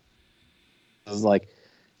was like,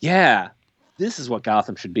 yeah, this is what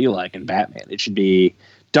Gotham should be like in Batman. It should be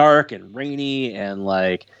dark and rainy, and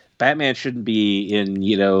like Batman shouldn't be in,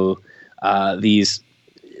 these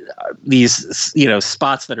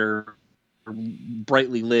spots that are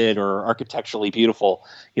brightly lit or architecturally beautiful.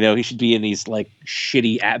 He should be in these like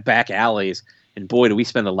shitty back alleys. And boy, do we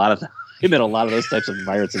spend a lot of those types of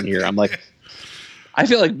environments in here. I'm like, I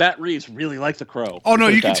feel like Matt Reeves really liked The Crow. Oh no,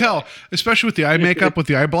 you can tell, especially with the eye makeup, with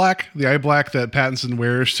the eye black that Pattinson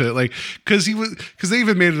wears to like, because they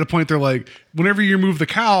even made it a point. They're like, whenever you remove the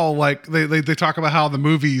cowl, like they talk about how the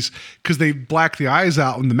movies, because they black the eyes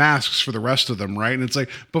out and the masks for the rest of them, right? And it's like,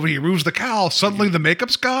 but when he removes the cowl, suddenly the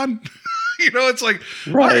makeup's gone. It's like,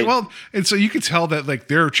 right. All right, well, and so you can tell that like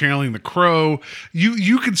they're channeling The Crow.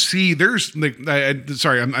 You can see there's like,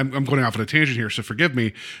 sorry, I'm going off on a tangent here, so forgive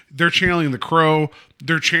me. They're channeling The Crow.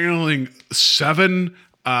 They're channeling Seven,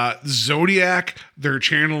 Zodiac. They're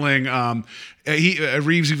channeling.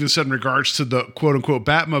 Reeves even said in regards to the quote unquote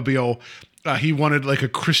Batmobile, he wanted like a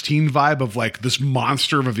Christine vibe of like this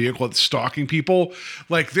monster of a vehicle that's stalking people.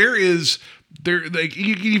 Like there like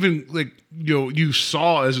you even like you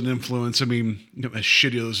saw as an influence. I mean, as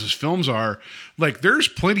shitty as his films are, like there's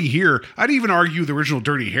plenty here. I'd even argue the original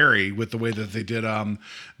Dirty Harry with the way that they did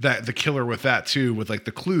that the killer with that too, with like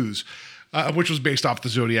the clues, which was based off the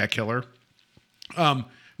Zodiac killer.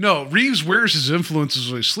 No, Reeves wears his influences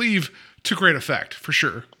on his sleeve to great effect for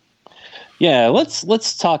sure. Yeah,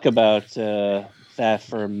 let's talk about that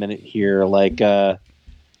for a minute here. Like, the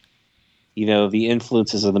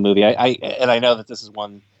influences of the movie. I know that this is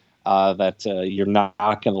one that you're not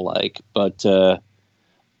going to like, but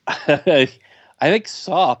I think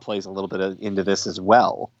Saw plays a little bit into this as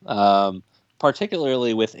well,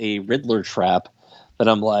 particularly with a Riddler trap. That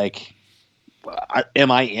I'm like, am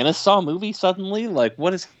I in a Saw movie suddenly? Like,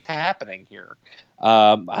 what is happening here?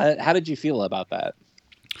 How did you feel about that?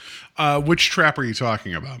 Which trap are you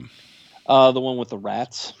talking about? The one with the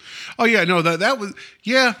rats. Oh yeah, no, that was,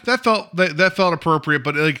 yeah, that felt appropriate,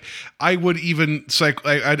 but like I would even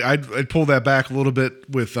I'd pull that back a little bit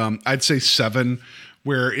with I'd say 7,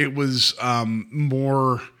 where it was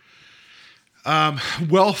more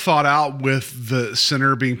well thought out with the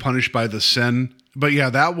sinner being punished by the sin. But yeah,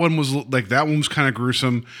 that one was kind of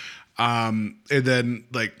gruesome. And then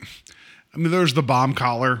like, I mean, there's the bomb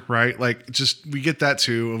collar, right? Like, just we get that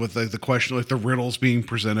too with like the question, like the riddles being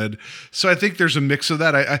presented. So I think there's a mix of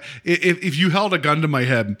that. If you held a gun to my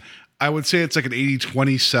head, I would say it's like an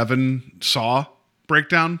 80-27 Saw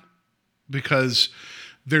breakdown, because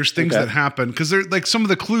there's things that happen, because they're like some of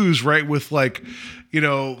the clues, right? With like,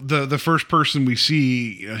 the first person we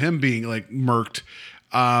see, him being like murked.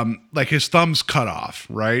 Like his thumb's cut off,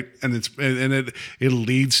 right? And it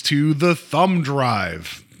leads to the thumb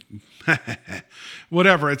drive.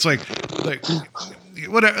 Whatever. It's like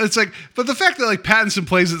whatever. It's like, but the fact that like Pattinson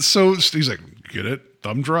plays it so, he's like, get it,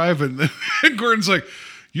 thumb drive, and Gordon's like,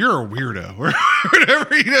 you're a weirdo, or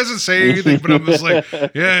whatever. He doesn't say anything, but I'm just like,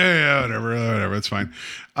 yeah, whatever, it's fine.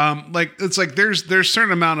 Like it's like there's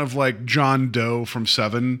certain amount of like John Doe from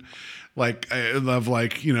 7, like I love,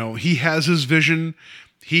 like, he has his vision,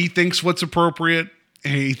 he thinks what's appropriate.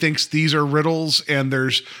 And he thinks these are riddles, and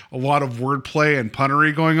there's a lot of wordplay and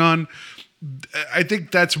punnery going on. I think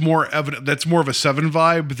that's more evident. That's more of a 7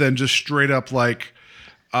 vibe than just straight up like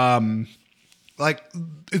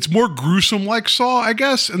it's more gruesome like Saw, I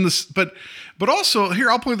guess. And this, but also here,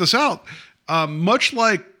 I'll point this out. Much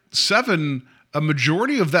like 7, a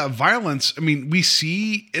majority of that violence, I mean, we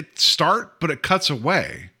see it start, but it cuts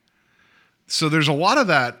away. So there's a lot of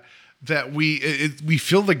that we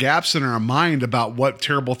fill the gaps in our mind about what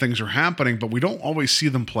terrible things are happening, but we don't always see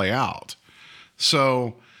them play out.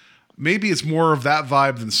 So maybe it's more of that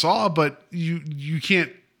vibe than Saw, but you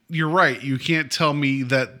can't, you're right. You can't tell me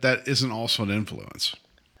that isn't also an influence.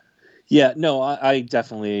 Yeah, no, I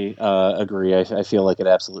definitely agree. I feel like it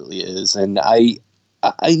absolutely is. And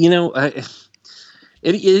it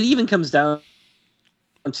even comes down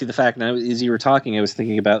to the fact, now as you were talking, I was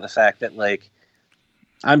thinking about the fact that, like,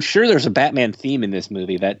 I'm sure there's a Batman theme in this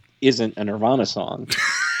movie that isn't a Nirvana song,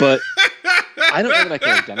 but I don't know that I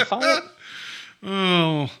can identify it.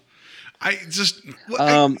 Oh, I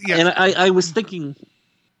was thinking,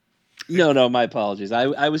 no, my apologies.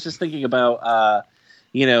 I was just thinking about, how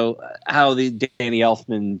the Danny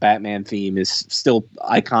Elfman Batman theme is still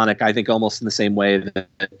iconic. I think almost in the same way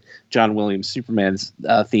that John Williams Superman's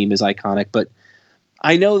theme is iconic, but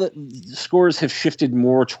I know that scores have shifted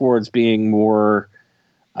more towards being more,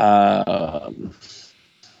 what's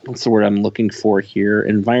the word I'm looking for here?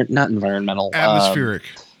 Not environmental. Atmospheric.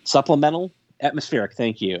 supplemental, atmospheric.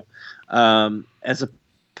 Thank you. As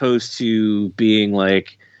opposed to being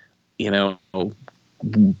like, dun,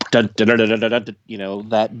 dun, dun, dun, dun, dun, dun,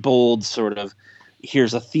 that bold sort of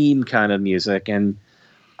here's a theme kind of music. And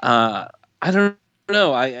I don't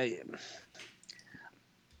know. I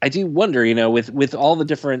do wonder, with all the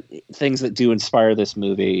different things that do inspire this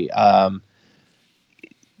movie,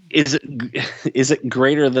 is it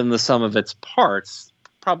greater than the sum of its parts?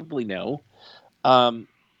 Probably no. But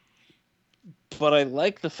I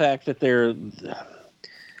like the fact that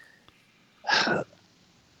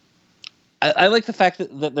I like the fact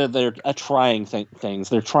that they're trying things.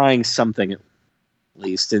 They're trying something, at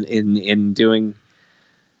least in doing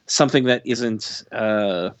something that isn't.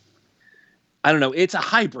 I don't know. It's a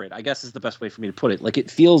hybrid, I guess is the best way for me to put it. Like,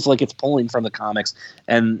 it feels like it's pulling from the comics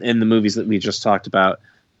and in the movies that we just talked about.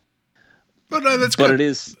 But that's but good. It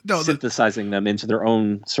is synthesizing them into their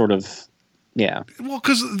own sort of, yeah. Well,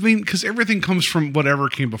 because everything comes from whatever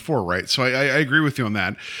came before, right? So I agree with you on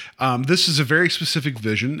that. This is a very specific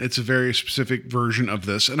vision. It's a very specific version of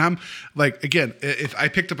this. And I'm like, again, if I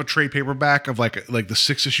picked up a trade paperback of like the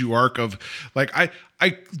 6-issue arc of like,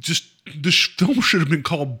 this film should have been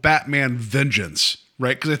called Batman Vengeance,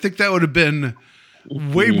 right? Because I think that would have been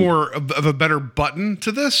way more of a better button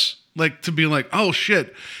to this. Like, to be like, oh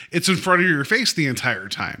shit, it's in front of your face the entire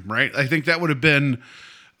time, right? I think that would have been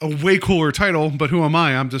a way cooler title, but who am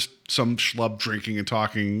I? I'm just some schlub drinking and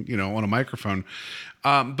talking, on a microphone.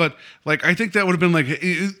 But like, I think that would have been like,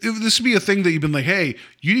 this would be a thing that you've been like, hey,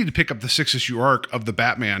 you need to pick up the 6-issue arc of the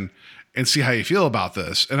Batman and see how you feel about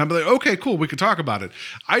this. And I'm like, okay, cool, we can talk about it.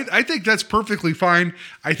 I think that's perfectly fine.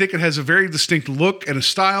 I think it has a very distinct look and a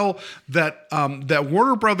style that that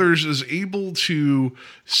Warner Brothers is able to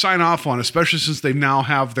sign off on, especially since they now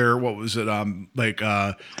have their,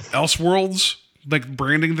 Elseworlds, like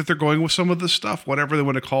branding that they're going with some of this stuff, whatever they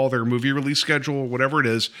want to call their movie release schedule, whatever it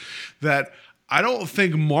is, that I don't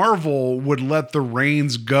think Marvel would let the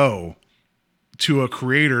reins go to a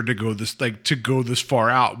creator to go this far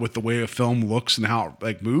out with the way a film looks and how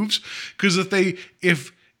it moves. Because if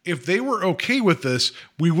they were okay with this,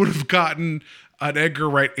 we would have gotten an Edgar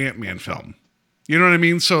Wright Ant-Man film. You know what I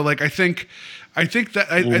mean? So like, I think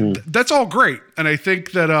that that's all great, and I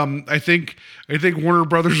think that I think Warner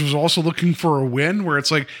Brothers was also looking for a win where it's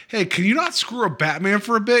like, hey, can you not screw up Batman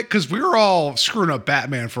for a bit? Because we were all screwing up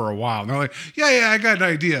Batman for a while. And they're like, yeah, I got an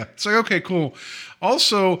idea. It's like, okay, cool.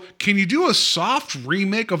 Also, can you do a soft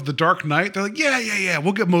remake of The Dark Knight? They're like, yeah,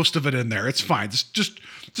 we'll get most of it in there. It's fine. Just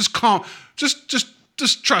calm. Just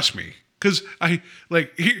trust me, because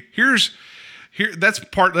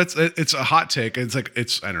it's a hot take. It's like,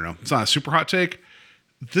 I don't know. It's not a super hot take.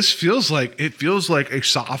 This feels like a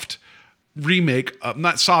soft remake,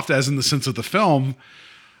 not soft as in the sense of the film.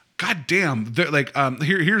 God damn.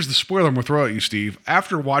 Here's the spoiler I'm going to throw at you, Steve.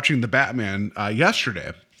 After watching The Batman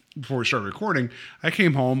yesterday, before we started recording, I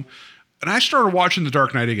came home and I started watching The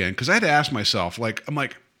Dark Knight again, because I had to ask myself, I'm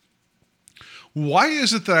like, why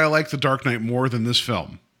is it that I like The Dark Knight more than this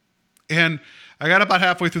film? And I got about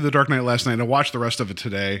halfway through The Dark Knight last night and I watched the rest of it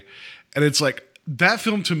today. And it's like, that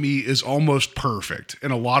film to me is almost perfect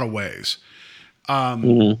in a lot of ways.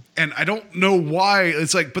 And I don't know why.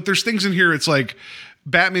 It's like, but there's things in here. It's like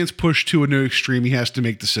Batman's pushed to a new extreme. He has to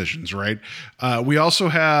make decisions, right? We also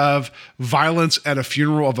have violence at a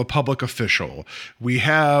funeral of a public official. We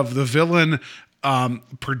have the villain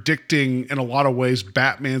predicting in a lot of ways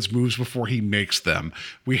Batman's moves before he makes them.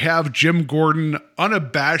 We have Jim Gordon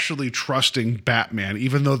unabashedly trusting Batman,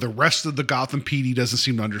 even though the rest of the Gotham PD doesn't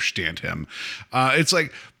seem to understand him. It's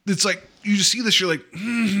like you just see this, you're like,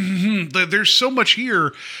 there's so much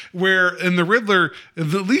here where in the Riddler, at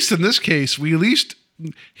least in this case,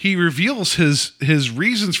 he reveals his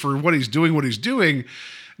reasons for what he's doing.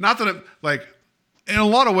 Not that it, like, in a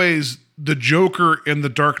lot of ways, the Joker in The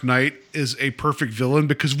Dark Knight is a perfect villain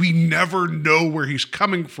because we never know where he's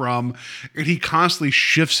coming from, and he constantly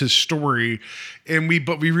shifts his story,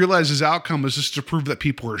 but we realize his outcome is just to prove that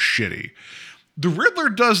people are shitty. The Riddler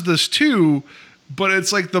does this too, but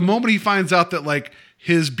it's like the moment he finds out that like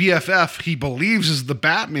his BFF he believes is the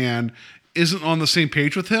Batman isn't on the same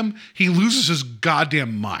page with him, he loses his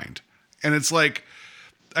goddamn mind. And it's like,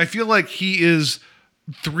 I feel like he is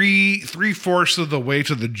three-fourths of the way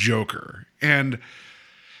to the Joker. And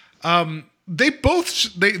they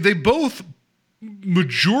both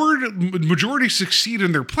majority succeed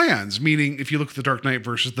in their plans, meaning if you look at The Dark Knight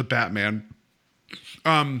versus the Batman,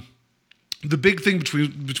 the big thing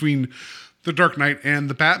between The Dark Knight and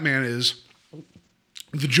the Batman is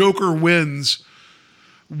the Joker wins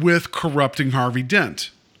with corrupting Harvey Dent.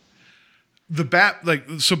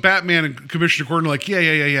 Batman and Commissioner Gordon are like,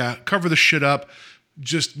 yeah, cover the shit up.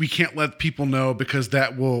 Just we can't let people know because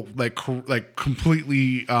that will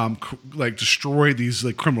completely destroy these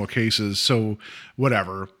criminal cases. So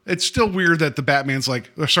whatever. It's still weird that the Batman's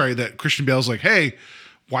that Christian Bale's like, hey,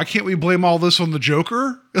 why can't we blame all this on the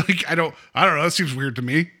Joker? I don't know. That seems weird to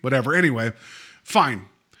me. Whatever. Anyway, fine.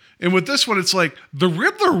 And with this one, it's like the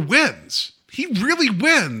Riddler wins. He really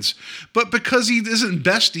wins, but because he isn't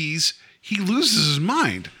besties, he loses his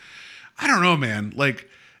mind. I don't know, man.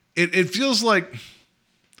 It feels like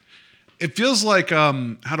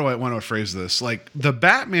how do I want to phrase this? The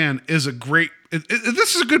Batman is a great.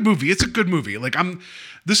 This is a good movie. It's a good movie.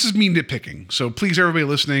 This is me nitpicking. So please, everybody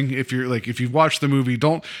listening, if you've watched the movie,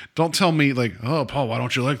 don't tell me oh, Paul, why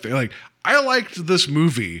don't you like that? I liked this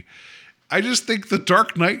movie. I just think The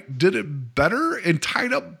Dark Knight did it better and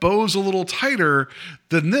tied up bows a little tighter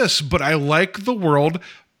than this. But I like the world.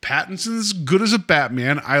 Pattinson's good as a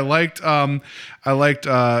Batman. I liked Zoe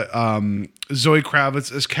Kravitz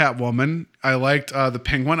as Catwoman. I liked the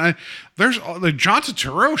Penguin. There's John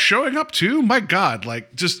Turturro showing up too. My God,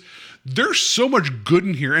 there's so much good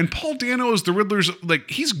in here. And Paul Dano as the Riddler's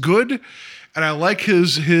he's good, and I like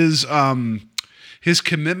his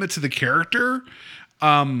commitment to the character.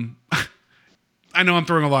 I know I'm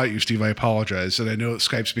throwing a lot at you, Steve. I apologize. And I know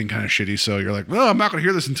Skype's being kind of shitty. So you're like, well, I'm not going to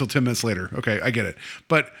hear this until 10 minutes later. Okay, I get it.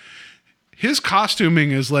 But his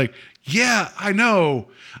costuming is yeah, I know.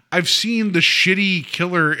 I've seen the shitty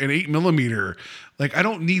killer in 8mm. I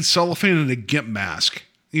don't need cellophane and a GIMP mask.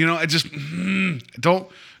 I just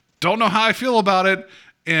don't know how I feel about it.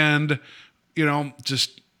 And,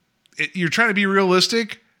 you're trying to be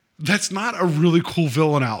realistic. That's not a really cool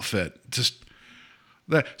villain outfit.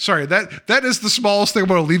 That is the smallest thing I'm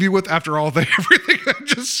going to leave you with after everything I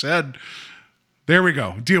just said. There we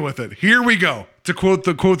go. Deal with it. Here we go. To quote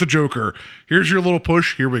the Joker. Here's your little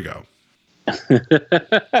push. Here we go.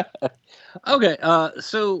 Okay.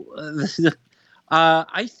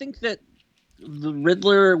 I think that the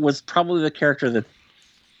Riddler was probably the character that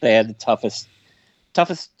they had the toughest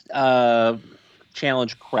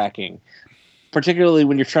challenge cracking, particularly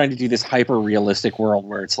when you're trying to do this hyper realistic world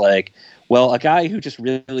where it's well, a guy who just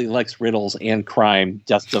really likes riddles and crime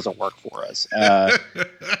just doesn't work for us.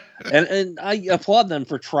 And I applaud them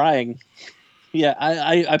for trying. Yeah,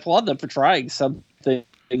 I applaud them for trying something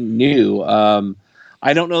new.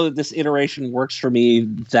 I don't know that this iteration works for me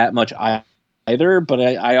that much either, but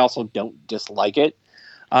I also don't dislike it.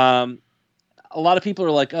 A lot of people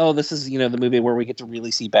are like, oh, this is, the movie where we get to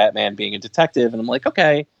really see Batman being a detective. And I'm like,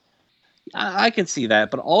 okay, I can see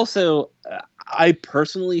that. But also, I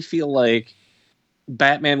personally feel like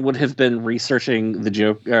Batman would have been researching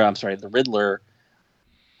the Riddler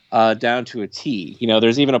down to a T.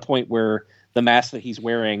 There's even a point where the mask that he's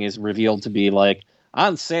wearing is revealed to be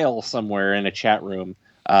on sale somewhere in a chat room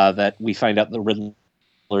that we find out the Riddler's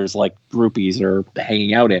groupies are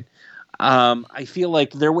hanging out in. I feel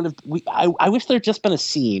like there would have. I wish there had just been a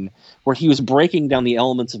scene where he was breaking down the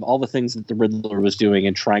elements of all the things that the Riddler was doing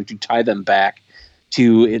and trying to tie them back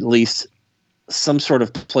to at least some sort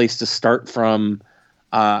of place to start from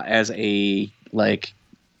as a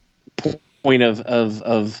point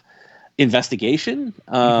of investigation.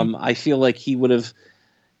 I feel like he would have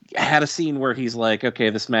had a scene where he's like,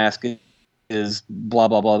 okay, this mask is blah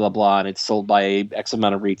blah blah blah blah, and it's sold by X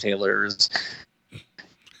amount of retailers.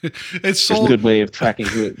 It's sold. There's a good way of tracking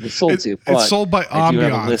who it was sold to. But it's sold by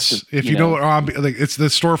Ambiance. If you know what it's the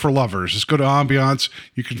store for lovers. Just go to Ambiance.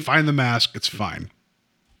 You can find the mask. It's fine.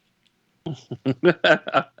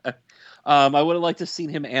 I would have liked to have seen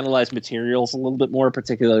him analyze materials a little bit more,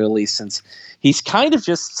 particularly since he's kind of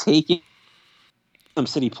just taking some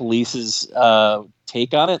city police's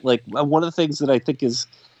take on it. One of the things that I think is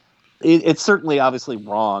it's certainly obviously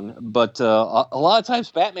wrong, but a lot of times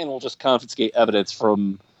Batman will just confiscate evidence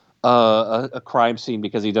from a crime scene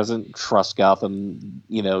because he doesn't trust Gotham,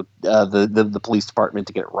 the police department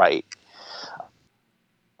to get it right.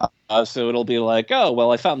 So it'll be oh,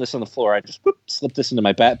 well, I found this on the floor. I just slipped this into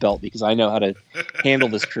my bat belt because I know how to handle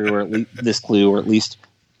this clue, or at least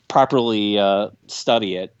properly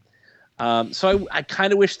study it. So I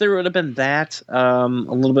kind of wish there would have been that a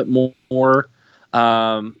little bit more.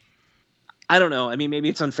 I don't know. I mean, maybe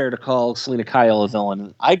it's unfair to call Selina Kyle a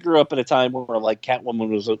villain. I grew up at a time where Catwoman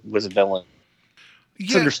was a villain. Yeah.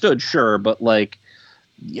 It's understood, sure, but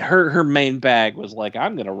her main bag was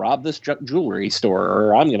I'm going to rob this jewelry store,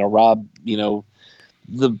 or I'm going to rob the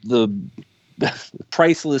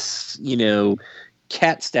priceless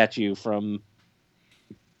cat statue from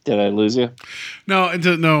Did I lose you? No,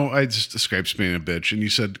 I just escaped being a bitch. And you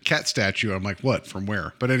said cat statue. I'm like, what? From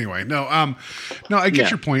where? But anyway, no, I get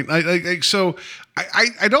your point. So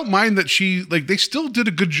I don't mind that she, like, they still did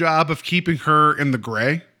a good job of keeping her in the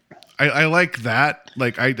gray. I like that.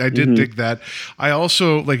 Like, I did dig that. I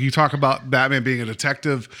also, like, you talk about Batman being a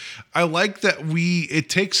detective. I like that it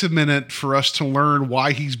takes a minute for us to learn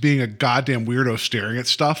why he's being a goddamn weirdo staring at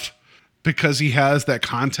stuff. Because he has that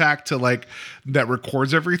contact to, like, that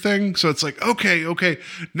records everything. So it's like, okay.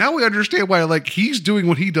 Now we understand why, like, he's doing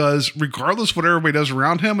what he does, regardless of what everybody does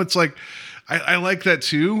around him. It's like, I like that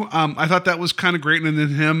too. I thought that was kind of great. And then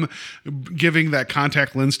him giving that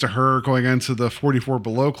contact lens to her going into the 44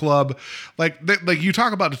 Below Club. Like you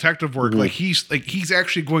talk about detective work, like he's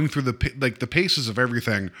actually going through the paces of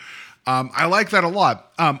everything. I like that a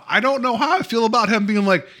lot. I don't know how I feel about him being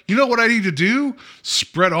like, you know what I need to do?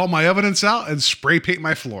 Spread all my evidence out and spray paint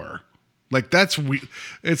my floor. Like, that's weird.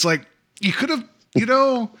 It's like, you could have,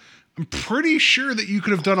 I'm pretty sure that you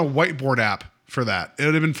could have done a whiteboard app for that. It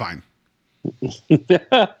would have been fine.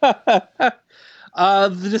 The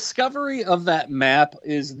discovery of that map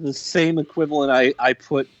is the same equivalent I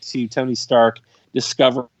put to Tony Stark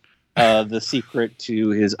discover the secret to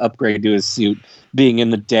his upgrade to his suit being in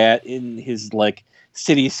his like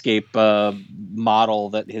cityscape model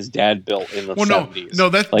that his dad built in the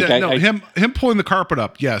 70s. Him pulling the carpet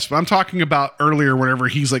up, yes, but I'm talking about earlier whenever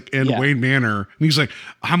he's like in Wayne Manor and he's like,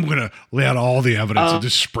 I'm gonna lay out all the evidence of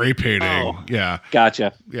just spray painting. Yeah,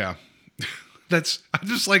 gotcha. Yeah. I'm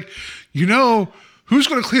just like, who's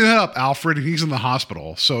going to clean that up, Alfred? And he's in the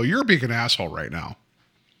hospital. So you're being an asshole right now.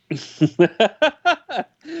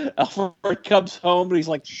 Alfred comes home and he's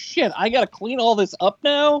like, shit, I got to clean all this up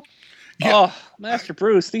now? Yeah. Oh, Master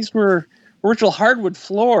Bruce, these were original hardwood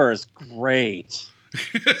floors. Great.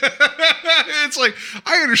 It's like,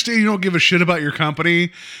 I understand you don't give a shit about your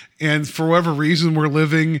company, and for whatever reason we're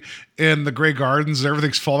living in the Grey Gardens and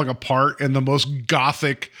everything's falling apart and the most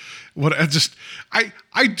gothic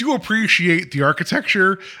I do appreciate the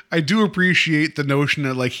architecture. I do appreciate the notion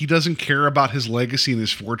that, like, he doesn't care about his legacy and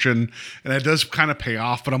his fortune, and it does kind of pay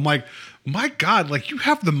off, but I'm like, my God, like, you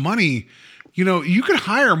have the money, you can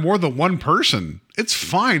hire more than one person. It's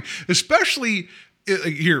fine, especially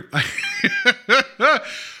here.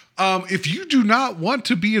 If you do not want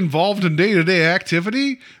to be involved in day-to-day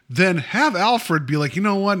activity, then have Alfred be like, you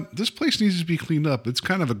know what? This place needs to be cleaned up. It's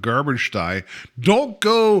kind of a garbage sty. Don't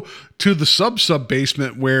go to the sub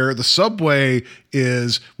basement where the subway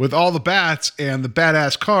is with all the bats and the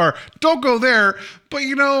badass car. Don't go there. But,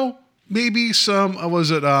 maybe some, what was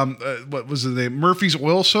the name? Murphy's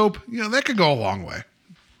Oil Soap. That could go a long way.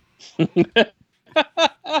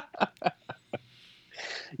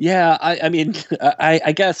 Yeah, I mean,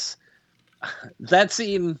 I guess that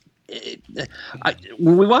scene.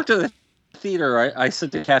 When we walked to the theater, I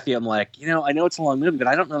said to Kathy, I'm like, I know it's a long movie, but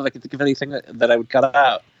I don't know if I can think of anything that I would cut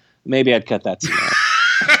out. Maybe I'd cut that scene out.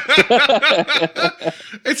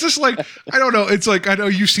 It's just like, I don't know. It's like, I know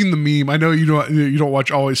you've seen the meme. I know you don't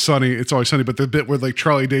watch Always Sunny. It's Always Sunny, but the bit where, like,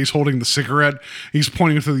 Charlie Day's holding the cigarette, he's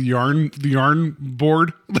pointing to the yarn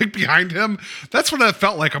board, like, behind him. That's what that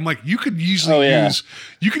felt like. I'm like, you could easily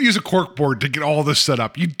use a cork board to get all this set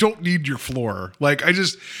up. You don't need your floor. Like,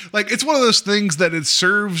 it's one of those things that it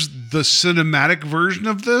serves the cinematic version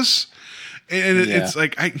of this. And it's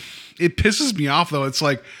like, it pisses me off though. It's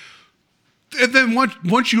like, and then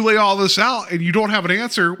once you lay all this out and you don't have an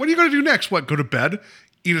answer, what are you going to do next? What, go to bed?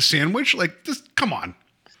 Eat a sandwich? Like, just come on.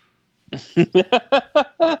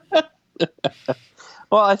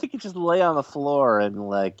 Well, I think you just lay on the floor and,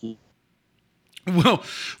 like... Well,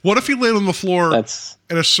 what if you laid on the floor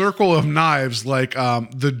in a circle of knives like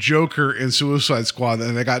the Joker in Suicide Squad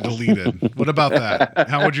and they got deleted? What about that?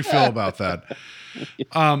 How would you feel about that?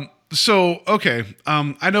 So, okay.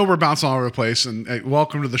 I know we're bouncing all over the place, and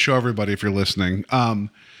welcome to the show, everybody, if you're listening.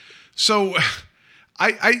 So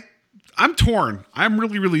I'm torn. I'm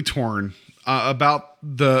really, really torn about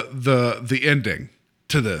the ending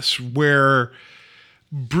to this, where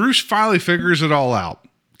Bruce finally figures it all out,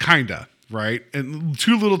 kinda, right? And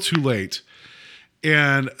too little, too late.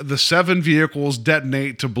 And the 7 vehicles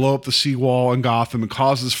detonate to blow up the seawall in Gotham and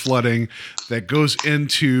causes flooding that goes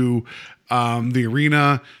into the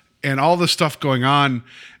arena. And all this stuff going on.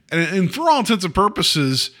 And for all intents and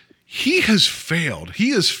purposes, he has failed.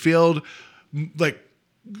 He has failed like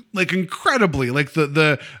incredibly. Like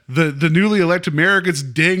the newly elected mayor gets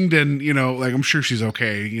dinged and, like, I'm sure she's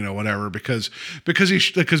okay, whatever, because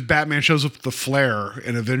Batman shows up with the flare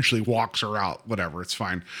and eventually walks her out, whatever, it's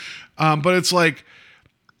fine. But it's like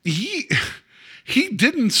he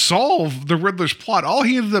didn't solve the Riddler's plot. All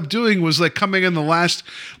he ended up doing was like coming in the last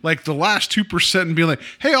 2% and being like,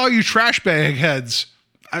 "Hey, all you trash bag heads,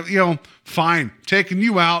 fine, taking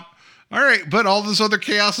you out. All right, but all this other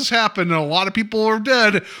chaos has happened and a lot of people are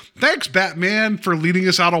dead. Thanks, Batman, for leading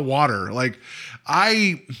us out of water." Like,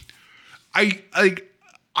 I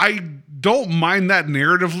don't mind that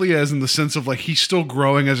narratively, as in the sense of like he's still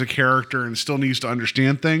growing as a character and still needs to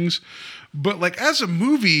understand things. But like as a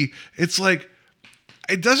movie, it's like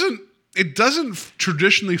it doesn't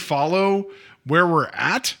traditionally follow where we're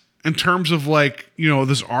at in terms of like,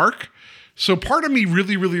 this arc. So part of me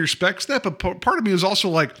really, really respects that, but part of me is also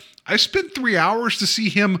like, I spent 3 hours to see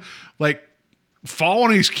him like fall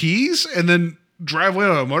on his keys and then drive away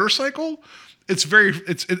on a motorcycle.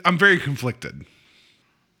 I'm very conflicted.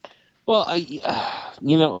 Well,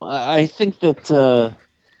 I think that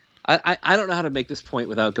I don't know how to make this point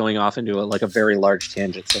without going off into a very large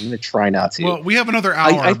tangent. So I'm going to try not to. Well, we have another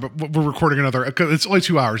hour, but we're recording another. It's only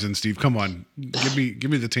 2 hours in, Steve. Come on, give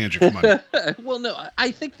me the tangent. Come on. Well, no,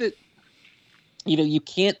 I think that you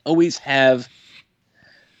can't always have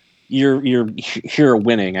your hero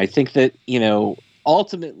winning. I think that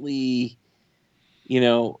ultimately,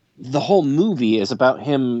 the whole movie is about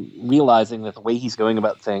him realizing that the way he's going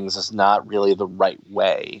about things is not really the right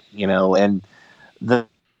way, and that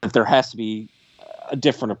there has to be a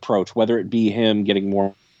different approach, whether it be him getting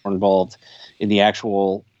more involved in the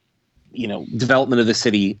actual, development of the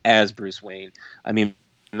city as Bruce Wayne. I mean,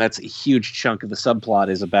 that's a huge chunk of the subplot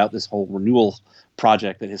is about this whole renewal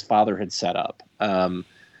project that his father had set up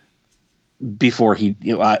before he,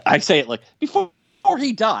 I say it like before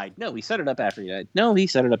he died. No, he set it up after he died. No, he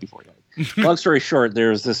set it up before he died. Long story short,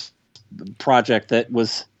 there's this project that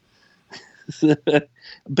was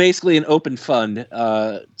basically an open fund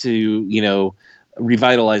to,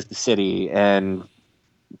 revitalize the city, and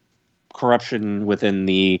corruption within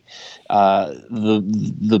the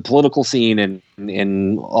political scene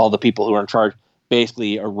and all the people who are in charge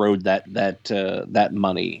basically erode that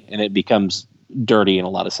money, and it becomes dirty in a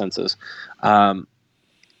lot of senses. I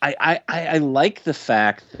like the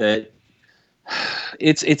fact that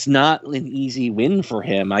it's not an easy win for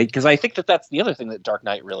him. Because I think that's the other thing that Dark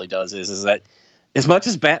Knight really does is that as much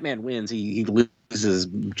as Batman wins, he loses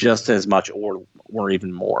just as much or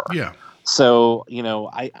even more. Yeah. So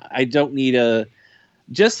I don't need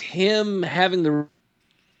just him having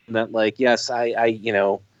that like, yes, I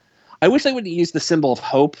wish they would use the symbol of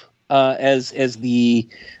hope as the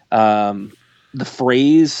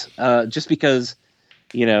phrase, just because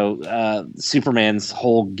Superman's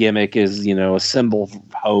whole gimmick is a symbol of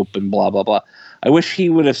hope and blah blah blah. I wish he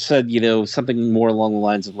would have said something more along the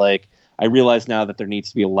lines of like, I realize now that there needs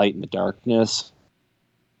to be a light in the darkness,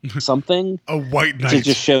 something a white knight to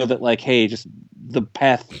just show that like, hey, just the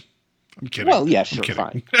path. I'm kidding. Well, yeah, sure,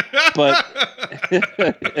 fine, but.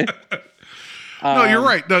 No, you're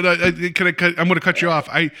right. No, I'm going to cut you off.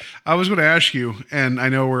 I was going to ask you, and I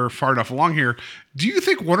know we're far enough along here. Do you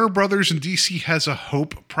think Warner Brothers and DC has a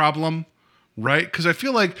hope problem? Right? Because I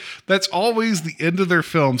feel like that's always the end of their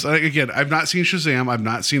films. Again, I've not seen Shazam. I've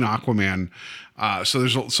not seen Aquaman. So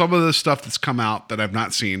there's some of the stuff that's come out that I've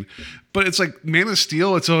not seen. But it's like Man of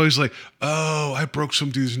Steel. It's always like, oh, I broke some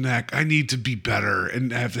dude's neck. I need to be better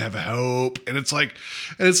and have to have hope. And it's like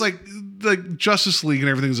Justice League and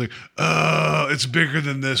everything's like, oh, it's bigger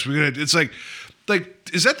than this. It's like,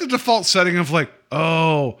 is that the default setting of like,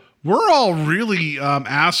 oh, we're all really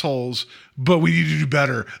assholes, but we need to do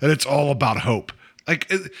better, and it's all about hope?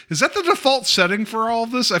 Like, is that the default setting for all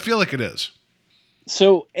of this? I feel like it is.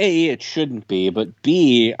 So A, it shouldn't be, but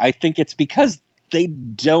B, I think it's because they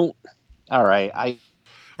don't. All right,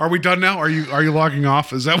 are we done now? Are you logging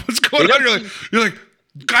off? Is that what's going on? You're like,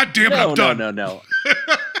 God damn it, I'm done. No.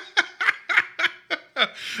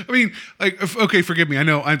 I mean, like, okay, forgive me.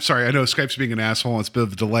 I'm sorry. I know Skype's being an asshole. And it's a bit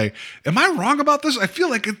of a delay. Am I wrong about this? I feel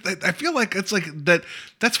like it's like that.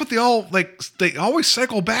 That's what they always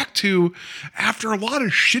cycle back to after a lot of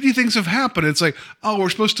shitty things have happened. It's like, oh, we're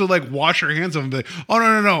supposed to like wash our hands of them. Oh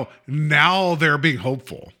no. Now they're being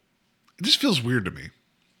hopeful. It just feels weird to me.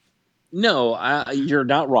 No, you're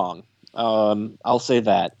not wrong. I'll say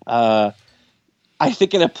that. I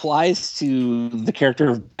think it applies to the character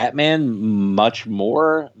of Batman much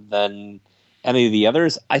more than any of the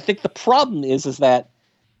others. I think the problem is that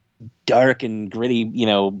dark and gritty,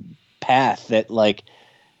 path that like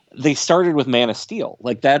they started with Man of Steel.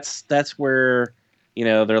 Like that's where,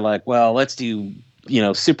 they're like, well, let's do,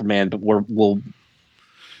 Superman, but we'll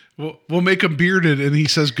make him bearded and he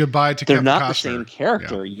says goodbye to Kevin Costner. They're not the same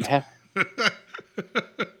character. Yeah.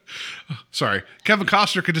 Sorry, Kevin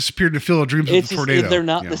Costner could disappear into Field of Dreams with a tornado. They're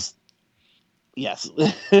not this. Yes.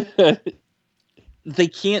 They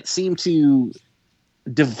can't seem to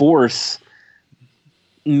divorce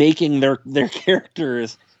making their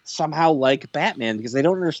characters somehow like Batman, because they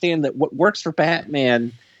don't understand that what works for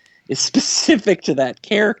Batman is specific to that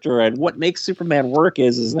character, and what makes Superman work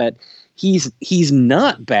is that he's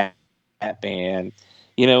not Batman.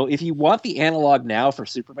 You know, if you want the analog now for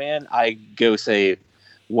Superman, I go say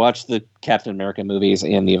watch the Captain America movies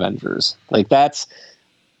and the Avengers. Like, that's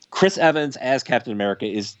Chris Evans as Captain America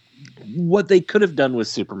is what they could have done with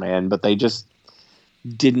Superman, but they just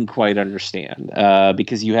didn't quite understand,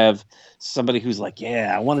 because you have somebody who's like,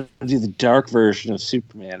 yeah, I want to do the dark version of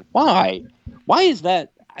Superman. Why is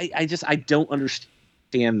that? I don't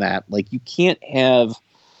understand that. Like, you can't have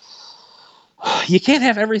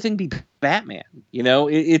everything be Batman. You know,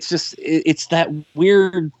 it's that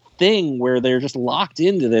weird thing where they're just locked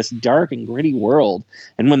into this dark and gritty world.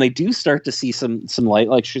 And when they do start to see some light,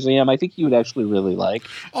 like Shazam, I think you would actually really like.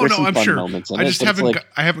 Oh, no, I'm sure.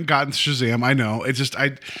 I haven't gotten Shazam. I know. It's just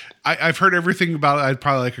I've heard everything about it. I'd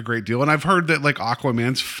probably like a great deal, and I've heard that like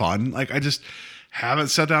Aquaman's fun. Like, I just haven't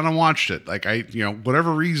sat down and watched it. Like,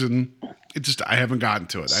 whatever reason, I haven't gotten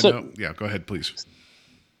to it. So, I know. Yeah, go ahead, please.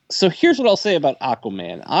 So here's what I'll say about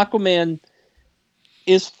Aquaman. Aquaman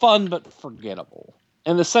is fun but forgettable,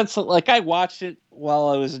 in the sense that, like, I watched it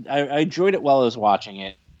I enjoyed it while I was watching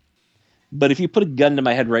it. But if you put a gun to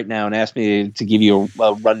my head right now and ask me to give you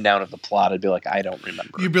a rundown of the plot, I'd be like, I don't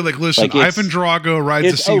remember. You'd be like, listen, like, Ivan Drago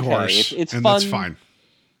rides a seahorse, okay. It's and fun. That's fine.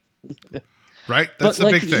 Right? That's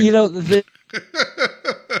the big thing. You know,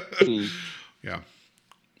 yeah.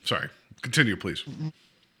 Sorry. Continue, please.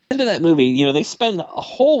 Into that movie, you know, they spend a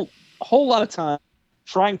whole lot of time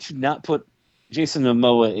trying to not put Jason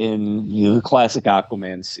Momoa in the classic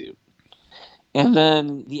Aquaman suit. And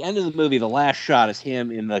then the end of the movie, the last shot is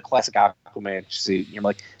him in the classic Aquaman suit. And you're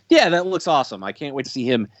like, yeah, that looks awesome. I can't wait to see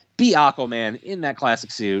him be Aquaman in that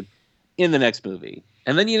classic suit in the next movie.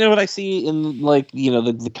 And then you know what I see in, like, you know,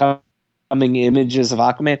 the coming images of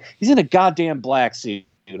Aquaman? He's in a goddamn black suit.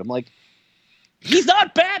 I'm like, he's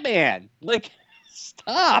not Batman! Like,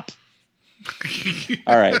 stop!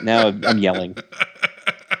 All right, now I'm yelling.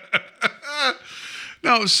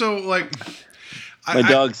 No, so, like... My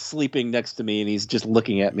dog's sleeping next to me, and he's just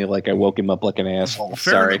looking at me like I woke him up like an asshole.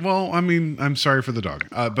 Sorry. Well, I mean, I'm sorry for the dog.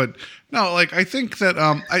 But, no, like, I think that,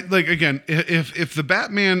 again, if the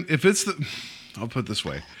Batman... If it's the... I'll put it this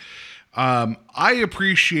way. I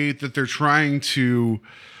appreciate that they're trying to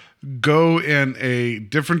go in a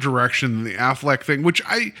different direction than the Affleck thing, which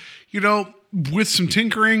with some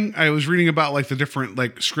tinkering, I was reading about like the different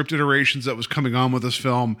like script iterations that was coming on with this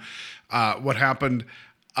film, what happened.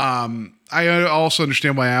 I also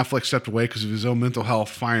understand why Affleck stepped away because of his own mental health.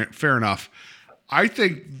 Fair enough. I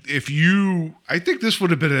think this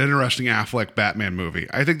would have been an interesting Affleck Batman movie.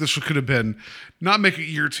 I think this could have been, not make it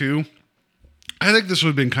year 2. I think this would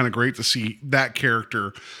have been kind of great to see that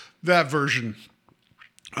character, that version,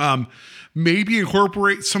 maybe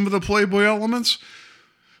incorporate some of the Playboy elements.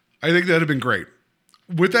 I think that'd have been great.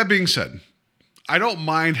 With that being said, I don't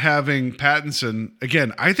mind having Pattinson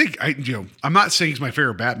again. I'm not saying he's my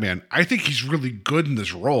favorite Batman. I think he's really good in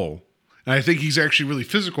this role, and I think he's actually really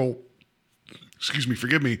physical. Excuse me,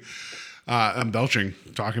 forgive me. I'm belching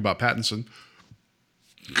talking about Pattinson,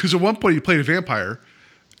 because at one point he played a vampire,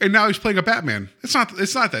 and now he's playing a Batman. It's not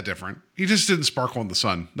that different. He just didn't sparkle in the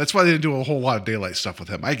sun. That's why they didn't do a whole lot of daylight stuff with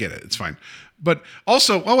him. I get it. It's fine. But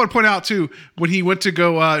also, I want to point out, too, when he went to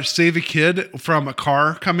go save a kid from a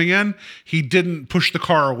car coming in, he didn't push the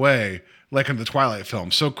car away like in the Twilight film.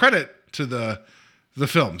 So credit to the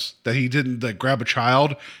films that he didn't grab a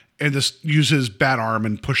child and just use his bat arm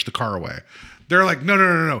and push the car away. They're like,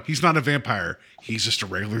 no. He's not a vampire. He's just a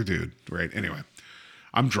regular dude. Right? Anyway,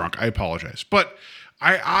 I'm drunk. I apologize. But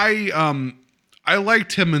I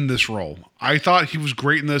liked him in this role. I thought he was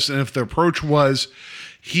great in this. And if the approach was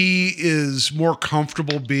he is more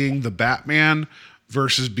comfortable being the Batman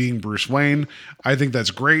versus being Bruce Wayne, I think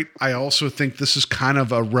that's great. I also think this is kind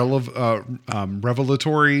of a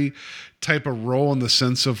revelatory type of role in the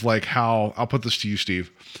sense of like how, I'll put this to you,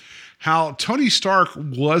 Steve, how Tony Stark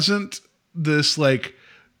wasn't this like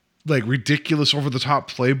ridiculous over the top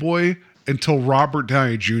playboy until Robert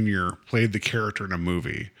Downey Jr. played the character in a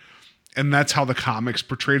movie. And that's how the comics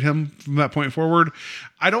portrayed him from that point forward.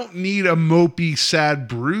 I don't need a mopey, sad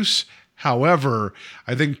Bruce. However,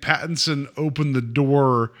 I think Pattinson opened the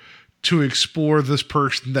door to explore this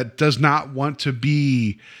person that does not want to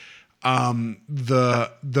be the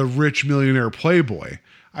rich millionaire playboy.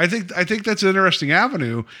 I think that's an interesting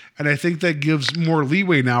avenue, and I think that gives more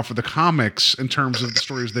leeway now for the comics in terms of the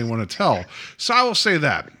stories they want to tell. So I will say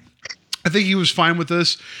that. I think he was fine with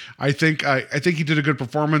this. I think he did a good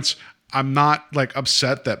performance. I'm not like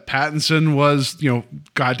upset that Pattinson was,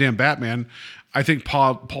 goddamn Batman. I think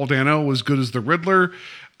Paul Dano was good as the Riddler.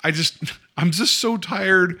 I'm just so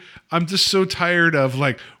tired. I'm just so tired of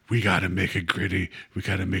like, we got to make it gritty. We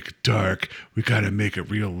got to make it dark. We got to make it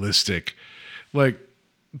realistic. Like,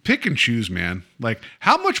 pick and choose, man. Like,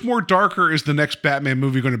 how much more darker is the next Batman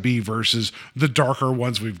movie going to be versus the darker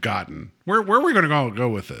ones we've gotten? Where are we going to go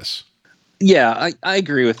with this? Yeah, I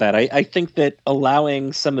agree with that. I think that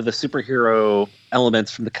allowing some of the superhero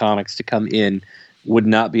elements from the comics to come in would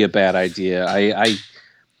not be a bad idea. I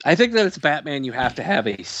think that it's Batman. You have to have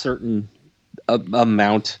a certain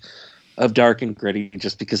amount of dark and gritty,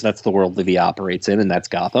 just because that's the world that he operates in, and that's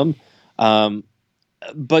Gotham.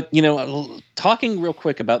 But talking real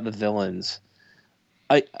quick about the villains,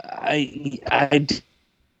 we haven't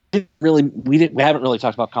really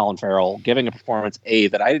talked about Colin Farrell giving a performance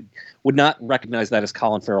that I would not recognize that as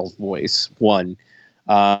Colin Farrell's voice. One,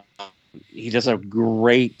 he does a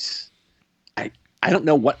great. I don't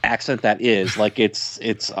know what accent that is. Like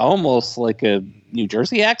it's almost like a New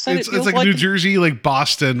Jersey accent. It's like New Jersey, like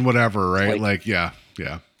Boston, whatever, right? Like yeah.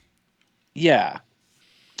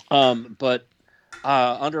 But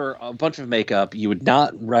under a bunch of makeup, you would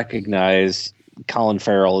not recognize Colin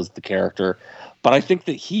Farrell as the character. But I think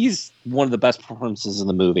that he's one of the best performances in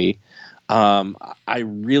the movie. I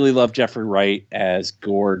really love Jeffrey Wright as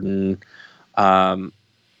Gordon.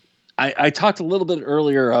 I talked a little bit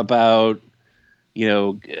earlier about,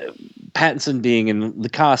 Pattinson being in the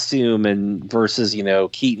costume and versus,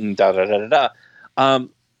 Keaton, and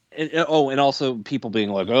also people being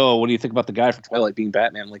like, oh, what do you think about the guy from Twilight being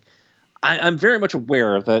Batman? Like, I'm very much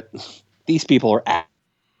aware that these people are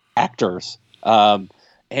actors. You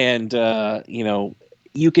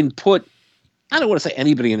can put, I don't want to say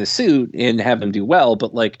anybody in the suit and have them do well,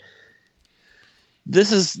 but like,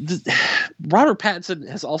 Robert Pattinson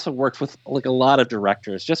has also worked with like a lot of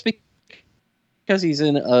directors just because he's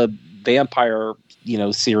in a vampire,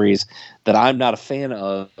 series that I'm not a fan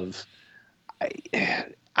of.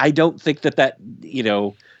 I don't think that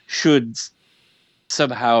should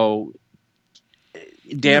somehow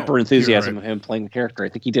damper enthusiasm of him playing the character. I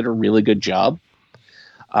think he did a really good job.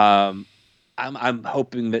 I'm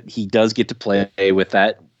hoping that he does get to play with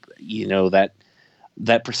that,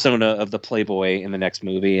 that persona of the Playboy in the next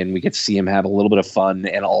movie, and we get to see him have a little bit of fun,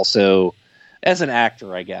 and also as an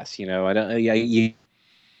actor, I guess. You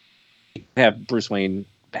have Bruce Wayne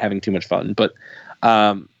having too much fun, but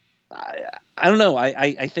I don't know.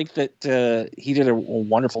 I think that he did a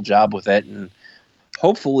wonderful job with it, and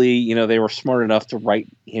hopefully, they were smart enough to write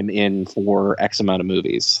him in for X amount of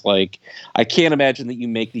movies. Like, I can't imagine that you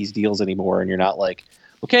make these deals anymore and you're not like,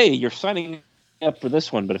 okay, you're signing up for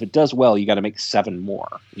this one, but if it does well, you got to make 7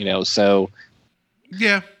 more, so.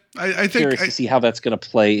 Yeah. I think curious to see how that's going to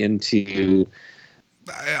play into.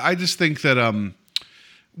 I just think that,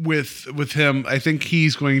 with him, I think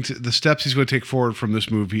the steps he's going to take forward from this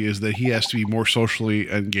movie is that he has to be more socially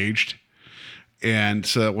engaged. And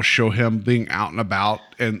so that will show him being out and about,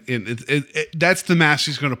 and that's the mask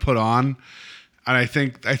he's going to put on. And I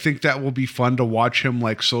think that will be fun to watch him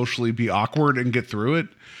like socially be awkward and get through it.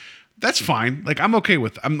 That's fine. Like, I'm okay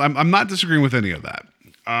with. I'm not disagreeing with any of that.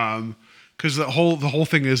 Because the whole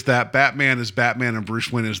thing is that Batman is Batman and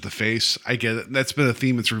Bruce Wayne is the face. I get it. That's been a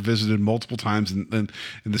theme that's revisited multiple times in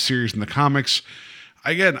the series and the comics.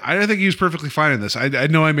 Again, I think he was perfectly fine in this. I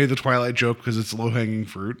know I made the Twilight joke because it's low-hanging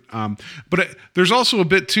fruit. But there's also a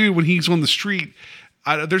bit, too, when he's on the street,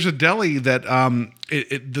 there's a deli that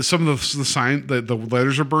some of the sign, the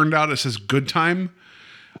letters are burned out. It says Good Time.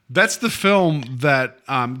 That's the film that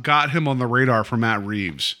got him on the radar for Matt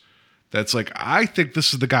Reeves. That's like, I think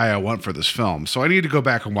this is the guy I want for this film. So I need to go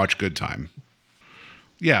back and watch Good Time.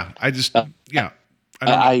 Yeah, I've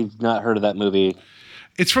not heard of that movie.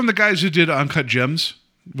 It's from the guys who did Uncut Gems,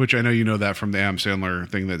 which I know you know that from the Adam Sandler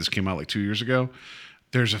thing that just came out like 2 years ago.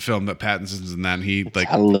 There's a film that Pattinson's in that, and he like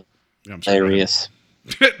hilarious.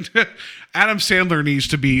 Adam Sandler needs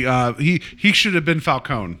to be. He should have been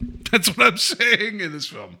Falcone. That's what I'm saying in this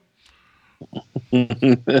film.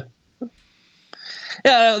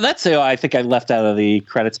 Yeah, that's who I think I left out of the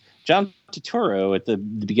credits. John Turturro at the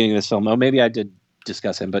beginning of this film. Oh, maybe I did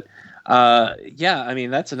discuss him, but. Yeah, I mean,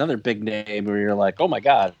 that's another big name where you're like, oh my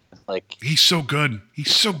God, like he's so good.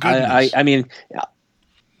 He's so good. I mean,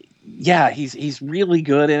 yeah, he's really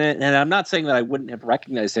good in it. And I'm not saying that I wouldn't have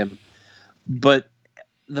recognized him, but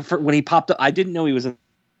when he popped up, I didn't know he was in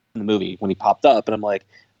the movie when he popped up, and I'm like,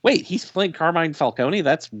 wait, he's playing Carmine Falcone?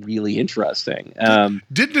 That's really interesting.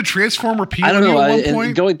 Didn't a Transformer pee I don't know, at one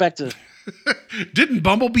point? Going back to Didn't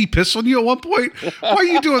Bumblebee piss on you at one point? Why are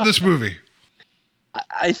you doing this movie?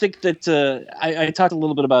 I think that I talked a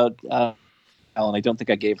little bit about Ellen. I don't think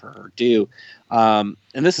I gave her due. And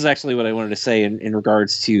this is actually what I wanted to say in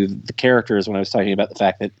regards to the characters when I was talking about the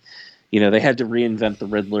fact that, they had to reinvent the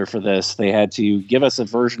Riddler for this. They had to give us a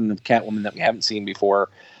version of Catwoman that we haven't seen before.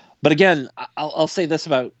 But again, I'll say this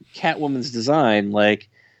about Catwoman's design. Like,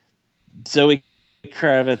 Zoe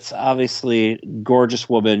Kravitz, obviously gorgeous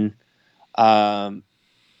woman. And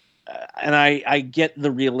I get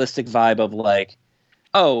the realistic vibe of like,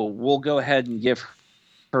 oh, we'll go ahead and give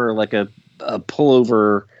her like a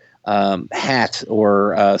pullover hat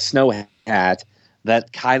or a snow hat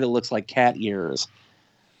that kind of looks like cat ears.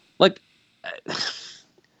 Like,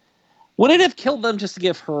 would it have killed them just to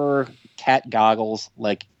give her cat goggles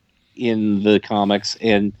like in the comics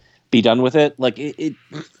and be done with it? Like,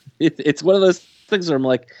 it's one of those things where I'm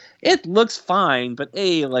like, it looks fine, but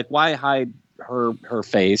A, like, why hide her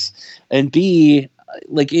face? And B,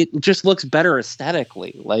 like, it just looks better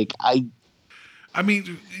aesthetically. Like, I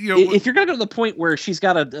mean, if you're gonna go to the point where she's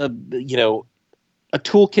got a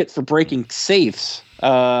toolkit for breaking safes,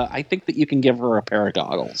 I think that you can give her a pair of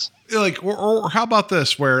goggles. Like, or how about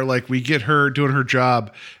this, where like we get her doing her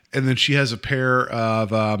job, and then she has a pair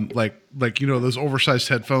of like those oversized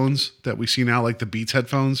headphones that we see now, like the Beats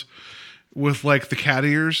headphones with like the cat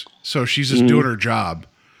ears. So she's just doing her job.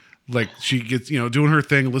 Like she gets, doing her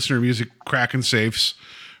thing, listening to her music, cracking safes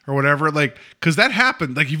or whatever. Like, cause that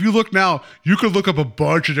happened. Like if you look now, you could look up a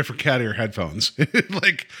bunch of different cat ear headphones.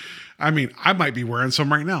 Like, I mean, I might be wearing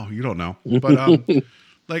some right now. You don't know, but,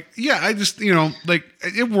 like, yeah, I just, like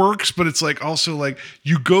it works, but it's like also like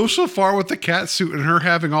you go so far with the cat suit and her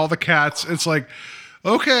having all the cats. It's like,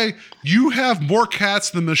 okay, you have more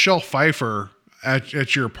cats than Michelle Pfeiffer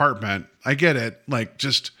at your apartment. I get it. Like,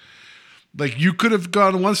 just like you could have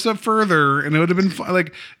gone one step further and it would have been fun.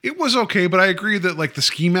 Like it was okay, but I agree that like the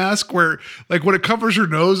ski mask where like when it covers her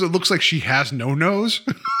nose, it looks like she has no nose.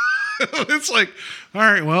 It's like, all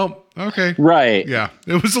right, well, okay. Right. Yeah.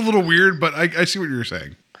 It was a little weird, but I see what you're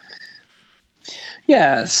saying.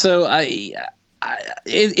 Yeah. So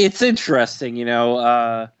it's interesting,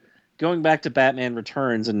 going back to Batman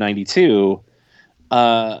Returns in 92,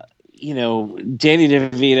 Danny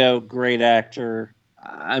DeVito, great actor.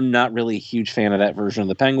 I'm not really a huge fan of that version of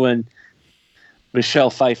the Penguin. Michelle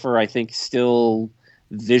Pfeiffer, I think, still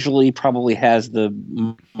visually probably has the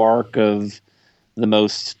mark of the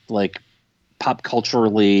most like pop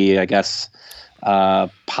culturally, I guess,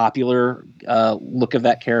 popular look of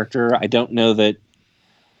that character. I don't know that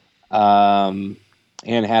Anne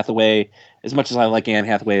Hathaway, as much as I like Anne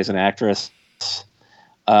Hathaway as an actress,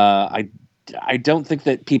 I don't think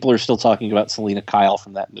that people are still talking about Selena Kyle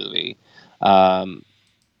from that movie.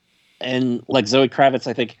 And like Zoe Kravitz,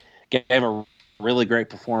 I think gave a really great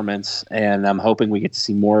performance, and I'm hoping we get to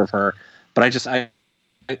see more of her. But I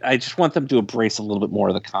just want them to embrace a little bit more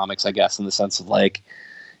of the comics, I guess, in the sense of like,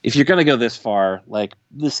 if you're going to go this far, like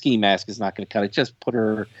the ski mask is not going to cut it. Just put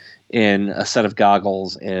her in a set of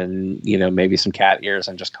goggles and, maybe some cat ears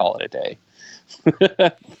and just call it a day.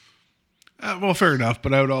 Well, fair enough.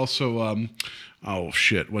 But I would also, oh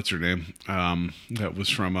shit, what's her name? That was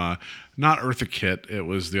from, not Eartha Kitt. It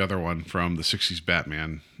was the other one from the 60s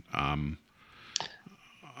Batman.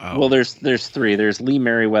 Well, there's three. There's Lee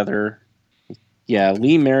Merriweather. Yeah,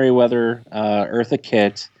 Lee Merriweather, Eartha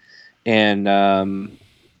Kitt, and I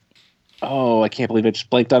can't believe I just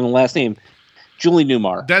blanked on the last name. Julie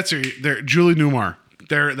Newmar. That's her. There, Julie Newmar.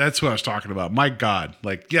 There. That's what I was talking about. My God,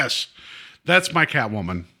 like yes, that's my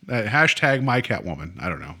Catwoman. Hashtag my Catwoman. I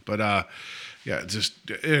don't know, but yeah, just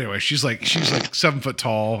anyway, she's like 7 foot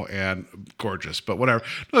tall and gorgeous, but whatever.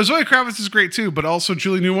 No, Zoe Kravitz is great too, but also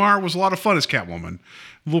Julie Newmar was a lot of fun as Catwoman.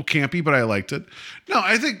 A little campy, but I liked it. No,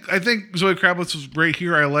 I think Zoe Kravitz was great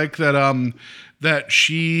here. I like that that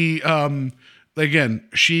she again,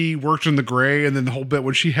 she worked in the gray, and then the whole bit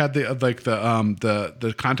when she had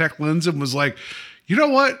the contact lens and was like, you know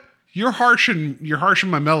what? You're harsh and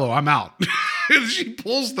my mellow. I'm out. And she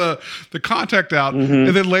pulls the contact out, and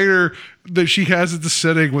then later that she has it the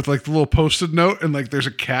setting with like the little Post-it note, and like there's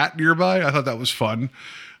a cat nearby. I thought that was fun.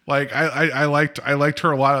 Like I liked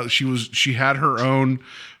her a lot. She had her own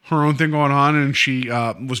thing going on, and she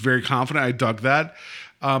was very confident. I dug that.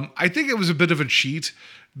 I think it was a bit of a cheat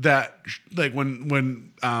that like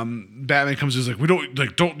when Batman comes in, is like, we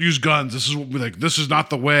don't use guns. This is what we like. This is not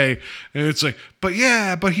the way. And it's like, but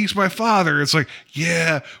he's my father. It's like,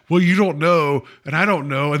 yeah, well, you don't know, and I don't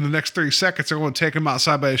know. And the next 30 seconds, they're going to take him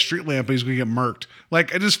outside by a street lamp, and he's going to get murked.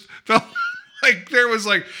 Like I just felt like there was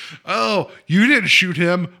like, oh, you didn't shoot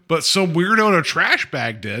him, but some weirdo in a trash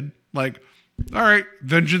bag did. Like, all right,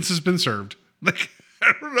 vengeance has been served. Like,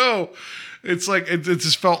 I don't know. It's like it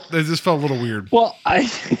just felt a little weird. Well,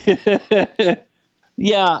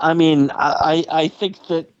 yeah, I mean, I think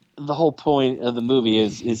that the whole point of the movie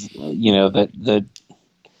is that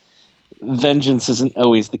vengeance isn't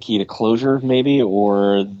always the key to closure, maybe,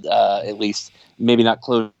 or at least maybe not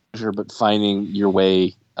closure, but finding your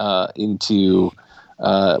way into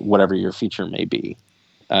whatever your future may be.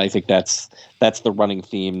 I think that's the running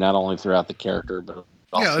theme, not only throughout the character, but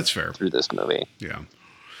also that's fair. Through this movie. Yeah.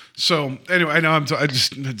 So anyway, I know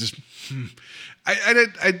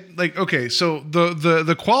I like, okay. So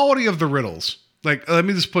the quality of the riddles, like, let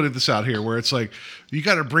me just put this out here where it's like, you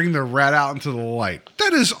got to bring the rat out into the light.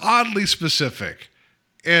 That is oddly specific.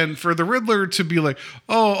 And for the Riddler to be like,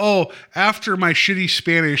 oh, after my shitty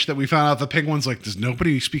Spanish that we found out the penguin's like, does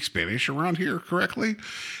nobody speak Spanish around here correctly?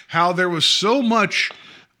 How there was so much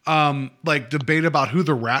like debate about who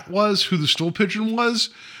the rat was, who the stool pigeon was.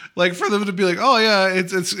 Like, for them to be like, oh yeah,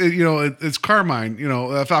 it's Carmine,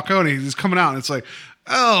 Falcone is coming out, and it's like,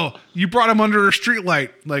 oh, you brought him under a streetlight,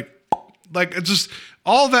 like it's just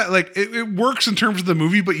all that. Like, it works in terms of the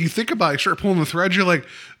movie, but you think about it, you start pulling the thread, you're like,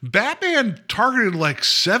 Batman targeted like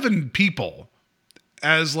 7 people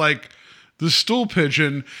as like the stool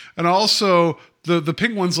pigeon, and also the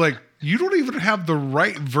penguin's like, you don't even have the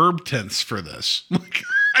right verb tense for this. Like,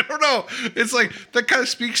 I don't know. It's like that kind of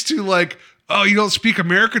speaks to like, oh, you don't speak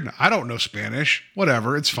American? I don't know Spanish.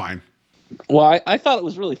 Whatever, it's fine. Well, I thought it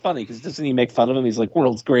was really funny because doesn't he make fun of him? He's like,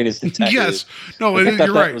 world's greatest detective. Yes. No,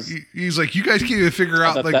 you're right. He's like, you guys can't even figure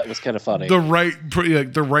out like that was kind of funny. The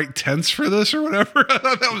right tense for this or whatever. I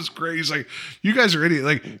thought that was great. He's like, you guys are idiots.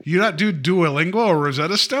 Like, you not do Duolingo or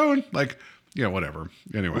Rosetta Stone? Like, yeah, whatever.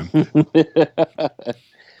 Anyway.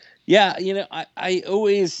 Yeah, I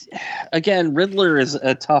always, again, Riddler is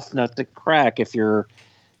a tough nut to crack if you're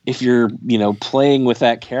playing with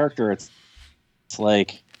that character. It's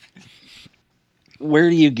like, where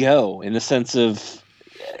do you go in the sense of,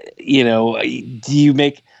 do you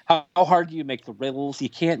make, how hard do you make the riddles? You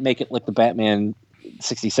can't make it like the Batman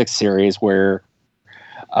 66 series where,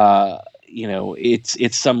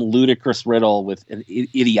 it's some ludicrous riddle with an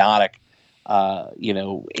idiotic,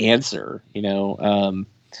 answer,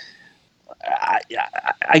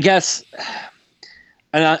 I guess,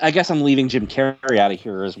 and I guess I'm leaving Jim Carrey out of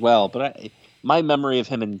here as well. But my memory of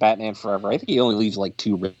him in Batman Forever, I think he only leaves like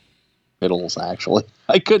 2 riddles. Actually,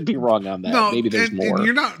 I could be wrong on that. No, maybe there's more. And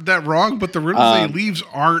you're not that wrong, but the riddles he leaves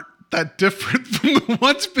aren't that different from the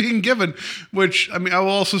ones being given. Which, I mean, I will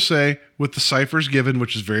also say with the ciphers given,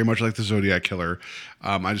 which is very much like the Zodiac Killer.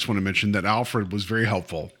 I just want to mention that Alfred was very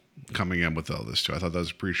helpful coming in with all this too. I thought that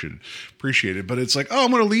was appreciated. But it's like, oh,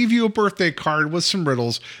 I'm going to leave you a birthday card with some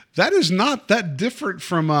riddles. That is not that different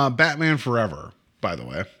from Batman Forever, by the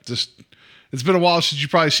way. Just, it's been a while since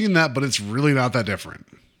you've probably seen that, but it's really not that different.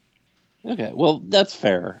 Okay, well, that's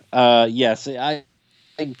fair. Yes, I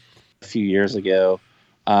think a few years ago,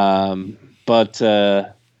 but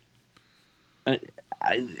I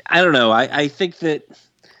don't know. I think that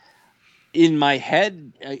in my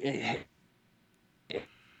head,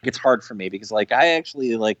 it's hard for me because like I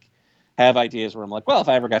actually like have ideas where I'm like, well, if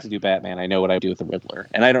I ever got to do Batman, I know what I would do with the Riddler,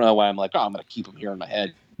 and I don't know why I'm like, oh, I'm going to keep him here in my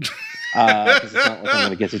head because it's not like I'm going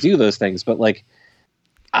to get to do those things. But like,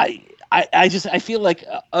 I feel like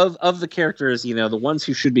of the characters, the ones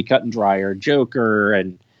who should be cut and dry are Joker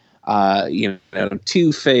and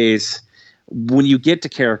Two-Face. When you get to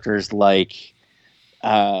characters like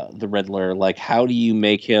the Riddler, like how do you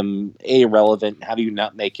make him relevant? How do you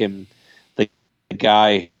not make him the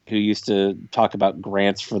guy who used to talk about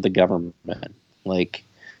grants for the government? Like,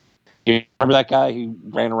 you remember that guy who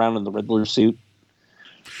ran around in the Riddler suit?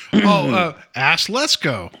 Ass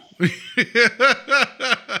Lesko.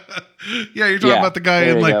 Yeah, you're talking about the guy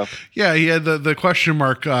in like, yeah, he had the question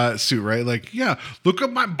mark suit, right? Like, yeah, look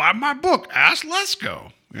at buy my book, Ask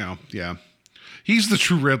Lesko. Yeah. He's the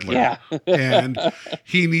true Riddler. Yeah. And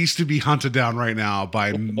he needs to be hunted down right now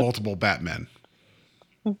by multiple Batmen.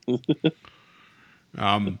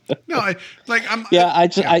 No, I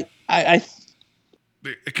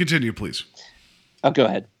continue, please. Oh, go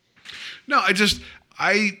ahead. No, I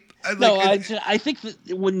think that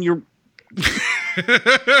when you're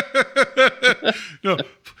no,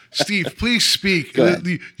 Steve, please speak.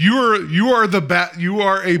 You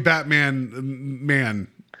are a Batman man.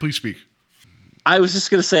 Please speak. I was just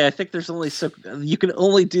gonna say, I think there's you can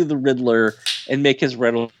only do the Riddler and make his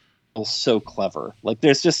riddle so clever. Like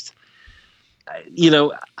there's just, I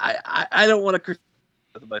don't want to critique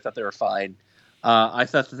them. I thought they were fine. I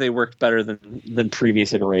thought that they worked better than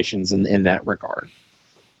previous iterations in that regard.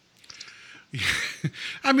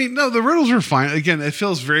 I mean, no, the riddles are fine. Again, it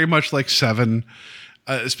feels very much like Seven,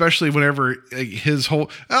 especially whenever his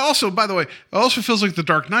whole. Also, by the way, it also feels like The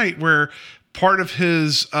Dark Knight, where part of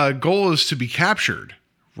his goal is to be captured,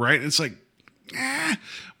 right? It's like,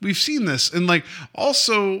 we've seen this, and like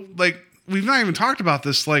also like we've not even talked about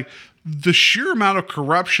this, like the sheer amount of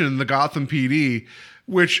corruption in the Gotham PD,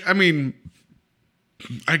 which I mean,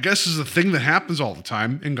 I guess is a thing that happens all the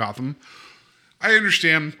time in Gotham. I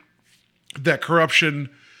understand that corruption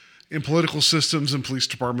in political systems and police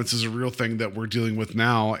departments is a real thing that we're dealing with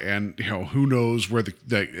now, and who knows where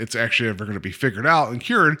that it's actually ever going to be figured out and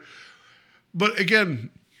cured. But again,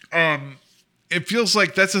 it feels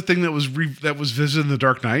like that's a thing that was visited in The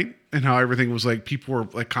Dark Knight, and how everything was like people were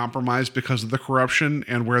like compromised because of the corruption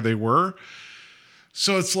and where they were.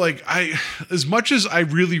 So it's like as much as I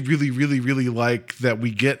really, really, really, really like that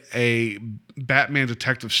we get a Batman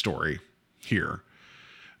detective story here.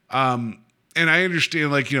 And I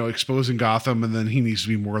understand, like, exposing Gotham, and then he needs to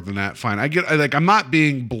be more than that. Fine. I'm not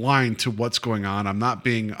being blind to what's going on. I'm not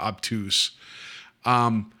being obtuse.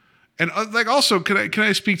 And like, also, can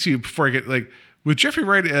I speak to you before I get with Jeffrey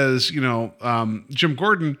Wright as, Jim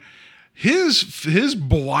Gordon, his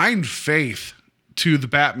blind faith to the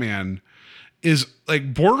Batman is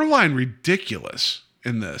like borderline ridiculous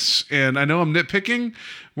in this. And I know I'm nitpicking,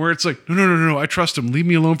 where it's like, no, I trust him. Leave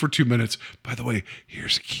me alone for 2 minutes. By the way,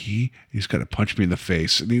 here's a key. He's got to punch me in the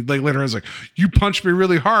face. And he like later on is like, you punched me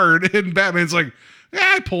really hard. And Batman's like,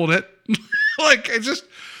 yeah, I pulled it. Like, it's just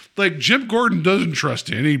like Jim Gordon doesn't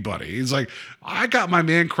trust anybody. He's like, I got my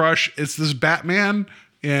man crush. It's this Batman,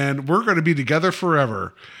 and we're going to be together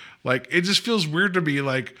forever. Like, it just feels weird to me,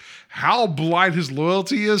 like how blind his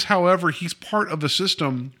loyalty is. However, he's part of a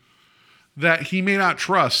system that he may not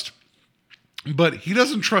trust, but he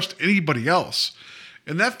doesn't trust anybody else.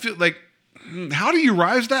 And that feel like, how do you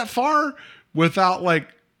rise that far without like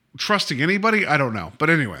trusting anybody? I don't know. But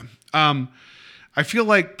anyway, I feel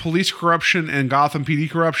like police corruption and Gotham PD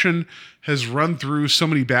corruption has run through so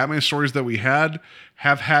many Batman stories that we have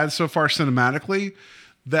had so far cinematically,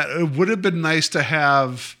 that it would have been nice to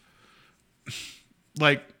have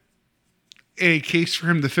like a case for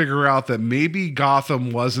him to figure out that maybe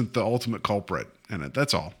Gotham wasn't the ultimate culprit in it.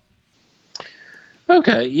 That's all.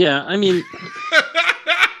 Okay. Yeah. I mean,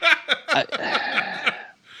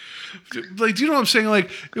 like, do you know what I'm saying?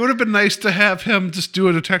 Like, it would have been nice to have him just do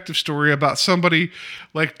a detective story about somebody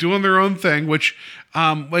like doing their own thing, which,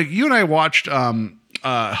 like you and I watched,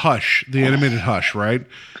 Hush, the animated Hush, right?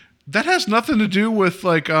 That has nothing to do with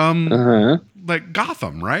like like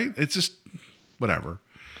Gotham, right? It's just whatever.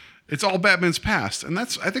 It's all Batman's past, and I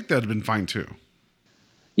think that'd have been fine too.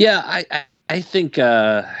 Yeah, I think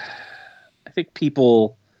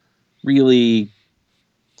people really,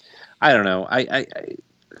 I don't know. I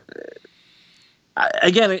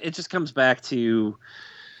again, it just comes back to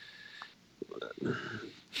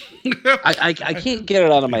I can't get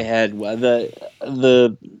it out of my head.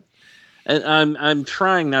 And I'm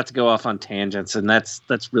trying not to go off on tangents, and that's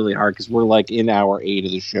really hard because we're like in hour 8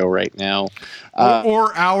 of the show right now,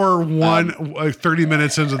 or hour 1, 30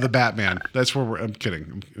 minutes into the Batman. That's where I'm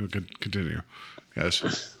kidding. Continue.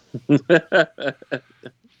 Yes.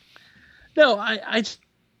 No, I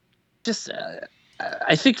just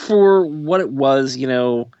I think for what it was,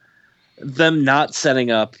 them not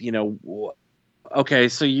setting up, okay,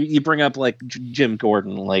 so you bring up like Jim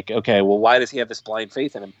Gordon, like, okay, well, why does he have this blind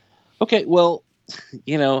faith in him? Okay, well,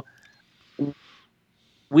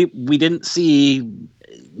 we didn't see,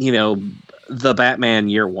 the Batman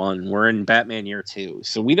year 1. We're in Batman year 2,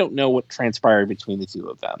 so we don't know what transpired between the two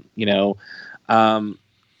of them,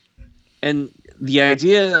 and the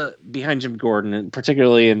idea behind Jim Gordon, and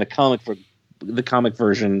particularly in the comic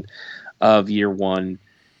version of year 1,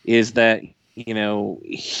 is that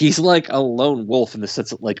he's like a lone wolf in the sense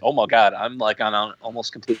that, like, oh my God, I'm like on an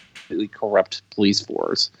almost completely corrupt police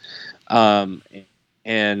force. And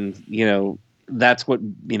that's what,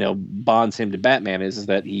 bonds him to Batman is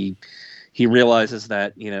that he realizes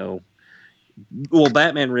that,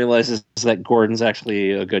 Batman realizes that Gordon's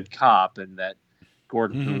actually a good cop, and that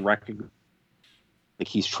Gordon recognizes like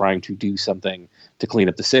he's trying to do something to clean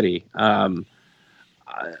up the city.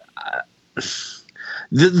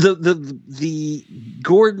 The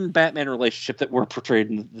Gordon Batman relationship that we're portrayed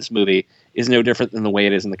in this movie is no different than the way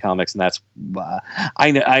it is in the comics, and that's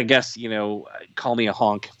I guess call me a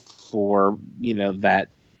honk for that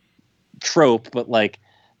trope, but like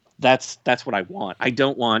that's what I want. I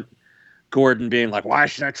don't want Gordon being like, "Why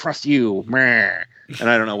should I trust you?" Meh. And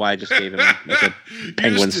I don't know why I just gave him like a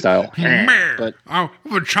penguin style. But I'm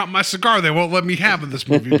gonna chop my cigar. They won't let me have in this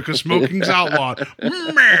movie because smoking's outlawed.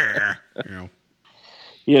 I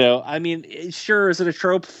mean, sure, is it a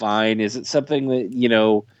trope? Fine. Is it something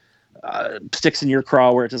that sticks in your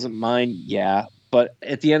craw where it doesn't mind? Yeah. But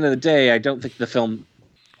at the end of the day, I don't think the film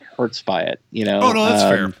hurts by it. Oh no, that's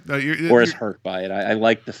fair. Or is hurt by it. I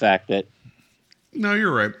like the fact that. No,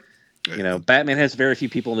 you're right. Batman has very few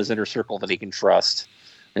people in his inner circle that he can trust,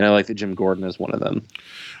 and I like that Jim Gordon is one of them.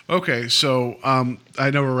 Okay, so I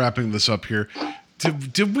know we're wrapping this up here.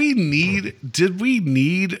 Did we need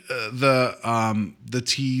the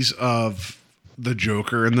tease of the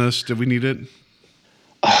Joker in this? Did we need it?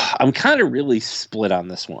 I'm kind of really split on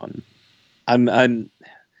this one.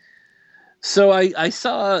 So I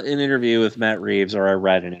saw an interview with Matt Reeves, or I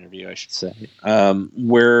read an interview, I should say,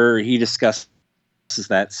 where he discussed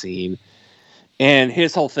that scene, and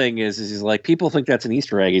his whole thing is he's like, people think that's an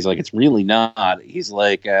Easter egg. He's like, it's really not. He's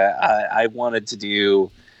like, I wanted to do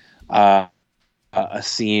a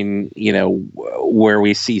scene, where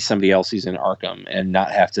we see somebody else who's in Arkham and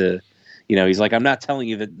not have to, he's like, I'm not telling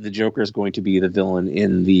you that the Joker is going to be the villain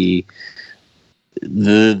in the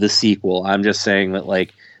sequel. I'm just saying that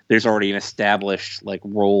like there's already an established like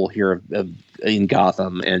role here in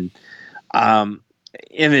Gotham, and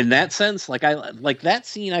in that sense, like I like that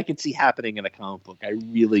scene, I could see happening in a comic book. I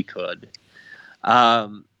really could.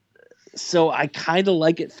 So I kind of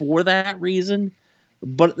like it for that reason,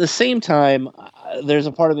 but at the same time, there's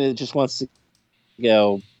a part of me that just wants to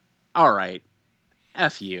go, all right,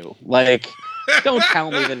 F you. Like, don't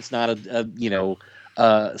tell me that it's not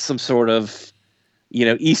some sort of,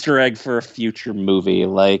 Easter egg for a future movie.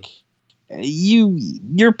 Like,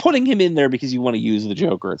 you're putting him in there because you want to use the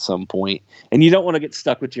Joker at some point, and you don't want to get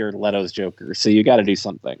stuck with Jared Leto's Joker, so you got to do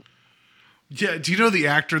something. Yeah, do you know the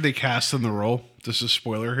actor they cast in the role? This is a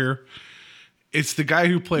spoiler here. It's the guy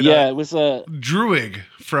who played it was Druig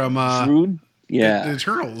from Druid? Yeah. The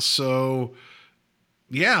Eternals. So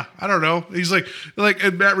yeah, I don't know. He's like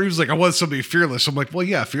and Matt Reeves is like, I want somebody fearless. I'm like, well,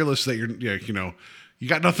 yeah, fearless that you're you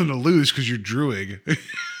got nothing to lose because you're Druig.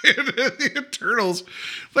 The Eternals,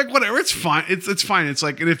 like whatever, it's fine. It's fine. It's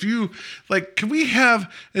like, and if you like, can we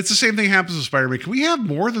have? It's the same thing happens with Spider-Man. Can we have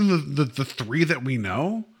more than the three that we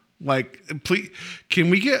know? Like, please, can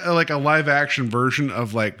we get a live action version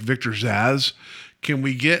of like Victor Zsasz? Can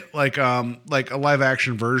we get like a live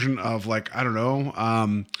action version of like, I don't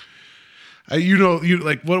know,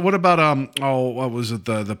 what about what was it,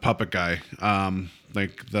 the puppet guy,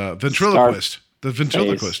 like the ventriloquist. The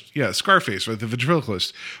ventriloquist. Face. Yeah, Scarface, right? The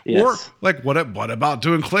ventriloquist. Yes. Or like what about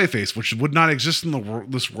doing Clayface, which would not exist in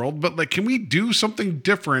this world, but like, can we do something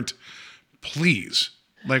different, please?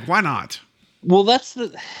 Like, why not? Well, that's the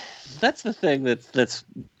thing that's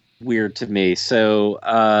weird to me. So,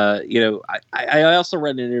 I also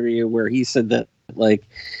read an interview where he said that like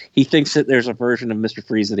he thinks that there's a version of Mr.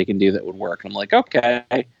 Freeze that he can do that would work. And I'm like,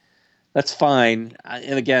 okay, that's fine.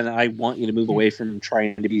 And again, I want you to move away from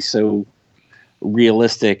trying to be so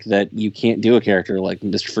realistic that you can't do a character like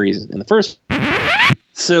Mr. Freeze in the first.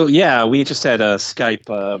 So yeah, we just had a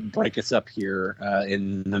Skype break us up here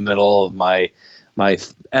in the middle of my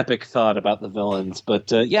epic thought about the villains.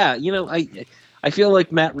 But I feel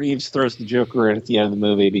like Matt Reeves throws the Joker in at the end of the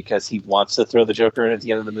movie because he wants to throw the Joker in at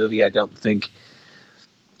the end of the movie. I don't think.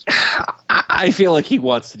 I feel like he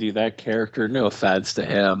wants to do that character. No offense to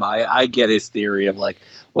him. I get his theory of like,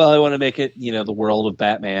 well, I want to make it, the world of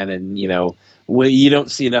Batman, and you don't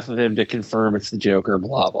see enough of him to confirm it's the Joker,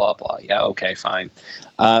 blah, blah, blah. Yeah, okay, fine.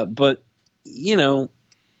 But,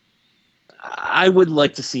 I would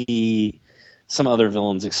like to see some other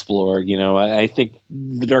villains explored. I think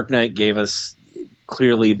The Dark Knight gave us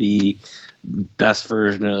clearly the best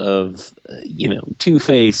version of,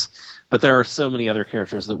 Two-Face, but there are so many other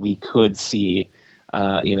characters that we could see.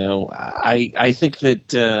 I think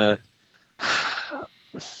that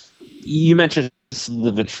you mentioned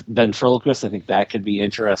the ventriloquist. I think that could be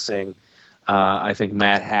interesting. I think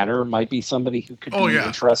Mad Hatter might be somebody who could be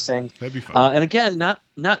interesting. That'd be fun. And again, not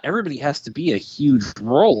everybody has to be a huge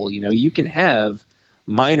role. You can have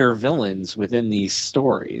minor villains within these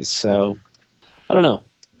stories. So I don't know.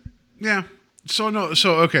 Yeah.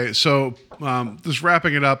 Okay. So just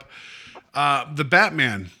wrapping it up. The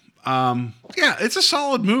Batman. It's a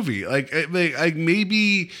solid movie. Like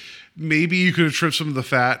maybe you could have trimmed some of the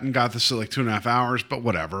fat and got this at like 2.5 hours, but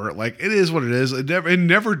whatever. Like, it is what it is. It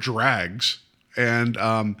never drags. And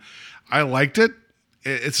I liked it.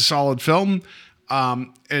 It's a solid film.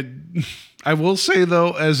 And I will say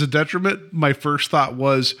though, as a detriment, my first thought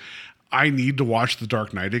was, I need to watch The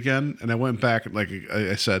Dark Knight again. And I went back, like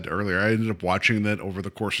I said earlier, I ended up watching that over the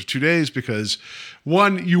course of 2 days because,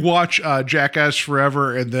 one, you watch Jackass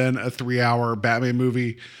Forever and then a 3-hour Batman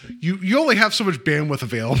movie. You only have so much bandwidth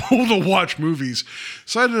available to watch movies.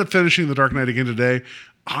 So I ended up finishing The Dark Knight again today.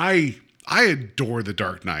 I adore The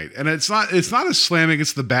Dark Knight. And it's not as slamming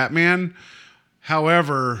as the Batman.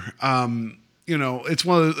 However, it's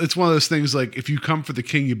one of those things like, if you come for the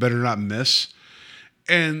king, you better not miss.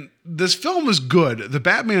 And this film is good. The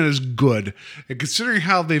Batman is good. And considering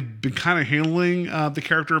how they've been kind of handling the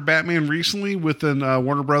character of Batman recently within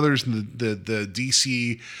Warner Brothers and the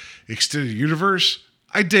DC extended universe,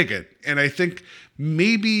 I dig it. And I think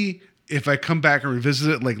maybe if I come back and revisit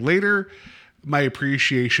it like later, my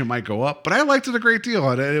appreciation might go up. But I liked it a great deal.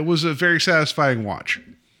 And it was a very satisfying watch.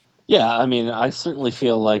 Yeah, I mean, I certainly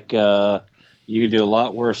feel like you could do a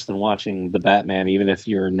lot worse than watching The Batman, even if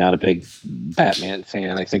you're not a big Batman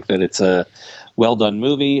fan. I think that it's a well-done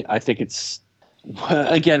movie. I think it's,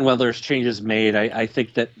 again, while there's changes made, I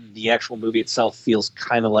think that the actual movie itself feels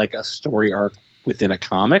kind of like a story arc within a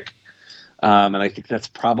comic. And I think that's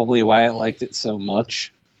probably why I liked it so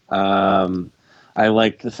much. I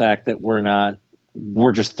like the fact that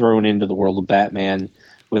we're just thrown into the world of Batman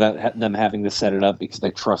without them having to set it up because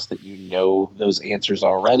they trust that you know those answers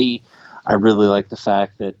already. I really like the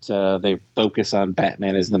fact that they focus on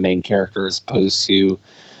Batman as the main character as opposed to,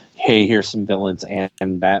 hey, here's some villains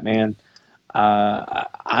and Batman.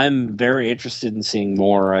 I'm very interested in seeing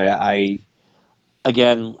more. I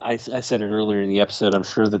said it earlier in the episode, I'm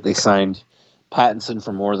sure that they signed Pattinson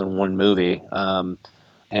for more than one movie.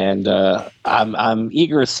 And I'm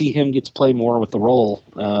eager to see him get to play more with the role.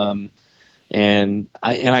 And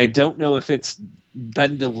I don't know if it's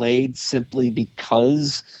been delayed simply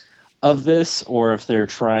because of this, or if they're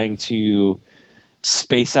trying to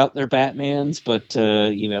space out their Batmans. But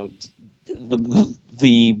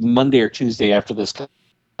the Monday or Tuesday after this,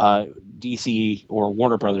 DC or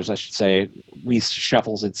Warner Brothers, I should say,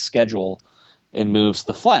 reshuffles its schedule and moves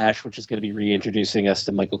The Flash, which is going to be reintroducing us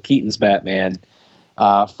to Michael Keaton's Batman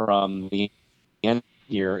from the end of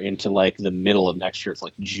the year into like the middle of next year. It's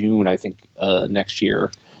like June, I think, next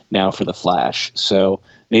year now for The Flash. So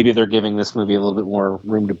maybe they're giving this movie a little bit more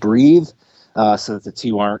room to breathe so that the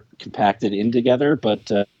two aren't compacted in together.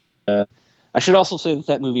 But I should also say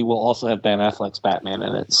that movie will also have Ben Affleck's Batman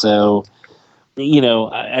in it. So,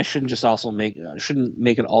 I shouldn't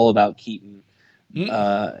make it all about Keaton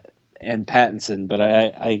and Pattinson, but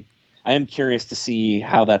I am curious to see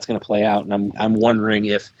how that's going to play out. And I'm wondering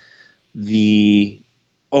if the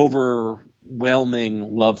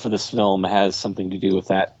overwhelming love for this film has something to do with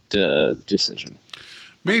that decision.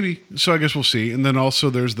 Maybe. So I guess we'll see. And then also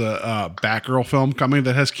there's the Batgirl film coming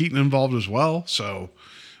that has Keaton involved as well. So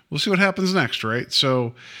we'll see what happens next, right?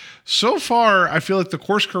 So far, I feel like the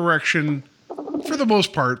course correction, for the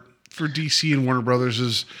most part, for DC and Warner Brothers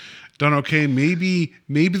is done okay. Maybe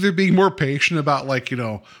they're being more patient about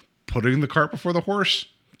putting the cart before the horse.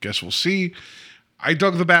 Guess we'll see. I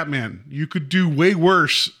dug the Batman. You could do way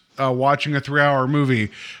worse watching a 3-hour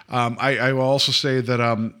movie. I will also say that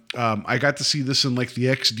I got to see this in like the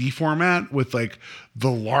XD format with like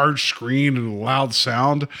the large screen and the loud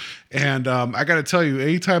sound. And I got to tell you,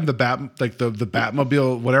 anytime the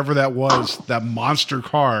Batmobile, whatever that was, that monster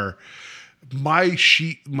car, my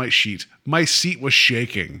seat was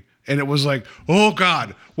shaking. And it was like, oh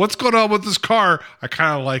God, what's going on with this car? I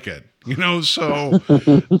kind of like it, so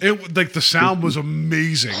it like the sound was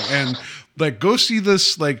amazing. And like, go see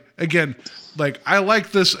this, like, again, like I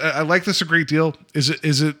like this a great deal. Is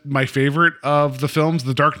it my favorite of the films?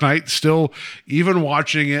 The Dark Knight, still, even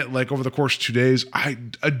watching it like over the course of 2 days, I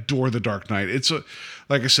adore The Dark Knight. It's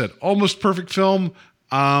like I said, almost perfect film.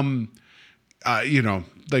 Like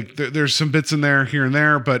there's some bits in there here and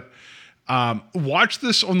there, but watch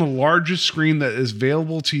this on the largest screen that is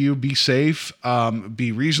available to you. Be safe,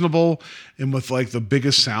 be reasonable, and with like the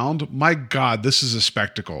biggest sound. My God, this is a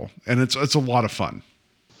spectacle, and it's a lot of fun.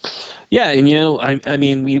 Yeah, and I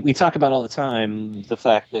mean, we talk about all the time the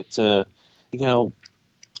fact that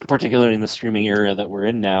particularly in the streaming era that we're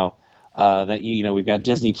in now, that we've got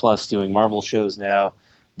Disney Plus doing Marvel shows now.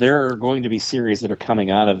 There are going to be series that are coming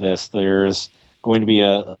out of this. There's going to be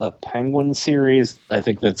a Penguin series. I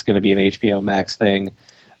think that's going to be an HBO Max thing,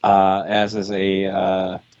 as is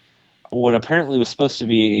what apparently was supposed to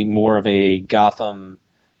be more of a Gotham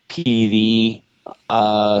PD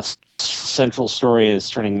central story is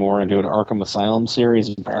turning more into an Arkham Asylum series.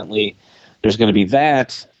 Apparently there's going to be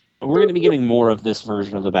that. We're going to be getting more of this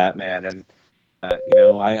version of the Batman, and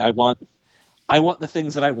I want the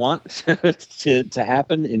things that I want to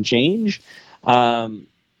happen and change.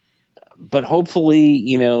 But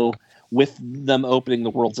hopefully, with them opening the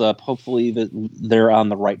worlds up, hopefully that they're on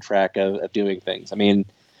the right track of doing things. I mean,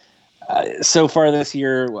 so far this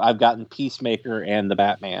year, I've gotten Peacemaker and the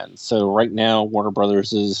Batman. So right now, Warner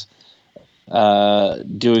Brothers is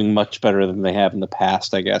doing much better than they have in the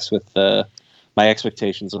past, I guess, with my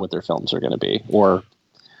expectations of what their films are going to be or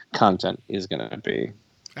content is going to be.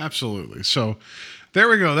 Absolutely. So there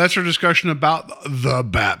we go. That's our discussion about the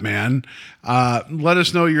Batman. Let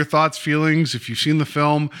us know your thoughts, feelings. If you've seen the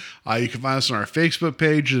film, you can find us on our Facebook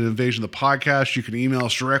page at Invasion of the Podcast. You can email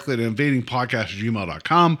us directly at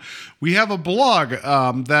invadingpodcast@gmail.com. We have a blog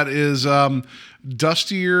that is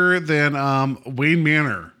dustier than Wayne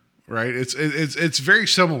Manor. Right? It's very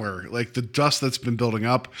similar. Like the dust that's been building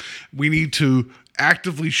up. We need to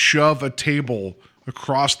actively shove a table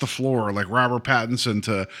across the floor like Robert Pattinson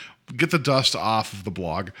to get the dust off of the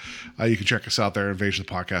blog. You can check us out there at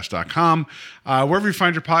invasionofthepodcast.com. Wherever you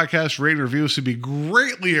find your podcast, rate and review us would be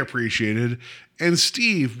greatly appreciated. And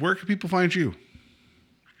Steve, where can people find you?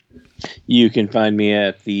 You can find me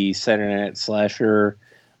at the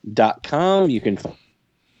SaturdayNightSlasher.com. You can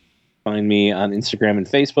find me on Instagram and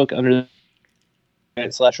Facebook under the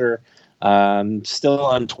Night Slasher. Still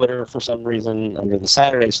on Twitter for some reason under the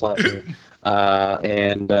Saturday Slasher.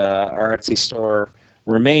 And our Etsy store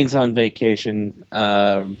remains on vacation.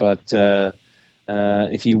 But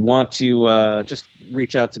if you want to just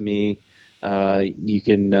reach out to me, you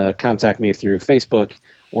can contact me through Facebook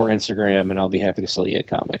or Instagram, and I'll be happy to sell you a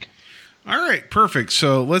comic. All right, perfect.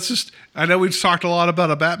 So I know we've talked a lot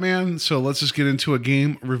about a Batman, so let's just get into a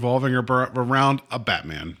game revolving around a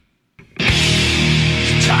Batman.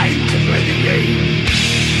 It's time to play the game.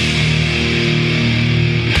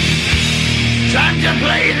 Time to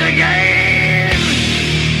play the game.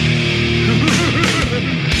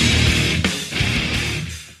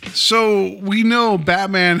 So we know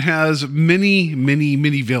Batman has many, many,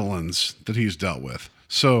 many villains that he's dealt with.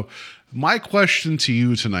 So my question to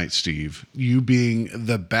you tonight, Steve, you being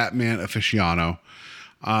the Batman aficionado,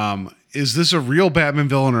 is this a real Batman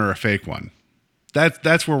villain or a fake one?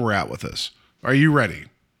 That's where we're at with this. Are you ready?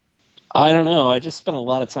 I don't know. I just spent a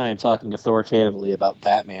lot of time talking authoritatively about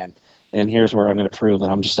Batman, and here's where I'm going to prove that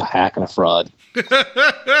I'm just a hack and a fraud.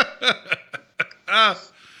 All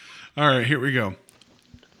right, here we go.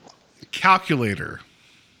 Calculator.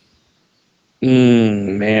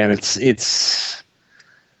 Man, it's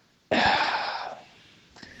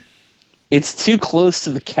too close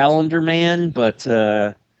to the Calendar Man, but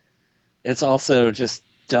it's also just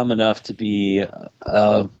dumb enough to be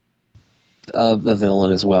a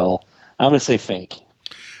villain as well. I'm going to say fake.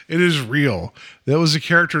 It is real. That was a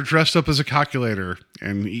character dressed up as a calculator,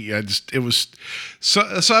 and it was so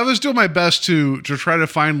I was doing my best to try to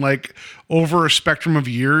find like over a spectrum of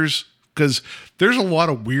years, because there's a lot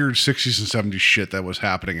of weird 60s and 70s shit that was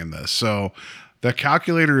happening in this. So the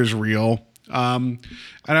calculator is real. And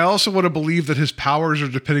I also want to believe that his powers are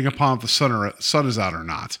depending upon if the sun is out or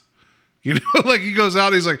not. Like he goes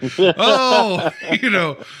out, he's like, oh,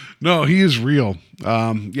 no, he is real.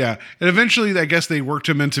 Yeah. And eventually I guess they worked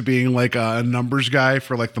him into being like a numbers guy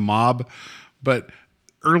for like the mob. But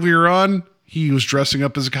earlier on, he was dressing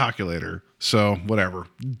up as a calculator. So whatever.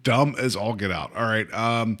 Dumb as all get out. All right.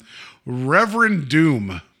 Reverend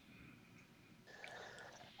Doom.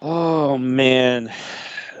 Oh man.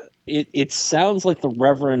 It sounds like the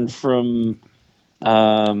Reverend from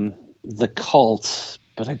the Cult,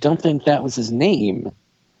 but I don't think that was his name.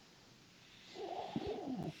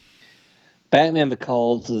 Batman the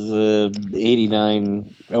Cult is an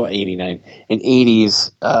 80s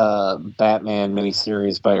Batman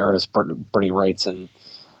miniseries by artist Bernie Wrightson.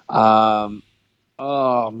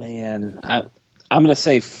 Oh man, I'm gonna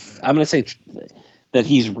say that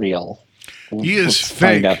he's real. He is Let's fake.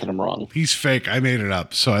 Find out that I'm wrong. He's fake. I made it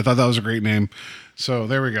up. So I thought that was a great name. So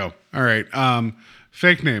there we go. All right.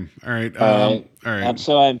 Fake name. All right. All right.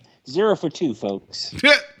 So I'm 0 for 2, folks.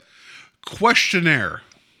 Questionnaire.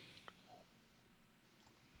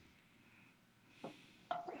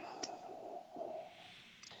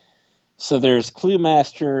 So there's Clue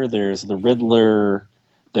Master, there's the Riddler,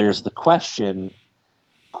 there's the Question.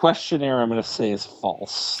 Questionnaire, I'm going to say, is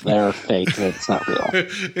false. They're fake. It's not real.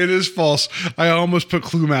 It is false. I almost put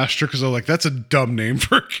Clue Master because I'm like, that's a dumb name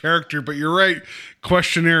for a character, but you're right.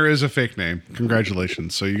 Questionnaire is a fake name.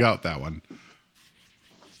 Congratulations. So you got that one.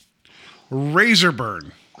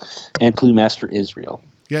 Razorburn. And Clue Master is real.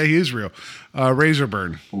 Yeah, he is real.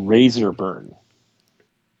 Razorburn. Razorburn.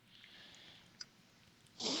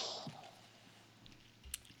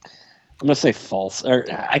 I'm going to say false. Or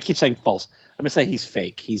I keep saying false. I'm going to say he's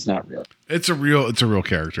fake. He's not real. It's a real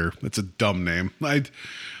character. It's a dumb name.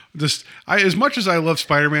 As much as I love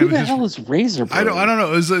Spider-Man, Who the hell is Razorburn? I don't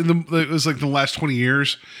know. It was like the last 20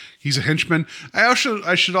 years. He's a henchman. I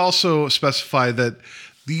should also specify that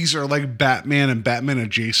these are like Batman and Batman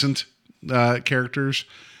adjacent characters,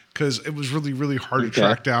 because it was really, really hard to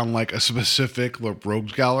track down like a specific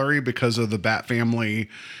rogues gallery because of the Bat family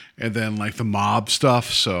and then like the mob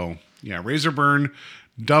stuff. So yeah, Razorburn,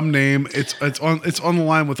 dumb name. It's on the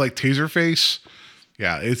line with like Taserface.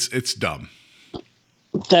 Yeah, it's dumb.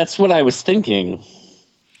 That's what I was thinking.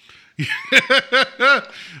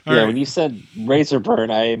 Right. When you said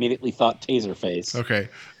Razorburn, I immediately thought Taserface. Okay.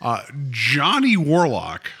 Johnny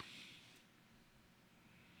Warlock.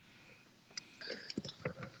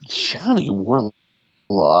 Johnny Warlock.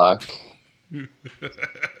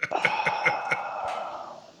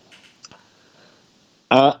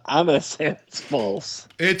 I'm going to say it's false.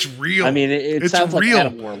 It's real. I mean, it sounds real. like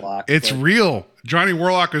Adam Warlock. It's real. Johnny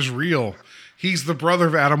Warlock is real. He's the brother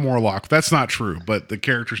of Adam Warlock. That's not true, but the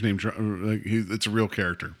character's name, it's a real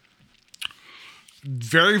character.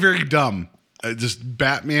 Very, very dumb. Just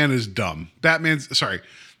Batman is dumb. Batman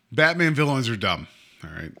villains are dumb.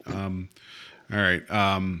 All right.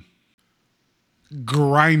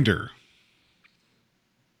 Grinder.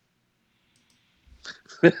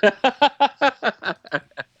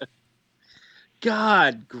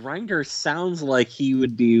 God, Grinder sounds like he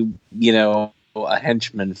would be, a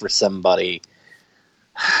henchman for somebody.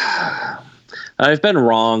 I've been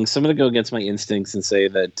wrong, so I'm going to go against my instincts and say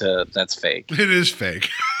that that's fake. It is fake.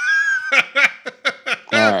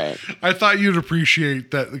 All right. I thought you'd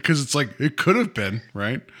appreciate that because it's like it could have been,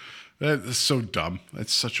 right? That is so dumb.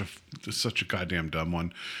 That's such a goddamn dumb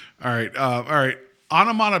one. All right.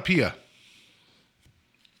 Onomatopoeia.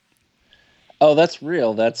 Oh, that's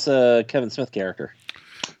real. That's a Kevin Smith character.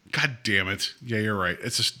 God damn it. Yeah, you're right.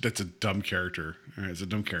 That's a dumb character. All right, it's a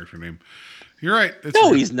dumb character name. You're right.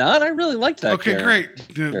 No, he's not. I really liked that Okay, character.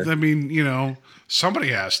 great. I mean, somebody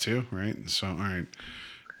has to, right? So, all right.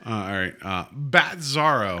 Bat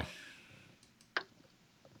Zorro.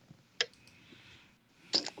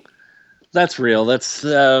 That's real. That's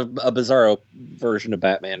a Bizarro version of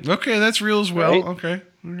Batman. Okay, that's real as well. Right? Okay.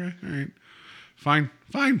 All right. Fine.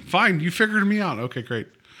 You figured me out. Okay, great.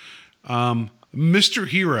 Mr.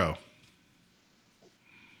 Hero.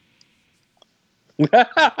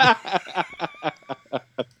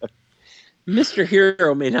 Mr.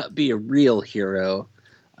 Hero may not be a real hero,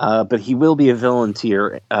 but he will be a villain to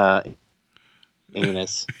your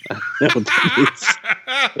anus.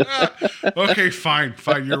 Okay, fine.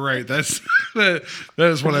 You're right. That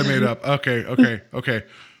is what I made up. Okay.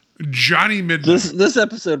 Johnny Midnight. This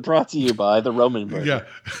episode brought to you by the Roman Burger.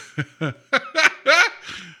 Yeah.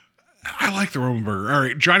 I like the Roman Burger. All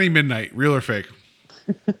right, Johnny Midnight, real or fake?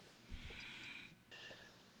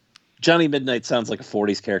 Johnny Midnight sounds like a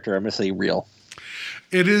 40s character. I'm going to say real.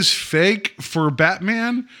 It is fake for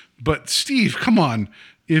Batman, but Steve, come on.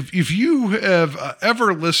 If you have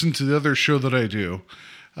ever listened to the other show that I do,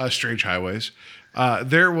 Strange Highways,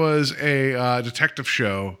 there was a detective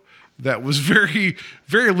show that was very,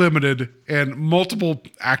 very limited, and multiple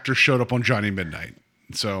actors showed up on Johnny Midnight.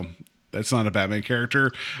 So that's not a Batman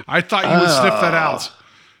character. I thought you would sniff that out.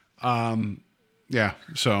 Yeah.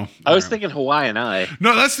 So I was thinking Hawaiian Eye.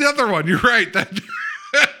 No, that's the other one. You're right.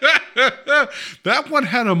 That one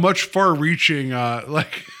had a much far-reaching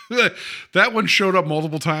that one showed up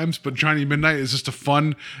multiple times, but Johnny Midnight is just a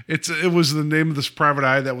fun. It was the name of this private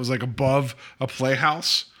eye that was like above a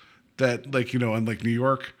playhouse that in like New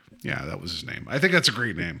York. Yeah, that was his name. I think that's a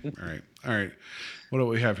great name. All right. What do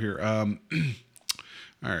we have here? All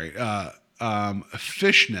right.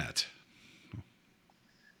 Fishnet.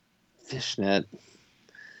 Fishnet.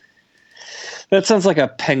 That sounds like a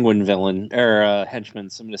Penguin villain or a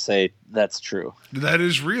henchman. So I'm going to say that's true. That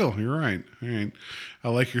is real. You're right. All right. I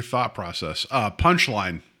like your thought process.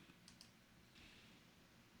 Punchline.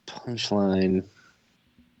 Punchline.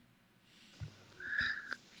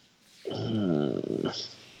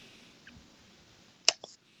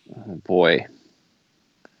 Oh boy.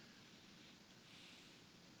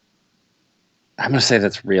 I'm going to say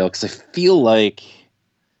that's real because I feel like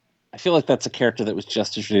that's a character that was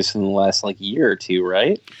just introduced in the last year or two,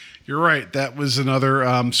 right? You're right. That was another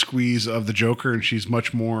squeeze of the Joker, and she's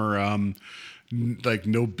much more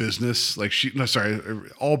no business.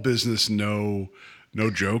 All business, no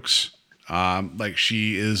jokes.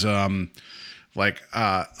 She is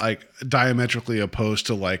diametrically opposed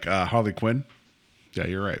to Harley Quinn. Yeah,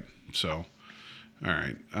 you're right. So, all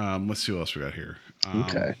right. Let's see what else we got here.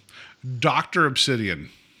 Okay. Dr. Obsidian.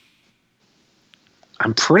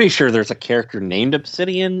 I'm pretty sure there's a character named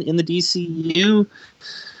Obsidian in the DCU.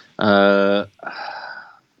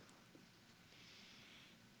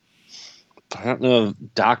 I don't know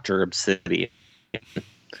of Dr. Obsidian.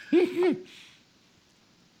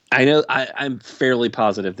 I know I'm fairly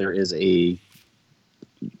positive there is a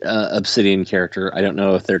Obsidian character. I don't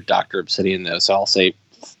know if they're Dr. Obsidian though, so I'll say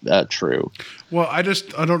true. Well, I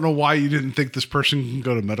don't know why you didn't think this person can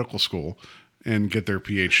go to medical school and get their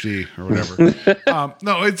PhD or whatever.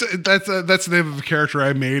 No, that's the name of a character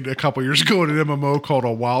I made a couple years ago in an MMO called a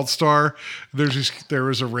Wildstar. There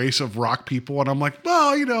was a race of rock people, and I'm like,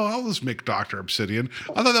 well, I'll just make Dr. Obsidian.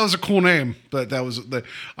 I thought that was a cool name, but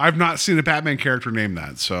I've not seen a Batman character named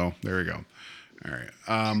that, so there we go. All right.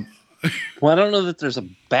 Well, I don't know that there's a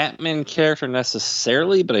Batman character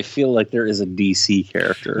necessarily, but I feel like there is a DC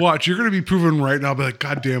character. Watch, you're going to be proven right now. I'll be like,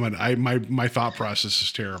 God damn it. My thought process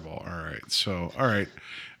is terrible. All right. So, all right.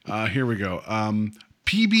 Here we go.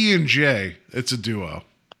 PB and J. It's a duo.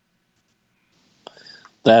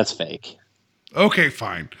 That's fake. Okay,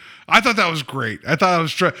 fine. I thought that was great. I thought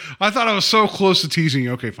I was so close to teasing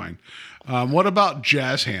you. Okay, fine. What about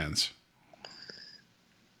Jazz Hands?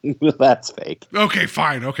 That's fake. Okay,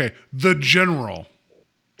 fine. Okay. The General.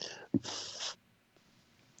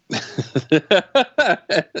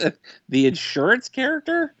 The insurance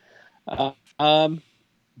character?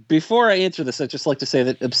 Before I answer this, I'd just like to say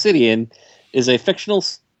that Obsidian is a fictional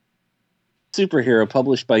superhero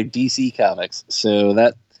published by DC Comics. So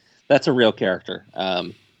that's a real character.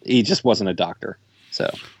 He just wasn't a doctor. So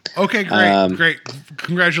okay, great.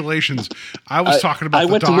 Congratulations. I was talking about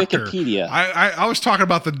the doctor. I went to Wikipedia. I was talking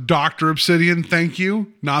about the Dr. Obsidian. Thank you.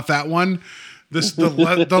 Not that one.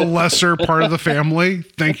 The lesser part of the family.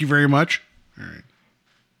 Thank you very much. All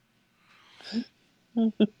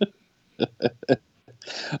right.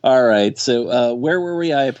 All right. So where were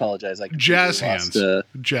we? I apologize. Jazz Hands.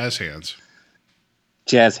 Jazz Hands.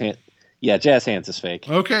 Jazz Hands. Yeah, Jazz Hands is fake.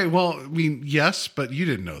 Okay, well, I mean, yes, but you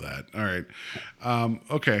didn't know that. All right.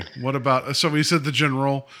 Okay, what about, somebody said the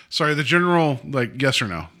General. Sorry, the General, like, yes or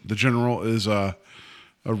no? The General is a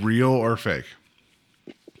real or fake?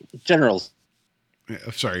 Generals.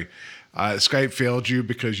 Yeah, sorry. Skype failed you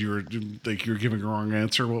because you were giving a wrong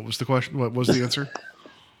answer. What was the question? What was the answer?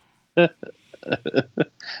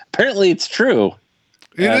 Apparently it's true.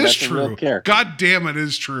 It is true. God damn it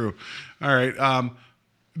is true. All right.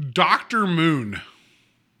 Dr. Moon.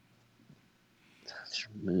 Dr.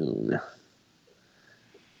 Moon.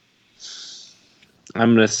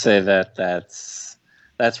 I'm going to say that's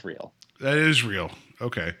real. That is real.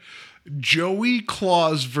 Okay. Joey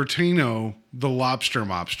Claus Vertino, the Lobster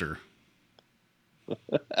Mobster.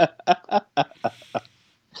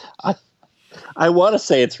 I want to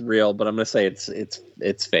say it's real, but I'm going to say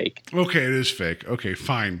it's fake. Okay, it is fake. Okay,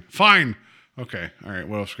 fine. Okay, all right.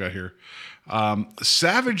 What else we got here?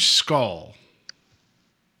 Savage Skull.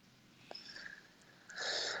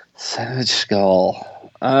 Savage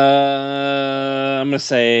Skull. I'm going to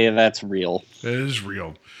say that's real. It is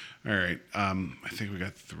real. All right. I think we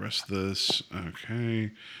got the rest of this.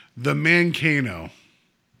 Okay. The Mancano.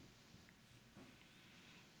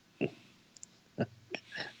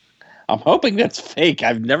 I'm hoping that's fake.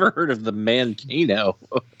 I've never heard of the Mancano.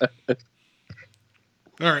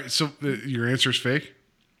 All right. So your answer is fake?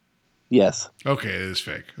 Yes. Okay, it is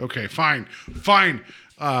fake. Okay, fine.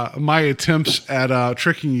 My attempts at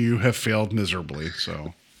tricking you have failed miserably.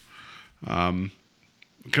 So, can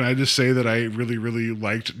I just say that I really, really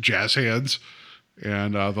liked Jazz Hands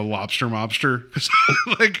and the Lobster Mobster?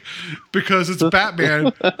 because it's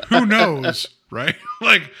Batman. Who knows, right?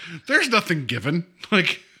 Like, there's nothing given.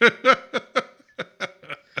 Like,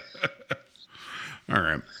 all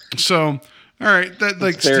right. So, all right. That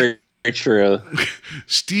like very true.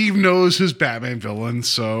 Steve knows his Batman villains,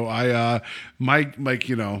 so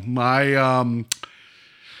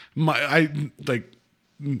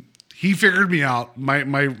he figured me out.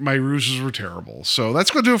 My ruses were terrible. So that's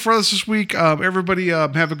going to do it for us this week. Everybody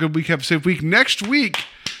have a good week. Have a safe week. Next week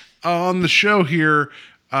on the show here,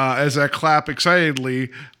 as I clap excitedly,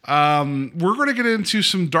 we're going to get into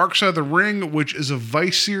some Dark Side of the Ring, which is a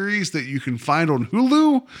Vice series that you can find on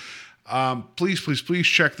Hulu. Please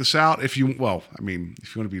check this out if you want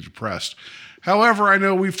to be depressed. However, I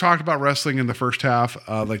know we've talked about wrestling in the first half,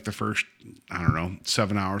 like the first,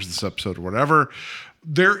 7 hours of this episode or whatever.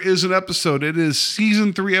 There is an episode. It is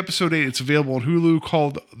season 3, episode 8. It's available on Hulu,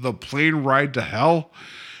 called The Plane Ride to Hell.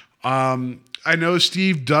 I know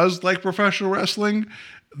Steve does like professional wrestling.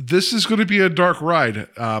 This is going to be a dark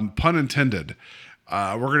ride, pun intended.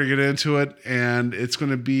 We're going to get into it, and it's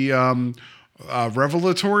going to be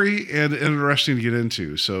revelatory and interesting to get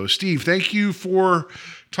into. So, Steve, thank you for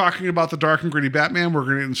talking about the dark and gritty Batman. We're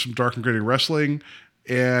going to get into some dark and gritty wrestling.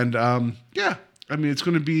 And, I mean, it's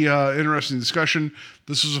going to be interesting discussion.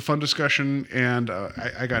 This was a fun discussion, and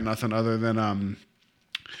I got nothing other than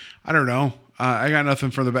I don't know. I got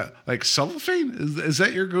nothing for the back. Like cellophane, is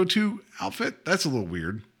that your go-to outfit? That's a little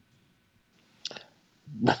weird.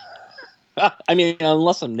 I mean,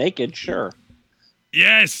 unless I'm naked, sure.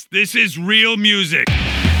 Yes, this is real music.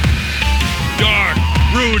 Dark,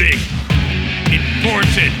 brooding,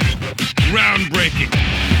 important, groundbreaking.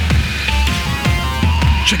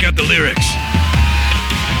 Check out the lyrics.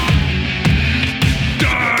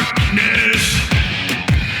 Darkness,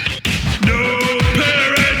 no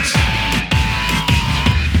parents.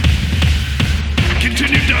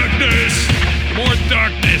 Continue darkness, more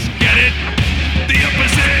darkness, get it? The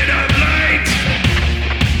opposite of light.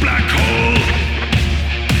 Black hole,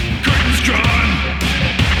 curtains drawn.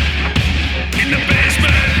 In the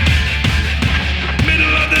basement,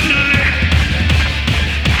 middle of the night.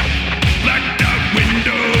 Blacked out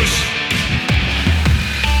windows.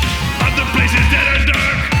 Other places that are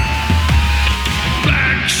dark.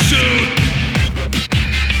 Black suit.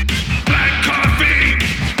 Black coffee.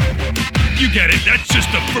 You get it, that's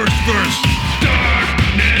just the first verse. Dark.